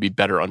 I'll maybe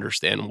better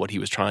understand what he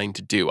was trying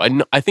to do.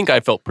 I think I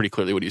felt pretty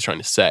clearly what he was trying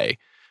to say,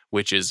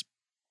 which is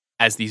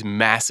as these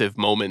massive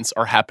moments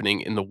are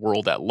happening in the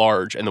world at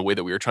large and the way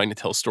that we are trying to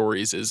tell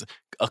stories is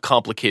a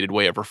complicated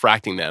way of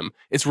refracting them.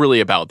 It's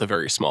really about the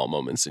very small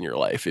moments in your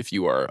life. If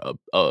you are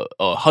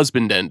a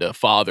husband and a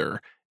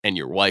father and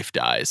your wife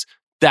dies,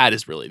 that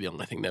is really the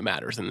only thing that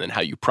matters. And then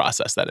how you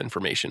process that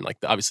information. Like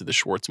obviously the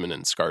Schwartzman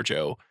and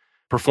ScarJo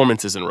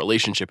performances and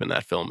relationship in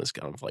that film is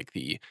kind of like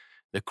the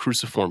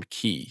cruciform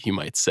key, you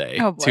might say,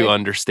 to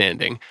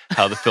understanding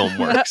how the film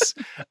works.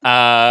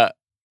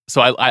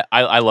 So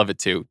I love it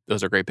too.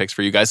 Those are great picks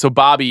for you guys. So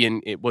Bobby,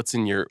 what's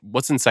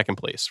in second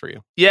place for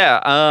you? Yeah,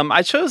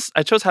 I chose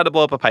How to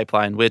Blow Up a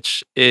Pipeline,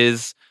 which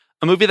is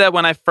a movie that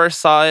when I first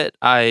saw it,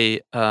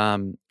 I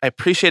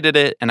appreciated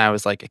it and I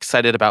was like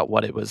excited about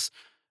what it was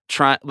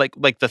trying,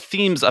 like the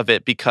themes of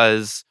it,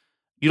 because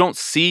you don't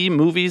see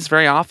movies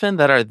very often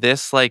that are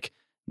this like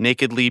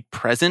nakedly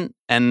present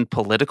and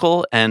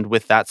political and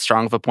with that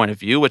strong of a point of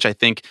view, which I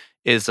think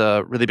is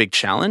a really big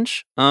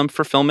challenge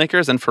for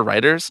filmmakers and for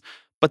writers.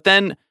 But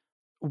then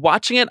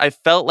watching it, I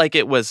felt like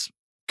it was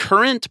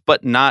current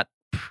but not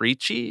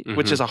preachy,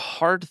 which is a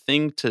hard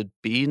thing to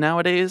be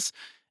nowadays.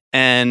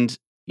 And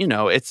you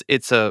know,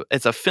 it's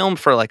a film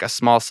for like a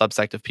small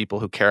subsect of people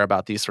who care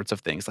about these sorts of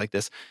things, like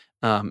this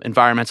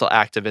environmental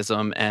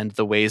activism and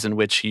the ways in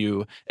which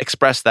you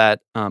express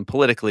that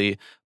politically.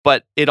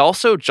 But it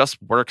also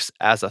just works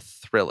as a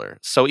thriller.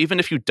 So even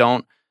if you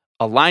don't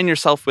align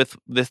yourself with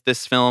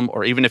this film,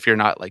 or even if you're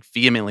not like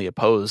vehemently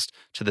opposed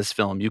to this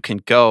film, you can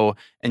go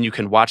and you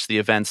can watch the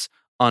events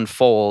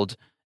unfold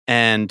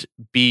and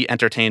be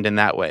entertained in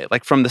that way.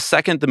 Like from the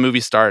second the movie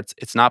starts,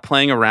 it's not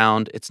playing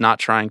around. It's not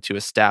trying to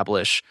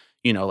establish,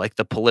 you know, like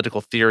the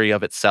political theory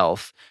of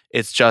itself.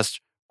 It's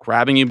just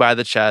grabbing you by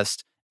the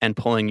chest and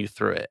pulling you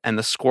through it. And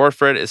the score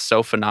for it is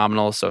so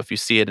phenomenal. So if you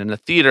see it in a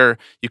theater,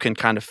 you can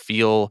kind of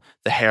feel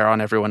the hair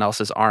on everyone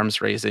else's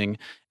arms raising.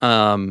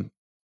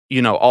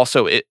 You know,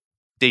 also it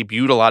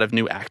debuted a lot of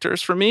new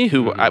actors for me,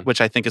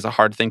 which I think is a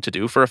hard thing to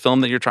do for a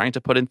film that you're trying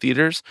to put in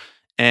theaters.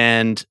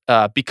 And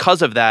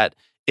because of that,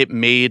 it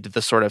made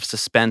the sort of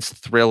suspense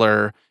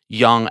thriller,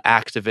 young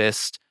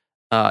activist.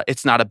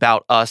 It's not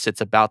about us; it's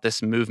about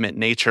this movement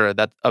nature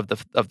that of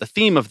the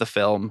theme of the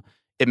film.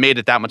 It made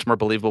it that much more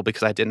believable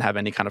because I didn't have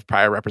any kind of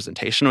prior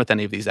representation with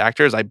any of these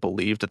actors. I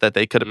believed that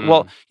they could.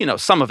 Well, you know,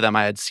 some of them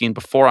I had seen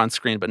before on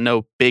screen, but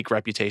no big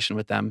reputation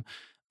with them.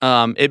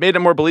 It made it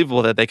more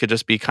believable that they could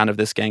just be kind of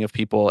this gang of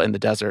people in the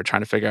desert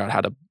trying to figure out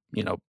how to,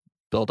 you know,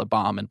 build a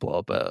bomb and blow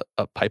up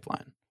a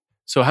pipeline.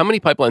 So how many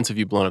pipelines have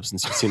you blown up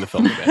since you've seen the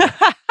film again?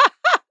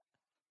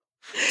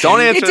 Don't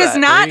answer It does that,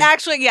 not Bree.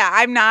 actually,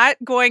 I'm not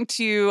going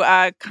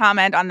to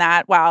comment on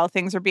that while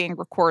things are being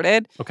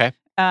recorded. Okay.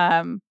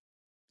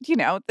 You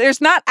know,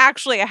 there's not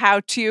actually a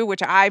how-to,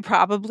 which I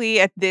probably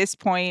at this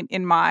point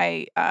in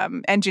my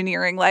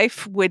engineering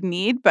life would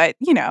need, but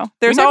you know,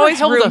 there's We never always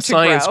held room a to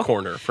science grow.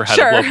 corner for how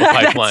to blow up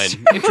a pipeline.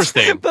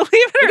 Interesting. Believe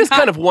it or It is not.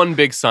 kind of one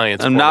big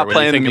science I'm corner not when you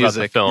playing the think about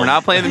music. film. We're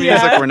not playing the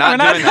music. We're not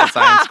doing that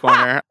science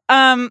corner.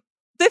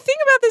 The thing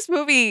about this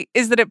movie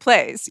is that it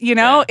plays, you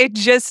know, it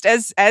just,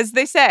 as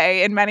they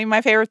say in many of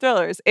my favorite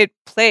thrillers, it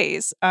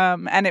plays.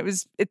 And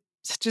it's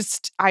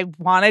just, I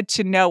wanted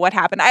to know what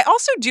happened. I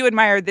also do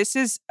admire, this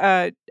is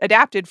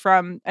adapted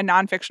from a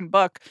nonfiction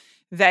book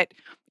that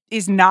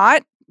is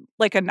not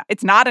like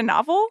it's not a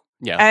novel.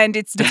 Yeah. And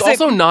it's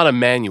also not a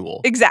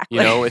manual. Exactly.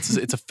 You know, it's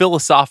a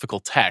philosophical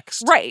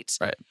text. Right.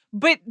 Right.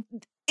 But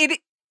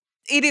it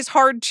is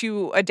hard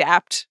to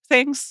adapt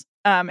things.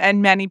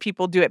 And many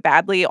people do it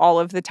badly all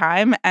of the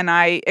time. And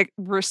I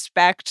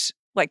respect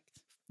like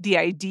the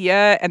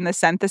idea and the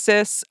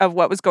synthesis of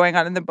what was going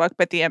on in the book,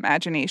 but the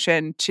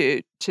imagination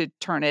to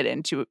turn it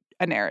into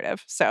a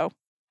narrative. So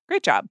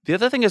great job. The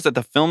other thing is that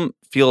the film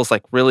feels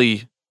like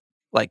really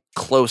like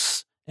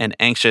close and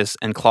anxious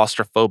and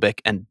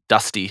claustrophobic and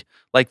dusty.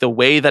 Like the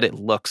way that it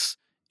looks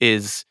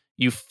is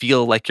you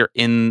feel like you're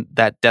in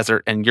that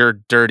desert and you're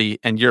dirty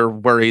and you're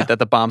worried that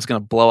the bomb's going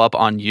to blow up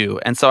on you.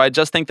 And so I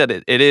just think that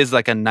it is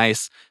like a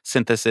nice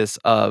synthesis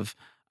of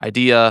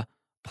idea,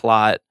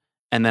 plot,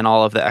 and then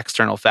all of the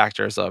external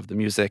factors of the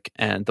music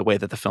and the way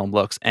that the film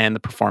looks and the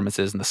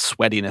performances and the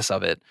sweatiness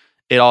of it.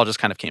 It all just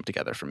kind of came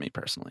together for me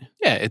personally.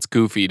 Yeah, it's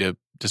goofy to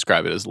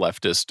describe it as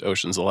leftist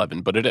Ocean's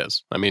 11, but it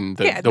is. I mean,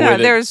 the way that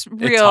there's it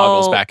real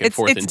toggles back and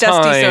forth in Dusty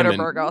time.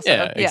 Soderbergh also.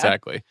 Yeah,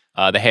 exactly.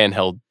 The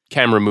handheld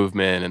camera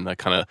movement and the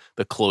kind of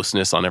the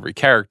closeness on every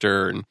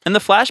character. And the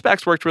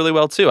flashbacks worked really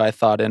well too, I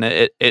thought. And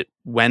it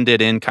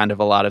wended in kind of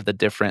a lot of the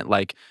different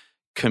like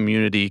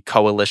community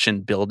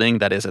coalition building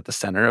that is at the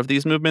center of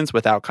these movements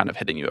without kind of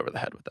hitting you over the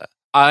head with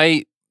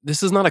that.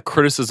 This is not a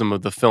criticism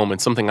of the film.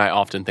 It's something I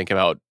often think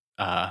about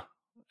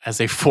as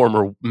a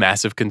former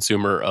massive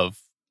consumer of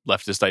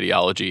leftist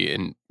ideology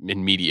in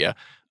media.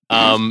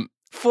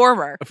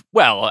 Former.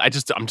 Well, I'm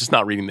just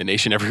not reading The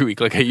Nation every week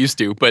like I used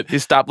to. But he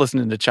stopped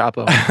listening to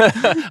Chapo.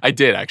 I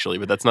did actually,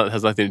 but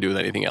has nothing to do with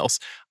anything else.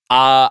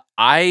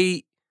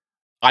 I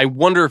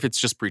wonder if it's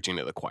just preaching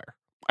to the choir.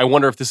 I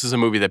wonder if this is a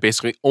movie that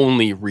basically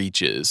only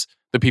reaches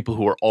the people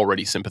who are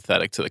already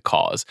sympathetic to the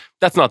cause.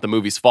 That's not the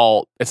movie's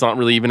fault. It's not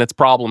really even its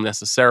problem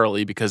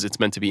necessarily, because it's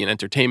meant to be an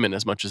entertainment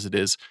as much as it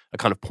is a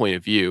kind of point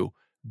of view.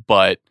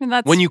 But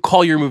when you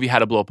call your movie How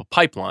to Blow Up a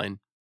Pipeline,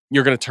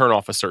 you're going to turn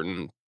off a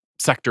certain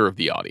sector of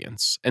the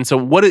audience. And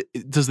so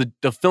does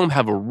the film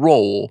have a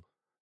role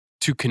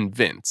to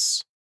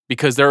convince?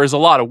 Because there's a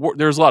lot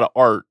of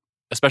art,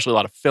 especially a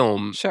lot of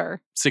film,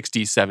 60s,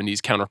 70s,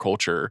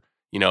 counterculture,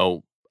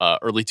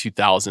 early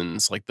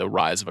 2000s, like the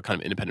rise of a kind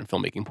of independent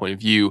filmmaking point of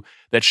view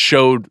that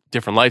showed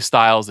different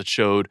lifestyles, that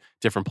showed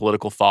different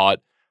political thought,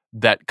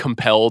 that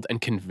compelled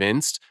and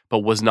convinced, but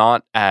was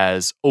not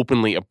as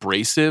openly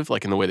abrasive,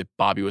 like in the way that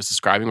Bobby was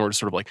describing, or just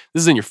sort of like,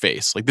 this is in your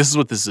face. Like, this is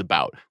what this is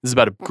about. This is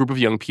about a group of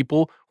young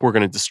people who are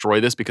going to destroy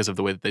this because of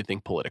the way that they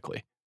think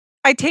politically.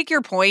 I take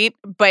your point,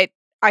 but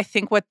I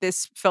think what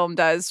this film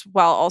does,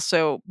 while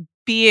also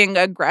being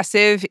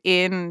aggressive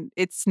in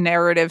its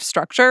narrative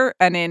structure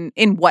and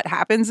in what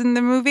happens in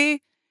the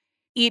movie,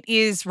 it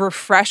is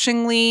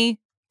refreshingly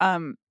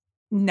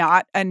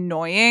not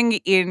annoying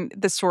in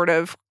the sort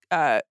of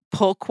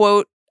pull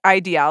quote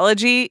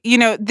ideology.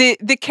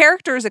 The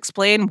characters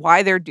explain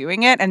why they're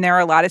doing it, and there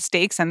are a lot of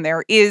stakes, and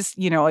there is,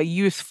 a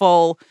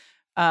youthful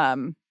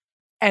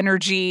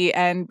energy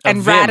and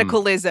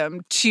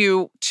radicalism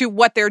to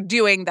what they're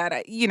doing that,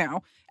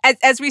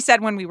 as we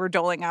said when we were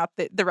doling out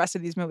the rest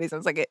of these movies, I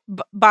was like,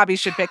 Bobby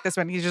should pick this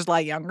one. He's just a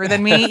lot younger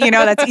than me.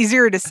 That's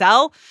easier to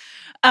sell.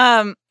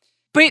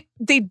 But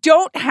they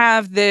don't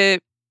have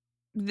it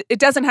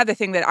doesn't have the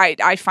thing that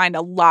I find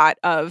a lot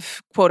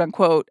of quote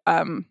unquote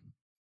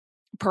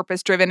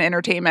purpose-driven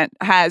entertainment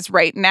has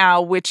right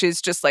now, which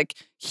is just like,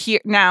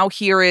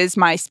 here is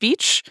my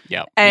speech.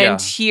 Yeah.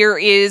 And here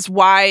is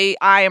why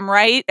I am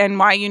right and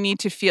why you need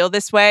to feel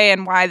this way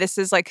and why this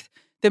is like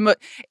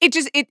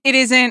it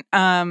isn't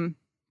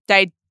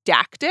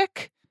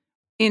didactic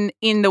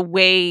in the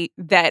way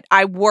that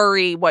I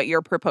worry what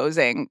you're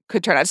proposing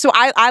could turn out. So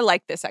I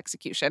like this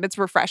execution. It's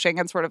refreshing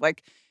and sort of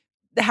like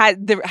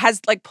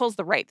pulls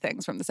the right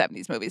things from the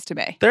 70s movies to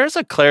me. There's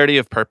a clarity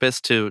of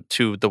purpose to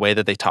the way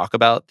that they talk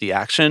about the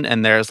action,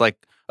 and there's like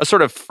a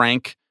sort of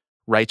frank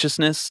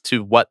righteousness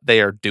to what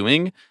they are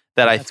doing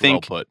that I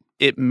think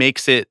it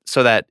makes it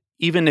so that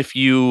even if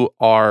you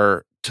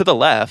are to the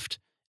left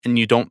and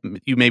you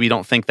maybe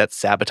don't think that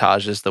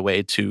sabotage is the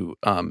way to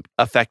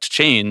affect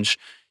change,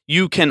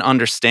 you can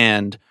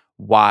understand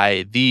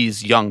why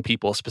these young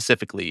people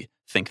specifically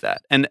think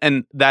that. And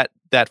that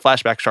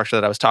flashback structure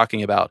that I was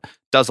talking about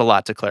does a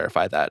lot to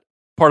clarify that.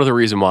 Part of the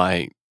reason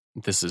why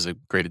this is a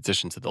great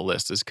addition to the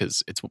list is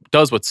because it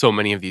does what so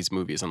many of these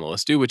movies on the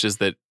list do, which is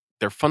that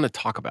they're fun to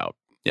talk about.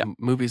 Yeah.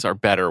 Movies are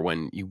better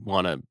when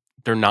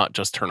they're not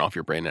just turn off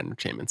your brain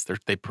entertainments.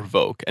 They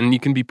provoke. And you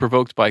can be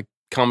provoked by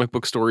comic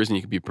book stories, and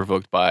you can be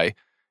provoked by,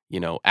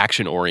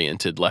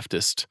 action-oriented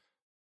leftist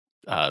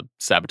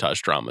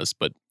sabotage dramas.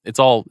 But it's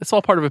all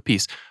part of a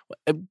piece.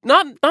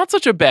 Not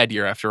such a bad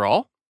year after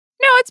all.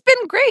 No, it's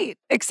been great,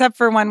 except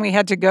for when we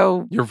had to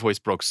go. Your voice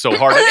broke so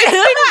hard.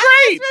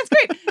 It's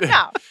been great.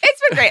 No,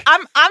 it's been great.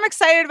 I'm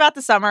excited about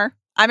the summer.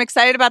 I'm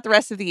excited about the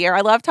rest of the year.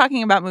 I love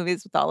talking about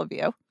movies with all of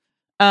you.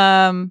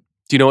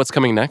 Do you know what's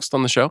coming next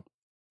on the show?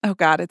 Oh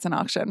God, it's an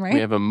auction, right? We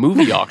have a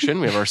movie auction.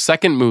 We have our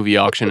second movie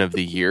auction of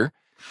the year.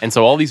 And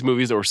so all these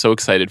movies that we're so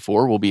excited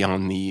for will be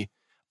on the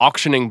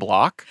auctioning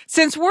block.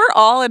 Since we're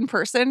all in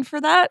person for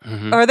that,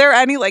 are there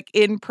any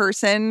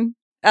in-person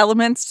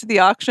elements to the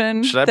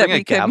auction? Should I bring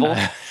a gavel?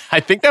 I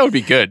think that would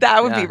be good.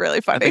 That would be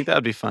really funny. I think that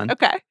would be fun.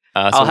 Okay.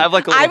 I'll have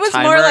like a little I was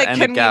timer more like, and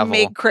can a gavel.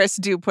 we make Chris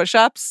do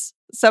push-ups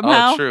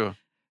somehow? Oh, true.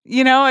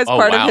 As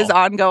part of his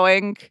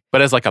ongoing.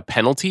 But as like a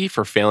penalty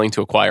for failing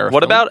to acquire a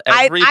What film? about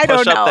every I don't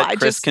push-up know. that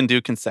Chris can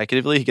do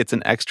consecutively, he gets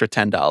an extra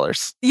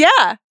 $10.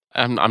 Yeah.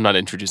 I'm not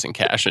introducing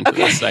cash into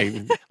this.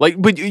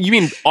 But you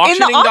mean In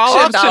auctioning the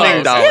dollars?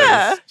 auction dollars.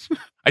 Yeah.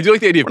 I do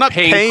like the idea We're of not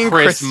paying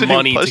Chris to do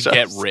money to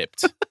get push-ups.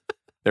 ripped.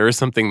 There is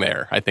something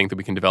there, I think, that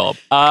we can develop.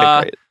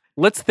 Okay, great.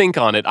 Let's think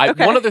on it.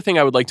 Okay. One other thing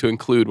I would like to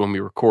include when we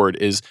record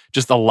is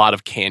just a lot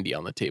of candy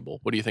on the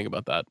table. What do you think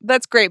about that?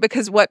 That's great,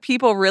 because what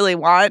people really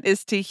want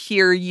is to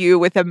hear you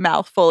with a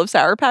mouthful of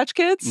Sour Patch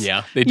Kids.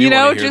 Yeah, they do want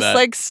to hear just that.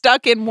 like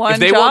stuck in one If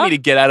they jaw. want me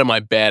to get out of my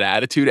bad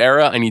attitude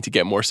era, I need to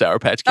get more Sour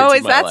Patch Kids Oh, in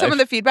is my that life. some of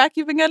the feedback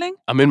you've been getting?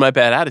 I'm in my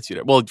bad attitude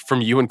era. Well,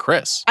 from you and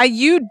Chris.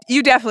 You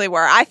definitely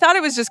were. I thought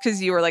it was just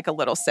because you were like a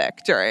little sick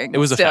during It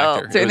was a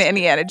factor. It during was- the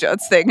Indiana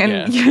Jones thing,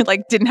 and you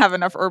like didn't have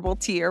enough herbal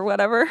tea or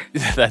whatever.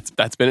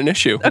 That's been an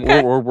issue. Okay.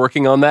 We're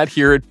working on that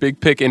here at Big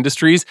Pick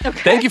Industries.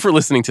 Thank you for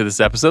listening to this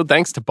episode.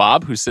 Thanks to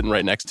Bob, who's sitting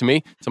right next to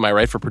me, to my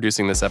right, for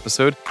producing this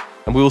episode.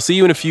 And we will see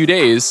you in a few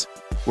days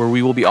where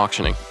we will be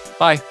auctioning.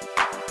 Bye.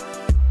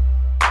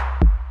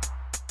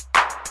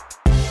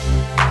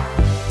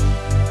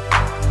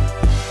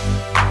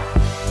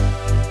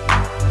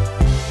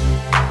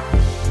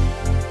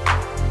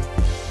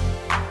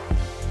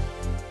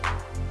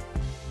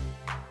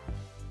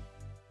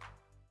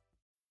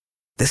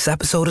 This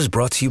episode is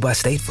brought to you by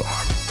State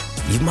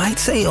Farm. You might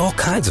say all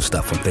kinds of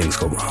stuff when things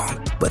go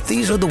wrong, but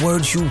these are the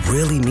words you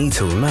really need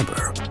to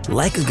remember.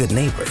 Like a good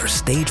neighbor,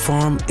 State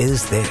Farm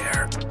is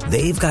there.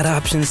 They've got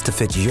options to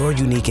fit your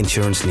unique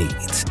insurance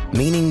needs,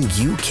 meaning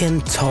you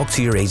can talk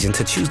to your agent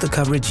to choose the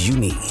coverage you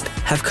need,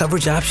 have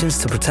coverage options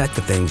to protect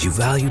the things you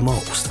value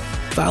most,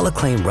 file a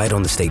claim right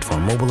on the State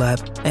Farm mobile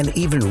app, and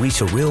even reach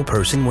a real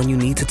person when you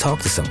need to talk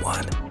to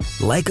someone.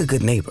 Like a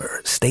good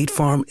neighbor, State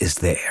Farm is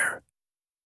there.